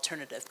presenting an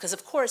alternative. Because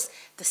of course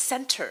the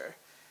center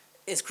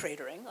is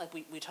cratering, like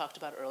we talked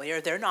about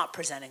earlier. They're not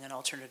presenting an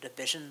alternative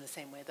vision in the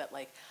same way that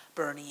like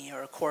Bernie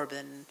or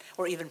Corbyn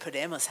or even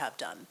Podemos have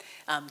done.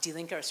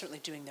 D-Link are certainly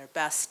doing their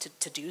best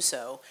to do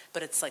so,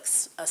 but it's like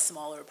a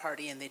smaller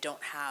party and they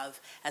don't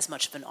have as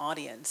much of an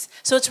audience.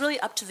 So it's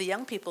really up to the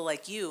young people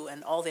like you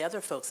and all the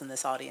other folks in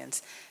this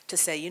audience to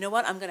say, you know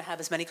what, I'm going to have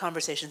as many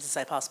conversations as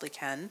I possibly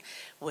can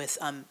with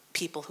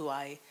people who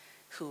I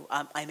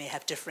may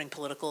have differing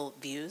political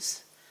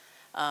views,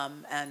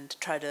 and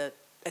try to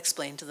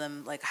explain to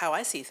them like how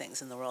I see things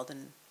in the world.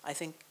 And I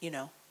think, you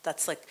know,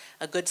 that's like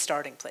a good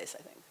starting place,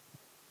 I think.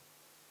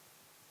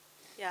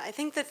 Yeah, I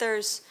think that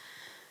there's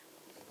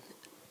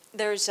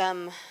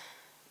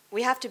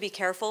we have to be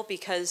careful,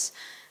 because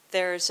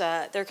there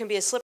can be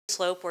a slippery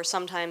slope where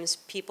sometimes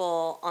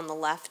people on the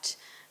left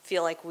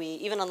feel like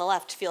even on the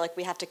left, feel like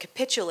we have to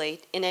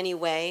capitulate in any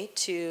way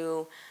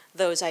to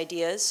those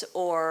ideas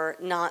or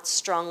not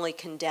strongly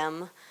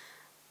condemn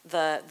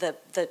the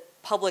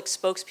public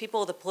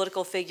spokespeople, the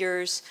political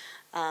figures,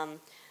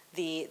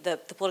 the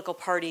political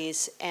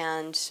parties,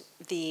 and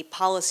the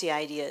policy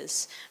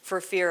ideas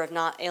for fear of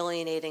not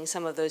alienating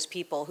some of those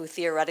people who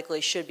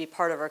theoretically should be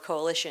part of our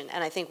coalition.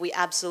 And I think we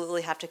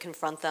absolutely have to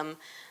confront them,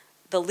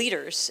 the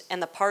leaders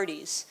and the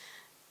parties,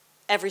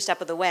 every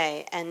step of the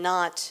way, and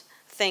not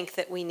think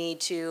that we need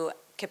to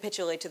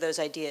capitulate to those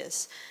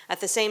ideas.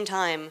 At the same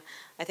time,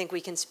 I think we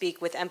can speak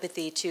with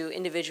empathy to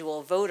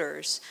individual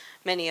voters,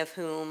 many of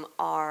whom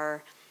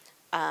are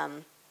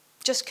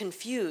just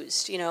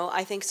confused. You know,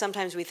 I think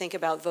sometimes we think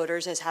about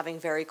voters as having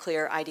very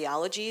clear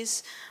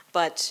ideologies,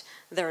 but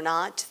they're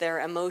not.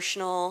 They're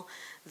emotional.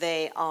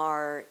 They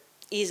are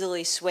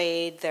easily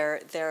swayed.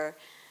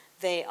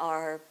 They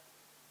are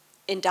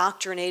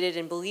indoctrinated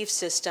in belief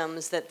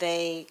systems that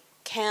they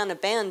can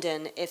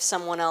abandon if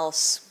someone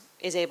else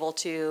is able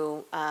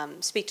to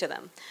speak to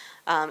them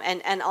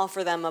and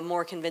offer them a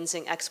more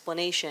convincing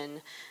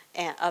explanation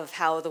of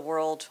how the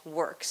world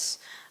works.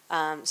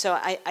 So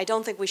I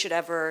don't think we should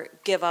ever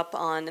give up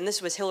on, and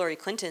this was Hillary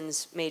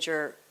Clinton's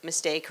major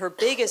mistake. Her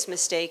biggest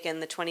mistake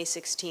in the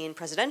 2016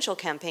 presidential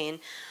campaign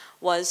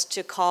was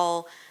to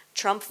call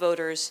Trump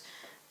voters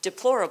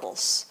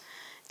deplorables.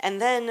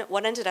 And then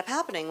what ended up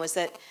happening was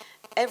that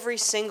every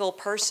single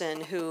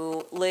person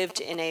who lived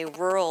in a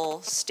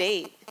rural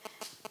state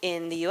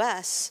in the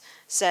US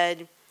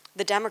said,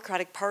 the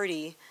Democratic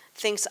Party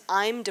thinks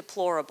I'm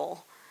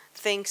deplorable,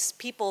 thinks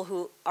people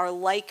who are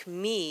like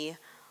me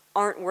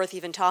aren't worth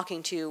even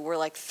talking to. We're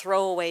like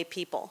throwaway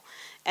people.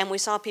 And we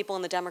saw people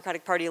in the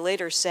Democratic Party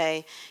later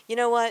say, you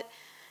know what,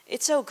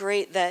 it's so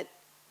great that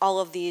all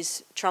of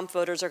these Trump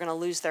voters are going to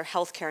lose their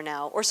health care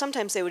now. Or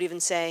sometimes they would even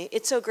say,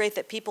 it's so great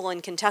that people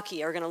in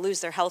Kentucky are going to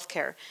lose their health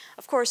care.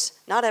 Of course,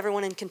 not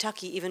everyone in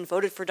Kentucky even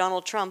voted for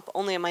Donald Trump.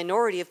 Only a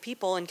minority of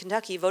people in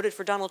Kentucky voted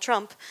for Donald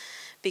Trump,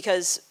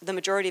 because the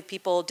majority of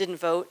people didn't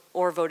vote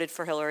or voted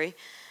for Hillary.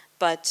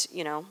 But,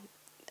 you know,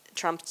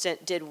 Trump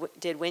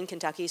did win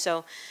Kentucky.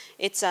 So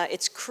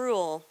it's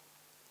cruel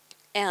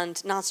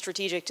and not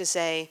strategic to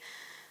say,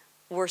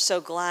 we're so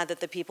glad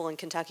that the people in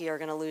Kentucky are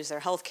going to lose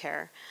their health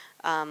care.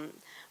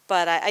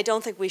 But I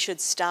don't think we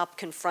should stop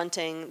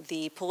confronting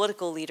the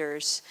political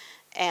leaders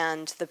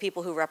and the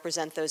people who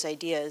represent those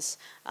ideas,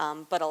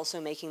 but also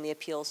making the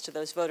appeals to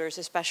those voters,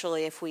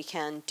 especially if we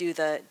can do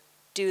the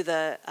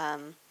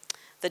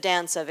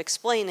dance of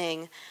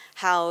explaining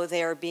how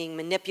they are being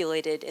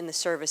manipulated in the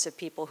service of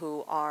people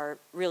who are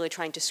really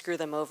trying to screw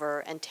them over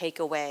and take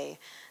away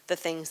the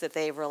things that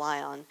they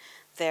rely on,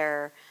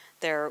 their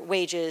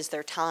wages,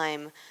 their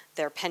time,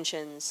 their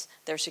pensions,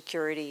 their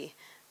security,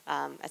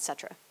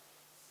 etc.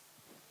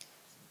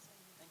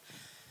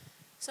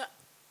 So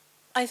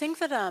I think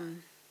that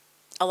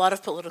a lot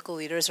of political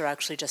leaders are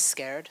actually just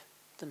scared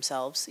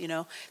themselves, you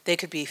know. They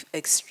could be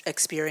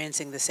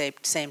experiencing the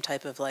same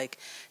type of like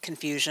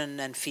confusion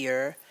and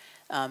fear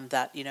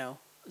that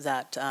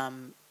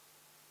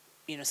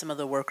some of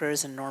the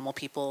workers and normal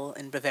people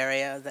in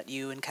Bavaria that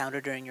you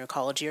encountered during your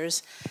college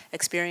years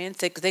experience.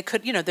 They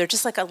could, you know, they're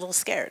just like a little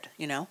scared,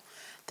 you know.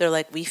 They're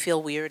like, we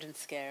feel weird and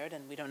scared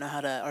and we don't know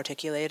how to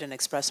articulate and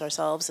express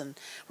ourselves and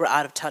we're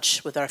out of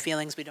touch with our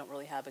feelings. We don't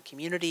really have a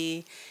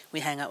community.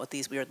 We hang out with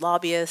these weird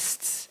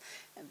lobbyists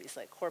and these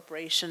like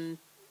corporation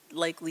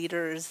like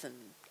leaders and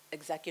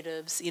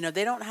executives. You know,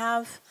 they don't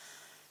have,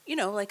 you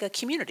know, like a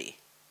community.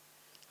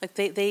 Like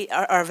they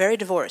are very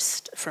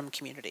divorced from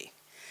community.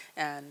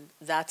 And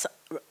that's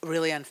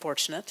really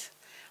unfortunate.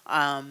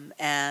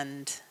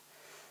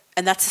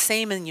 And that's the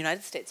same in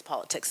United States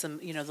politics.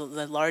 You know,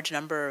 the large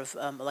number of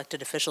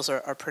elected officials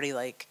are pretty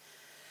like,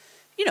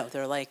 you know,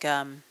 they're like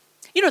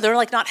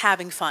not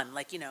having fun.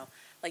 Like, you know,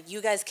 like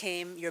you guys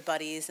came, your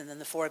buddies, and then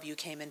the four of you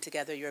came in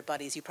together, your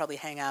buddies. You probably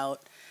hang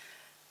out,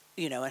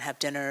 you know, and have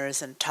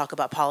dinners and talk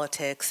about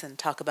politics and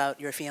talk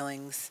about your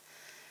feelings,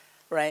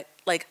 right?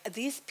 Like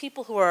these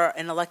people who are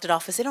in elected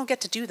office, they don't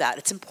get to do that.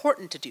 It's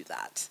important to do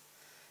that.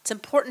 It's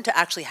important to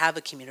actually have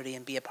a community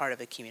and be a part of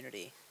a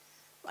community,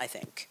 I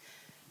think.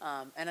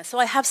 And so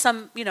I have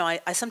some, you know,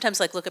 I sometimes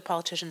like look at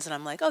politicians and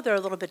I'm like, oh, they're a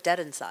little bit dead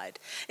inside.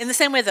 In the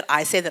same way that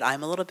I say that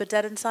I'm a little bit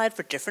dead inside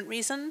for different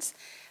reasons,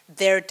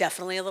 they're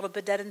definitely a little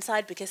bit dead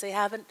inside because they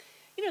haven't,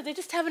 you know, they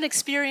just haven't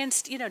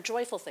experienced, you know,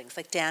 joyful things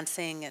like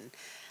dancing and,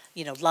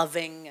 you know,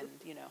 loving and,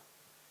 you know,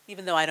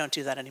 even though I don't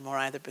do that anymore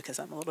either because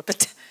I'm a little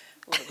bit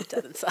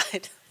dead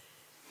inside.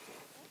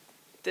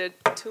 There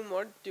are two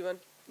more. Do you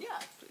want? Yeah,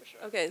 for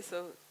sure. Okay,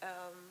 so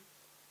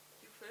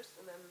you first,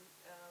 and then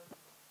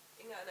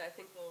Inga and I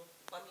think we'll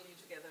bundle you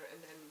together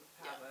and then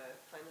have a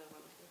final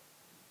one.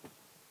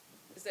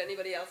 Is there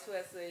anybody else who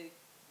has the?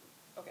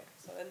 Okay,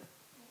 so then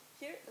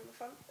here in the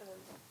front, and then.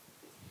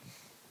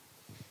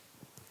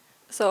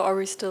 So are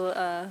we still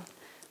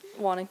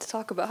wanting to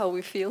talk about how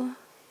we feel?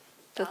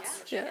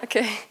 That's yeah.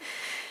 Okay.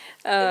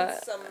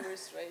 Some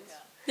restraint.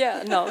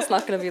 Yeah, no, it's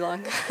not going to be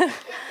long.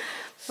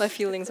 My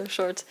feelings are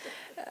short.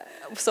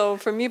 So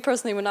for me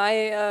personally, when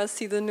I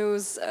see the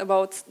news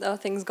about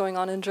things going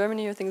on in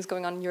Germany or things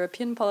going on in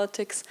European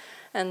politics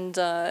and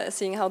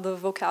seeing how the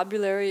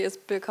vocabulary is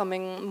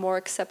becoming more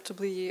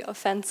acceptably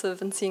offensive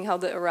and seeing how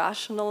the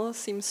irrational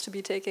seems to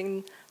be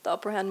taking the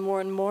upper hand more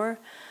and more,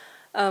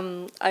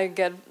 I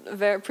get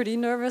pretty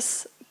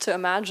nervous to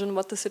imagine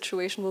what the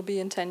situation will be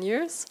in 10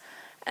 years.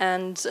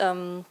 And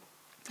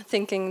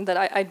thinking that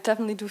I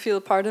definitely do feel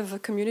part of a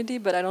community,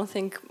 but I don't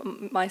think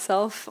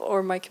myself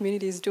or my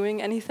community is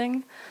doing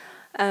anything.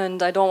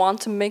 And I don't want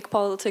to make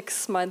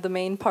politics the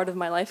main part of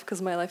my life because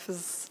my life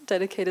is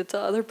dedicated to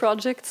other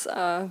projects.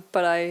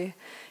 But I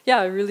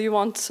really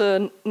want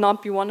to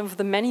not be one of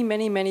the many,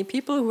 many, many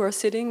people who are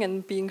sitting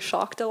and being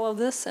shocked at all of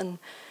this and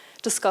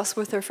discuss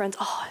with their friends,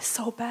 oh, it's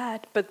so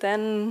bad. But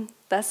then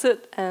that's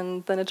it.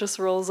 And then it just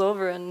rolls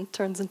over and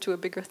turns into a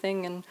bigger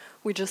thing. And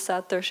we just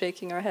sat there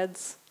shaking our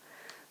heads.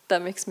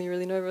 That makes me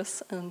really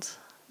nervous. And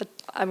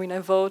I mean, I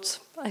vote,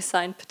 I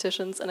sign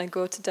petitions, and I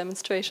go to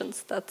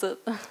demonstrations. That's it.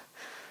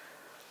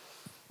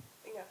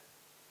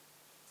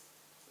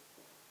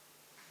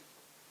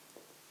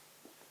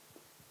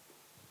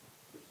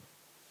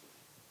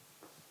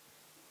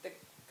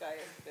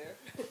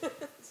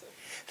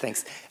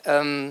 Thanks.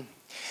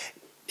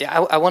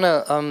 I want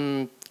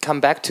to come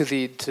back to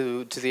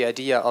the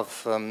idea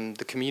of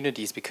the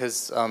communities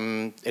because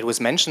it was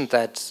mentioned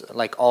that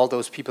like all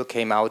those people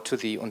came out to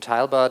the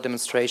Unteilbar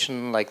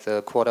demonstration, like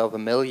the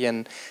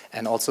 250,000,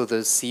 and also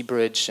the Sea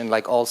Bridge and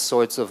like all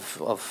sorts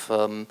of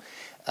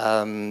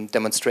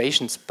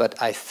demonstrations.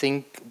 But I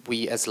think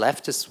we as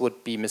leftists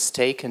would be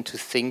mistaken to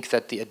think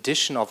that the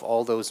addition of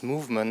all those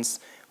movements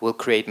will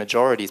create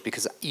majorities,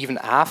 because even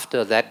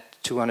after that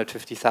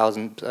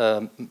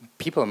 250,000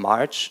 people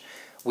march,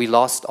 we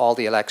lost all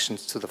the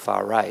elections to the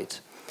far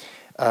right,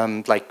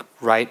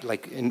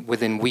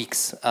 within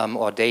weeks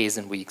or days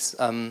and weeks.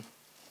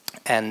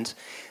 And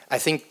I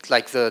think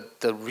like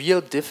the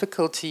real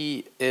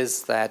difficulty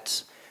is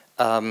that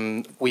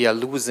we are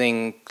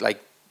losing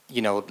like,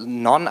 you know,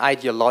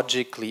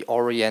 non-ideologically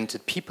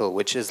oriented people,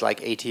 which is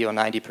like 80 or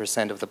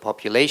 90% of the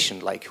population,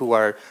 like who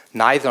are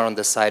neither on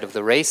the side of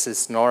the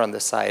racists nor on the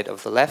side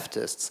of the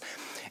leftists.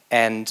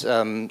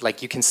 And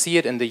like you can see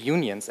it in the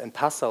unions, and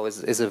Passau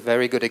is a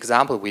very good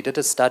example. We did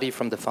a study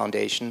from the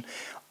foundation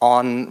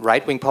on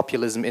right-wing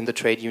populism in the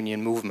trade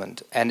union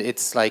movement, and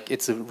it's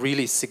a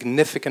really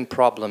significant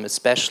problem,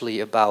 especially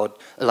about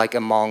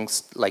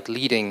amongst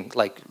leading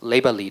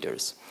labor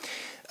leaders.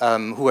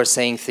 Who are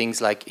saying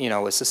things like, you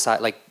know, a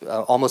society,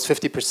 almost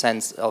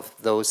 50% of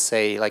those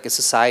say, a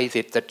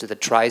society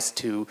that tries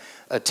to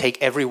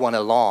take everyone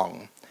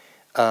along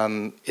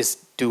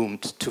is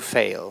doomed to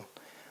fail,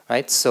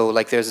 right? So,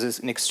 there's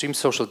an extreme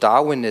social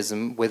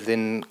Darwinism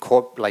within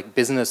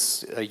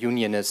business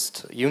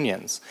unionist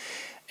unions,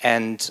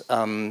 and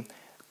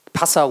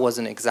Passau was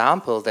an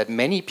example that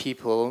many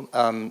people,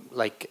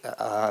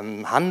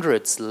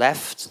 hundreds,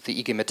 left the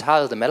IG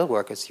Metall, the metal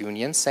workers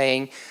union,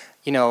 saying,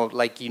 you know,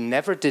 you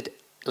never did,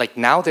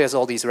 now there's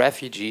all these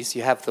refugees,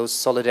 you have those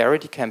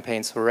solidarity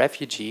campaigns for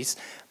refugees,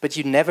 but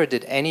you never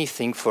did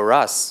anything for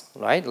us,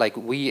 right?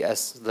 We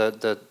as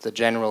the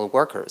general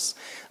workers.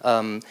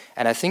 And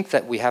I think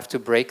that we have to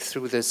break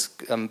through this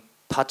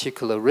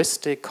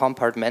particularistic,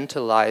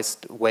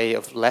 compartmentalized way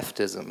of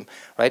leftism,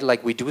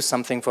 right? We do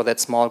something for that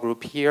small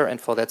group here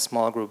and for that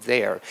small group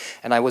there.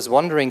 And I was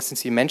wondering,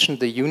 since you mentioned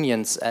the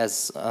unions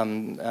as,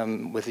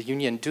 with the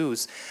union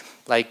dues,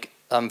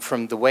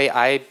 from the way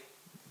I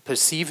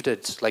perceived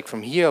it,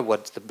 from here,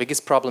 what the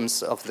biggest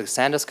problems of the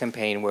Sanders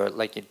campaign were,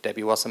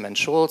 Debbie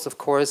Wasserman-Schultz, of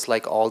course,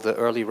 all the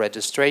early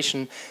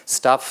registration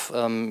stuff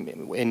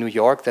in New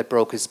York that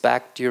broke his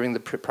back during the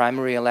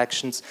primary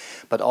elections,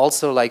 but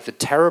also the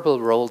terrible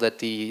role that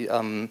the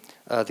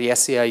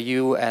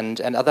SEIU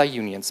and other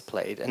unions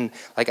played. And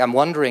I'm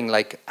wondering,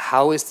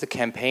 how is the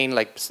campaign,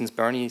 since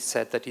Bernie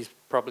said that he's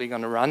probably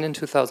going to run in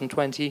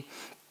 2020,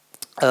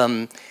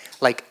 how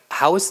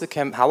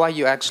are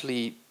you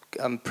actually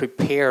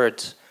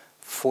prepared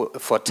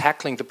for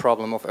tackling the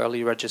problem of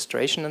early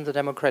registration in the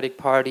Democratic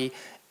Party,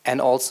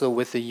 and also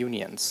with the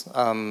unions,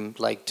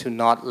 to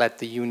not let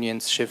the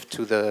unions shift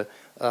to the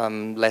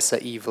lesser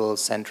evil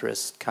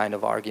centrist kind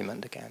of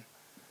argument again?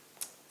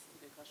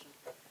 Good question.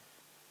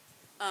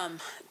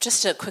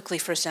 Just to quickly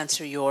first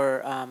answer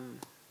your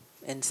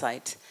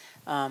insight,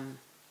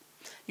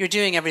 you're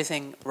doing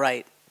everything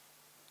right,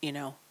 you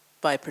know,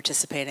 by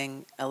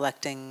participating,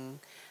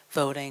 electing,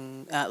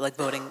 voting,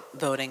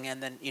 voting,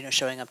 and then, you know,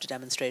 showing up to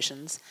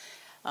demonstrations.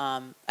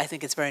 I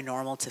think it's very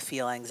normal to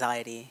feel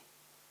anxiety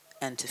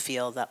and to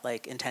feel that,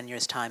 in 10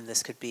 years' time,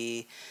 this could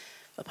be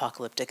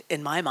apocalyptic.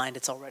 In my mind,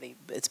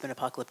 it's been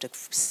apocalyptic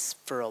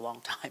for a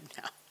long time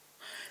now.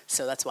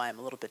 So that's why I'm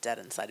a little bit dead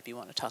inside, if you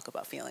want to talk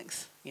about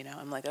feelings. You know,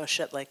 I'm like, oh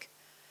shit,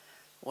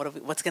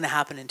 what's going to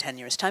happen in 10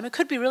 years' time? It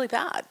could be really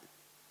bad,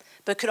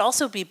 but it could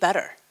also be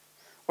better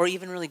or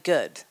even really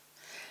good.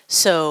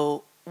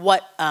 So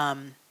what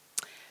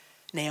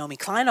Naomi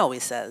Klein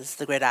always says,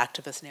 the great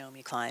activist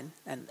Naomi Klein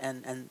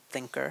and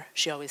thinker,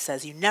 she always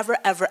says, you never,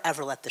 ever,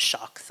 ever let the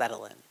shock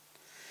settle in.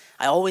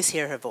 I always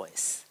hear her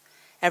voice.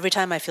 Every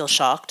time I feel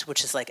shocked,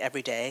 which is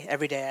every day I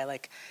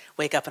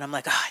wake up and I'm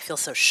like, oh, I feel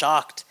so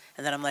shocked.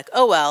 And then I'm like,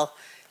 oh, well,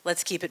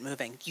 let's keep it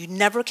moving. You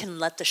never can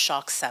let the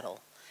shock settle.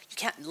 You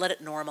can't let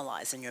it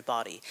normalize in your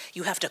body.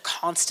 You have to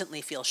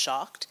constantly feel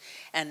shocked,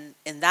 and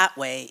in that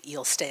way,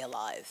 you'll stay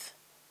alive.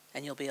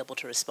 And you'll be able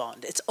to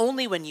respond. It's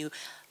only when you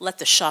let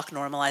the shock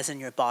normalize in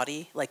your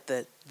body, like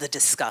the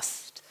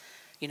disgust,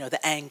 you know,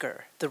 the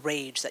anger, the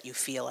rage that you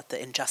feel at the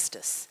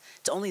injustice.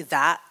 It's only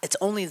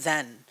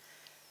then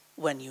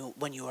when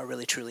you are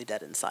really truly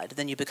dead inside.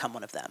 Then you become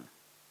one of them.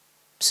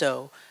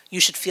 So you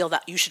should feel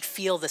that. You should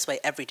feel this way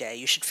every day.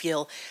 You should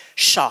feel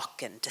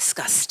shock and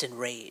disgust and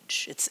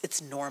rage.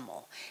 It's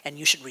normal, and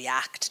you should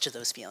react to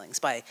those feelings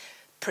by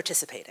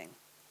participating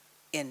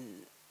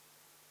in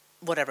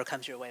whatever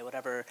comes your way,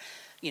 whatever,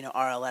 you know,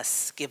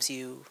 RLS gives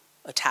you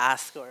a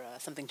task or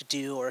something to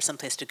do or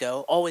someplace to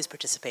go. Always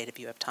participate if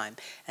you have time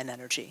and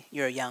energy.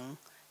 You're young,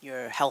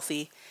 you're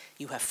healthy,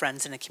 you have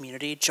friends in a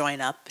community.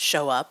 Join up,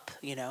 show up,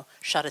 you know,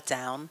 shut it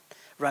down,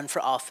 run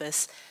for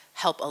office,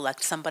 help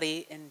elect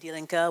somebody in Die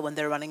Linke when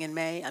they're running in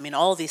May. I mean,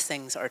 all these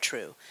things are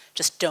true.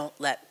 Just don't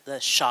let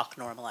the shock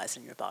normalize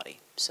in your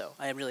body. So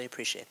I really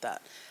appreciate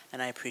that, and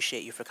I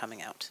appreciate you for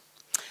coming out.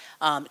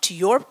 To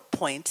your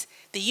point,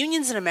 the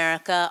unions in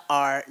America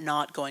are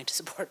not going to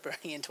support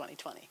Bernie in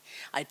 2020.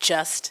 I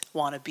just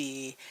want to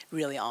be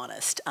really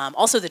honest.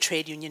 Also, the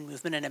trade union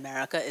movement in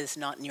America is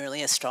not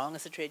nearly as strong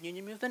as the trade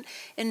union movement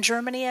in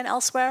Germany and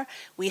elsewhere.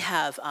 We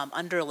have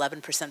under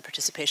 11%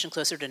 participation,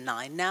 closer to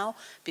 9% now,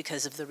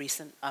 because of the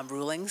recent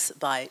rulings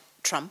by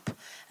Trump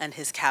and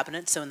his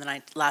cabinet. So in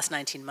the last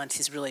 19 months,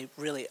 he's really,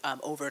 really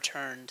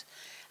overturned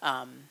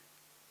a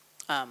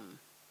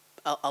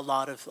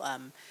lot of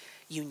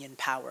union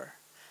power.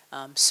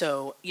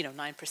 So, you know,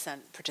 9%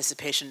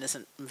 participation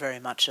isn't very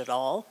much at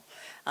all.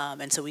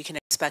 And so we can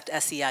expect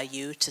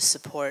SEIU to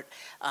support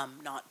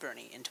not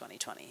Bernie in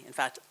 2020. In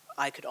fact,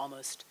 I could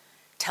almost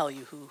tell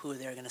you who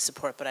they're going to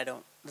support, but I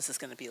don't, this is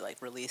going to be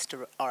released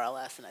to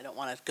RLS, and I don't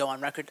want to go on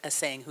record as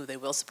saying who they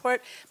will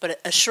support, but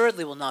it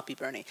assuredly will not be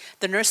Bernie.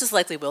 The nurses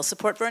likely will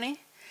support Bernie,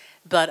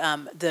 but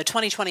the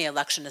 2020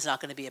 election is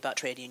not going to be about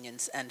trade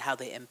unions and how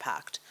they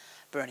impact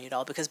Bernie at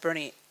all, because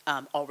Bernie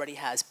already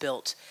has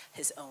built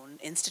his own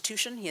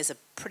institution. He has a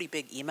pretty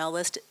big email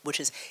list, which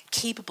is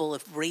capable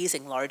of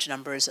raising large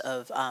numbers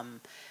of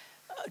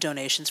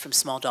donations from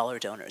small dollar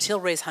donors. He'll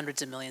raise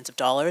hundreds of millions of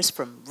dollars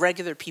from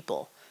regular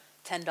people.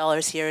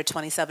 $10 here,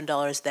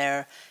 $27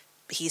 there.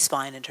 He's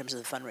fine in terms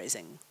of the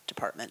fundraising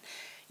department.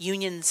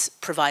 Unions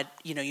provide,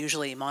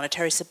 usually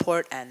monetary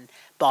support and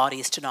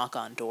bodies to knock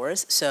on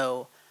doors.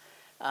 So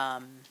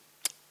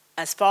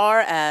as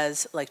far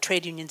as like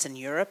trade unions in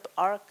Europe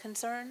are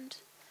concerned,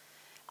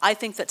 I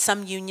think that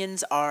some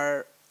unions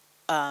are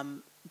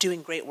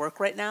doing great work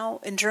right now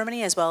in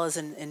Germany, as well as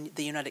in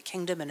the United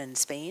Kingdom and in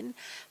Spain,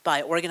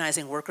 by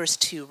organizing workers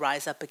to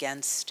rise up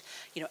against,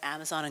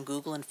 Amazon and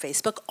Google and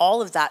Facebook.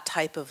 All of that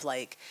type of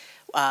like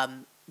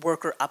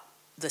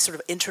the sort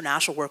of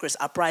international workers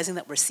uprising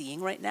that we're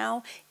seeing right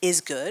now is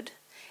good.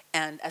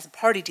 And as a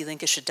party, Die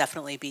Linke should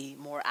definitely be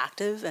more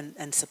active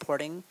and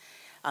supporting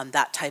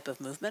that type of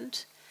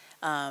movement.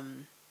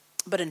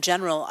 But in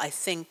general, I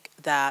think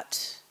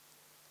that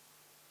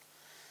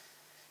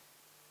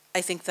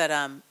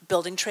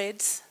building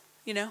trades,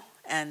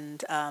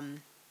 and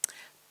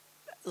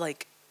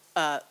like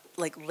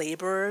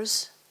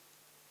laborers,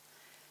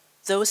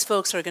 those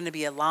folks are going to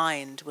be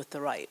aligned with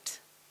the right.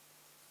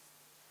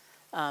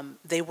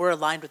 They were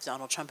aligned with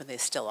Donald Trump, and they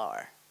still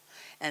are,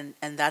 and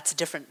that's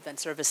different than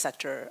service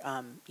sector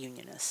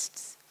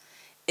unionists.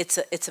 It's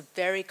a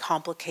very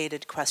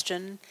complicated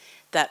question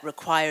that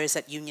requires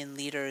that union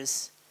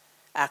leaders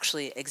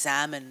actually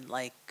examine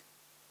like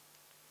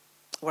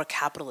where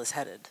capital is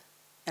headed,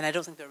 and I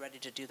don't think they're ready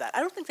to do that. I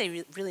don't think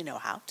they really know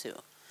how to.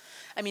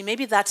 I mean,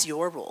 maybe that's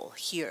your role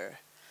here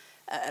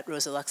at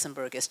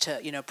Rosa-Luxemburg, is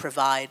to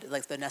provide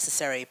like the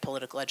necessary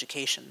political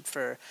education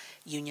for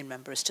union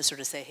members to sort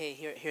of say, hey,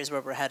 here's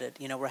where we're headed.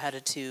 We're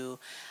headed to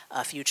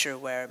a future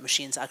where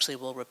machines actually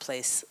will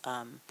replace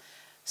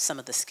some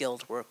of the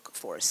skilled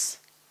workforce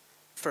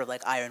for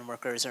like iron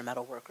workers or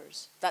metal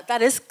workers.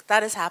 That is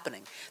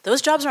happening.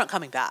 Those jobs aren't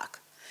coming back,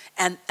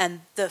 and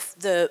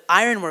the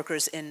iron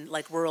workers in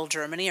like rural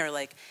Germany are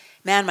like,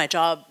 man, my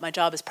job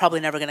is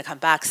probably never going to come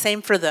back.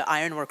 Same for the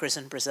iron workers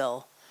in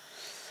Brazil.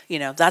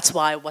 That's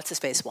why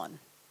what's-his-face won,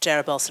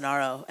 Jair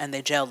Bolsonaro, and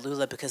they jailed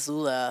Lula because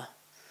Lula,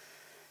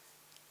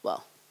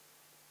 well,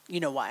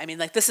 you know why. I mean,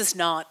 like, this is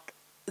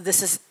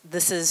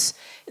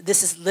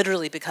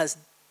literally because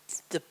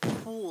the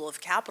pool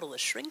of capital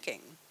is shrinking.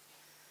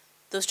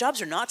 Those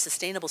jobs are not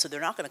sustainable, so they're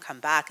not going to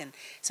come back, and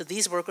so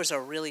these workers are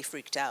really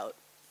freaked out.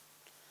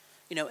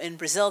 In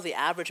Brazil, the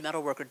average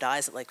metal worker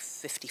dies at like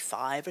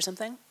 55 or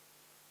something.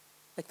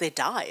 Like, they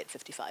die at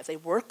 55.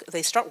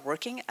 They start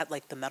working at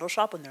like the metal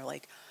shop when they're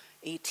like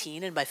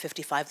 18, and by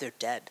 55 they're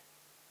dead.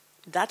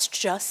 That's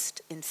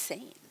just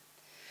insane.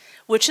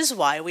 Which is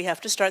why we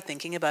have to start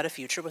thinking about a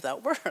future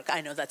without work.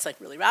 I know that's like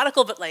really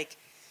radical, but like,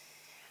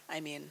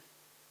 I'm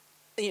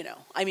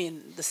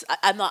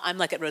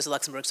like at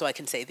Rosa-Luxemburg, so I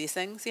can say these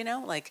things,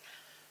 like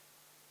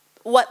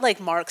what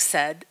like Marx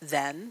said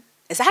then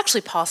is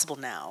actually possible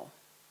now.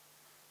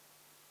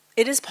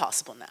 It is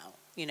possible now,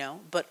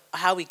 but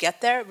how we get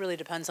there really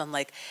depends on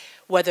like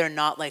whether or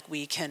not like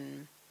we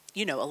can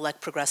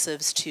elect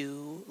progressives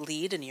to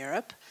lead in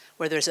Europe,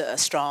 where there's a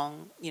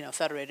strong,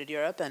 federated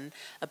Europe and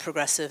a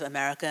progressive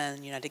America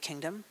and United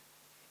Kingdom.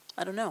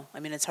 I don't know.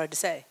 I mean, it's hard to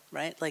say,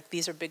 right? Like,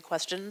 these are big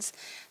questions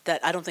that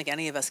I don't think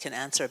any of us can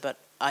answer, but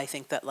I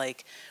think that,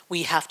 like,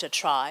 we have to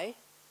try.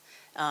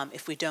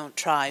 If we don't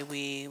try,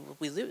 we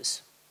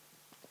lose.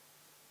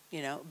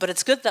 But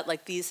it's good that,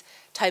 like, these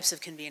types of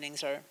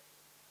convenings are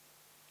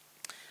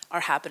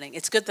happening.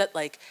 It's good that,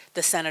 like,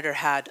 the senator's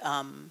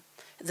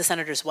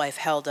wife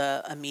held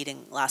a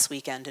meeting last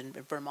weekend in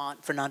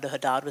Vermont. Fernando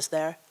Haddad was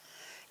there.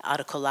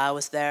 Ada Colau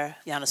was there.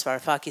 Yanis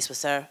Varoufakis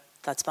was there.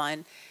 That's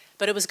fine.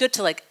 But it was good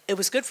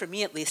for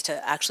me at least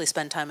to actually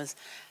spend time with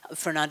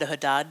Fernando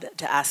Haddad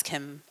to ask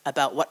him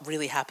about what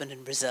really happened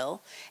in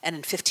Brazil. And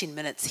in 15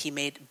 minutes, he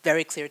made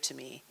very clear to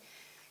me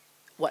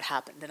what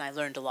happened. And I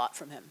learned a lot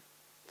from him.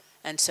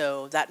 And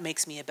so that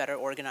makes me a better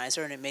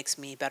organizer, and it makes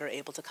me better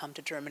able to come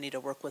to Germany to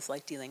work with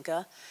like Die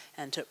Linke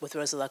and with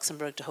Rosa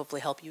Luxemburg to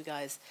hopefully help you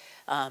guys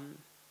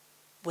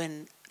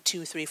win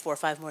 2, 3, 4,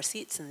 5 more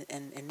seats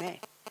in May.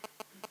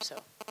 So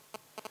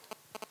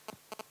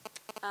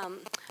I'm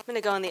going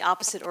to go in the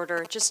opposite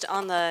order, just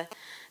on the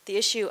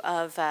issue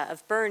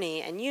of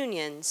Bernie and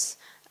unions.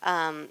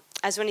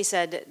 As Winnie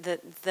said,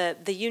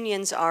 the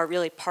unions are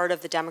really part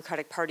of the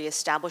Democratic Party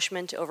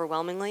establishment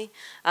overwhelmingly.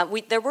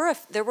 There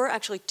were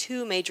actually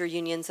 2 major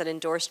unions that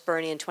endorsed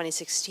Bernie in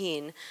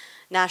 2016,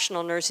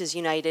 National Nurses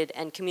United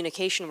and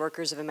Communication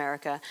Workers of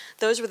America.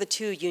 Those were the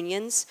 2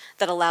 unions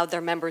that allowed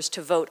their members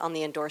to vote on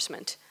the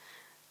endorsement.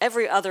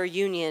 Every other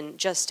union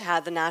just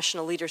had the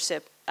national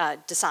leadership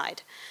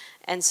decide.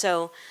 And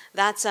so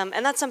that's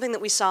something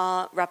that we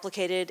saw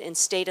replicated in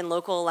state and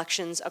local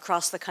elections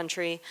across the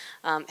country.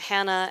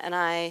 Hannah and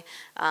I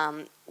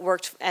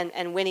worked,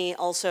 and Winnie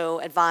also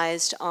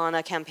advised on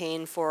a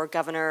campaign for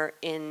governor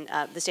in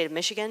the state of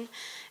Michigan.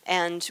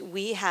 And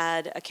we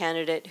had a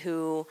candidate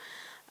who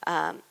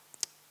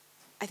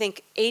I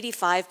think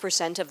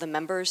 85% of the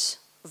members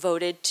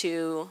voted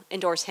to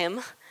endorse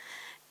him,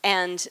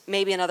 and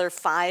maybe another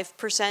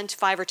 5%,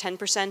 5 or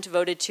 10%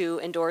 voted to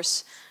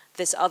endorse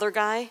this other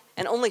guy,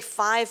 and only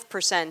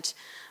 5%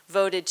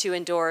 voted to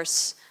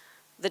endorse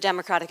the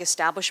Democratic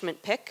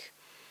establishment pick.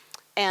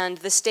 And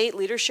the state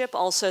leadership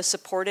also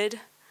supported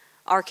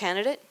our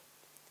candidate,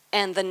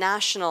 and the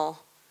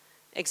national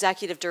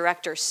executive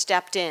director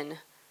stepped in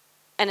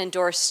and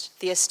endorsed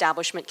the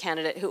establishment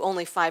candidate who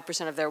only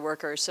 5% of their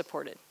workers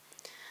supported.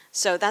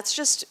 So that's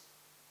just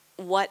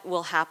what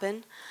will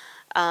happen.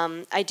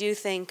 I do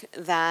think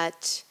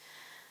that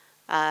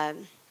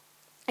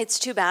it's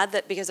too bad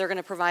that because they're going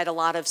to provide a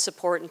lot of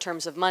support in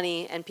terms of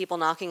money and people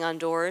knocking on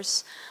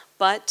doors,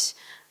 but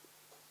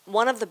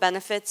one of the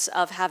benefits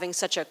of having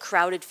such a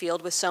crowded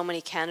field with so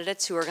many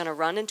candidates who are going to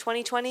run in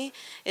 2020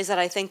 is that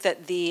I think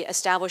that the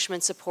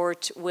establishment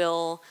support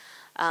will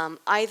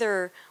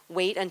either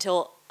wait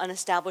until an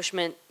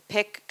establishment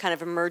pick kind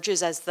of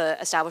emerges as the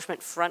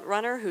establishment front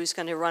runner who's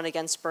going to run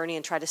against Bernie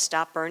and try to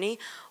stop Bernie,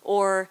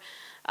 or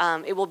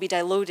it will be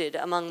diluted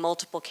among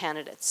multiple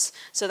candidates.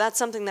 So that's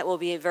something that will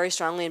be very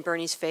strongly in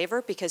Bernie's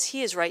favor, because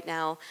he is right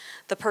now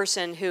the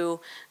person who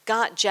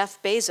got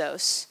Jeff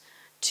Bezos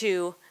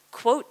to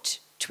quote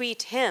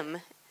tweet him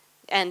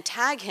and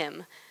tag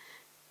him,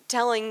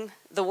 telling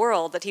the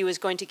world that he was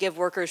going to give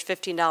workers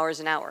 $15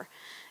 an hour.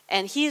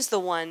 And he's the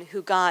one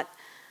who got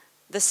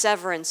the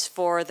severance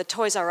for the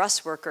Toys R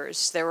Us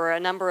workers. There were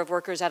a number of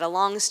workers at a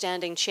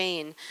long-standing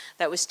chain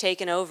that was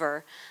taken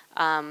over,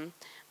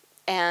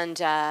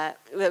 that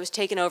was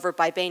taken over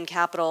by Bain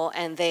Capital,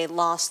 and they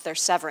lost their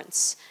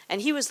severance.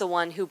 And he was the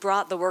one who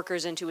brought the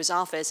workers into his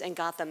office and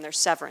got them their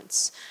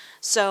severance.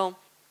 So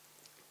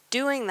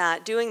doing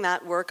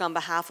that work on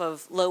behalf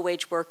of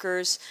low-wage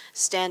workers,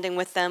 standing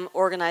with them,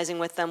 organizing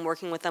with them,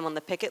 working with them on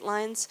the picket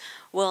lines,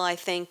 will, I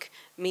think,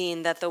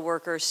 mean that the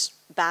workers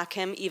back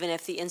him, even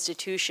if the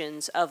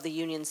institutions of the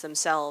unions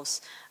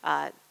themselves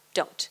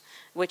don't,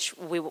 which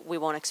we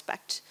won't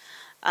expect.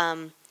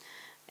 In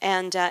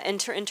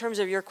terms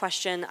of your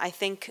question, I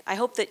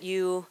hope that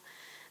you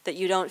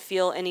don't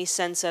feel any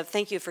sense of,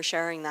 thank you for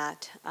sharing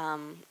that,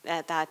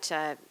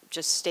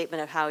 just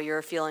statement of how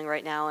you're feeling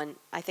right now, and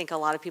I think a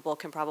lot of people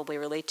can probably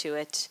relate to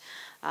it.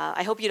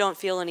 I hope you don't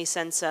feel any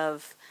sense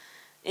of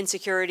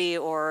insecurity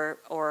or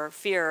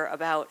fear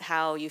about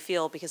how you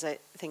feel, because I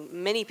think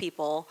many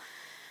people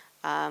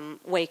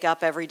wake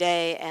up every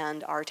day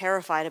and are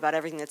terrified about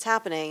everything that's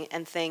happening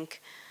and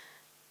think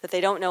that they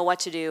don't know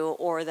what to do,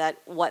 or that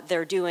what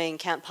they're doing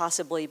can't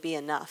possibly be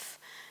enough.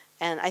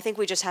 And I think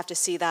we just have to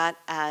see that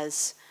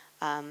as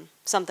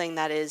something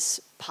that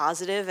is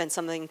positive and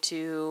something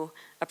to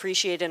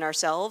appreciate in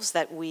ourselves,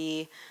 that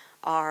we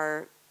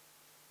are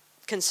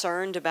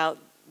concerned about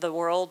the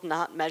world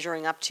not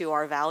measuring up to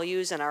our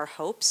values and our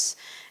hopes,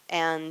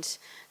 and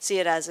see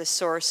it as a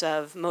source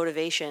of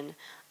motivation,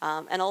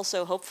 and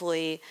also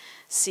hopefully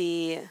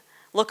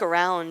look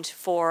around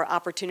for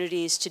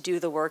opportunities to do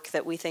the work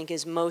that we think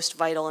is most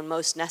vital and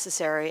most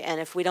necessary,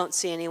 and if we don't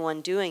see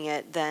anyone doing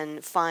it,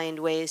 then find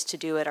ways to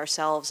do it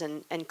ourselves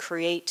and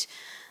create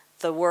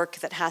the work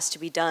that has to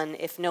be done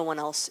if no one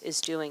else is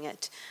doing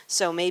it.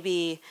 So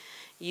maybe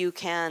you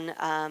can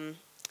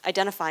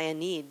identify a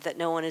need that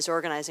no one is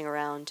organizing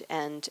around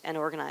and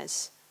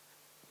organize.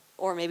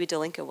 Or maybe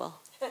Dalinka will.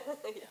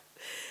 Yeah.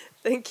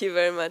 Thank you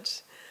very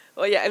much.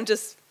 Well, yeah,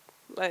 just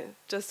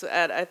to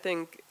add, I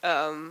think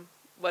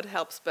what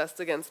helps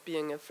best against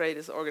being afraid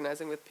is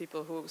organizing with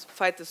people who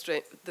fight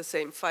the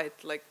same fight,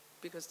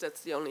 because that's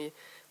the only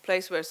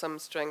place where some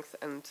strength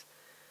and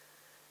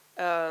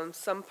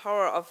some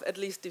power of at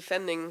least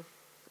defending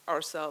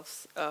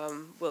ourselves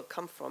will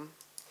come from.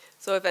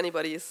 So if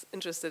anybody is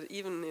interested,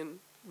 even in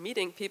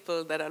meeting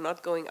people that are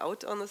not going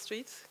out on the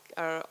streets,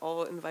 are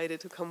all invited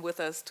to come with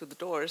us to the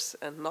doors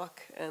and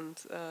knock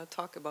and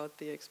talk about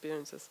the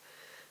experiences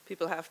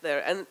people have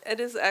there. And it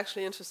is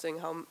actually interesting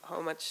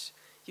how much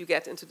you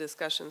get into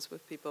discussions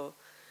with people,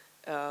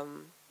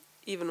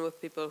 even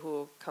with people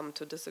who come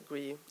to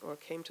disagree or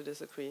came to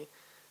disagree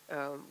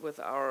with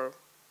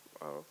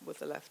with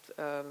the left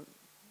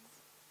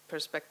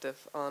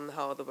perspective on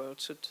how the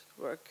world should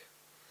work.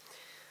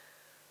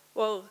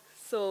 Well,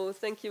 so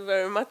thank you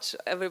very much,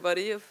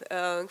 everybody,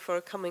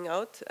 for coming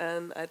out.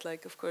 And I'd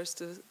like, of course,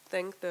 to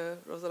thank the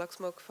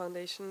Rosa-Luxemburg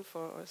Foundation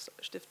or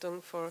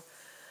Stiftung for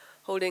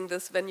holding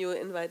this venue,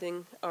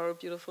 inviting our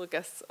beautiful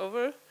guests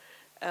over.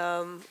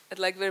 I'd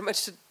like very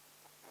much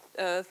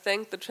to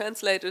thank the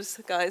translators,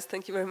 guys.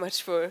 Thank you very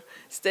much for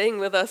staying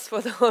with us for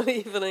the whole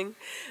evening.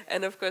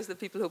 And of course, the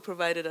people who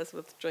provided us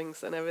with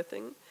drinks and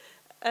everything.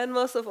 And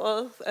most of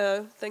all,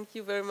 thank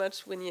you very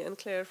much, Winnie and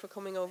Claire, for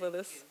coming over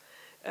this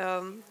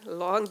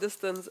long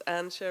distance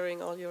and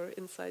sharing all your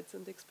insights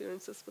and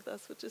experiences with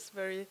us, which is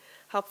very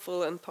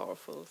helpful and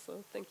powerful.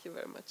 So thank you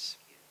very much.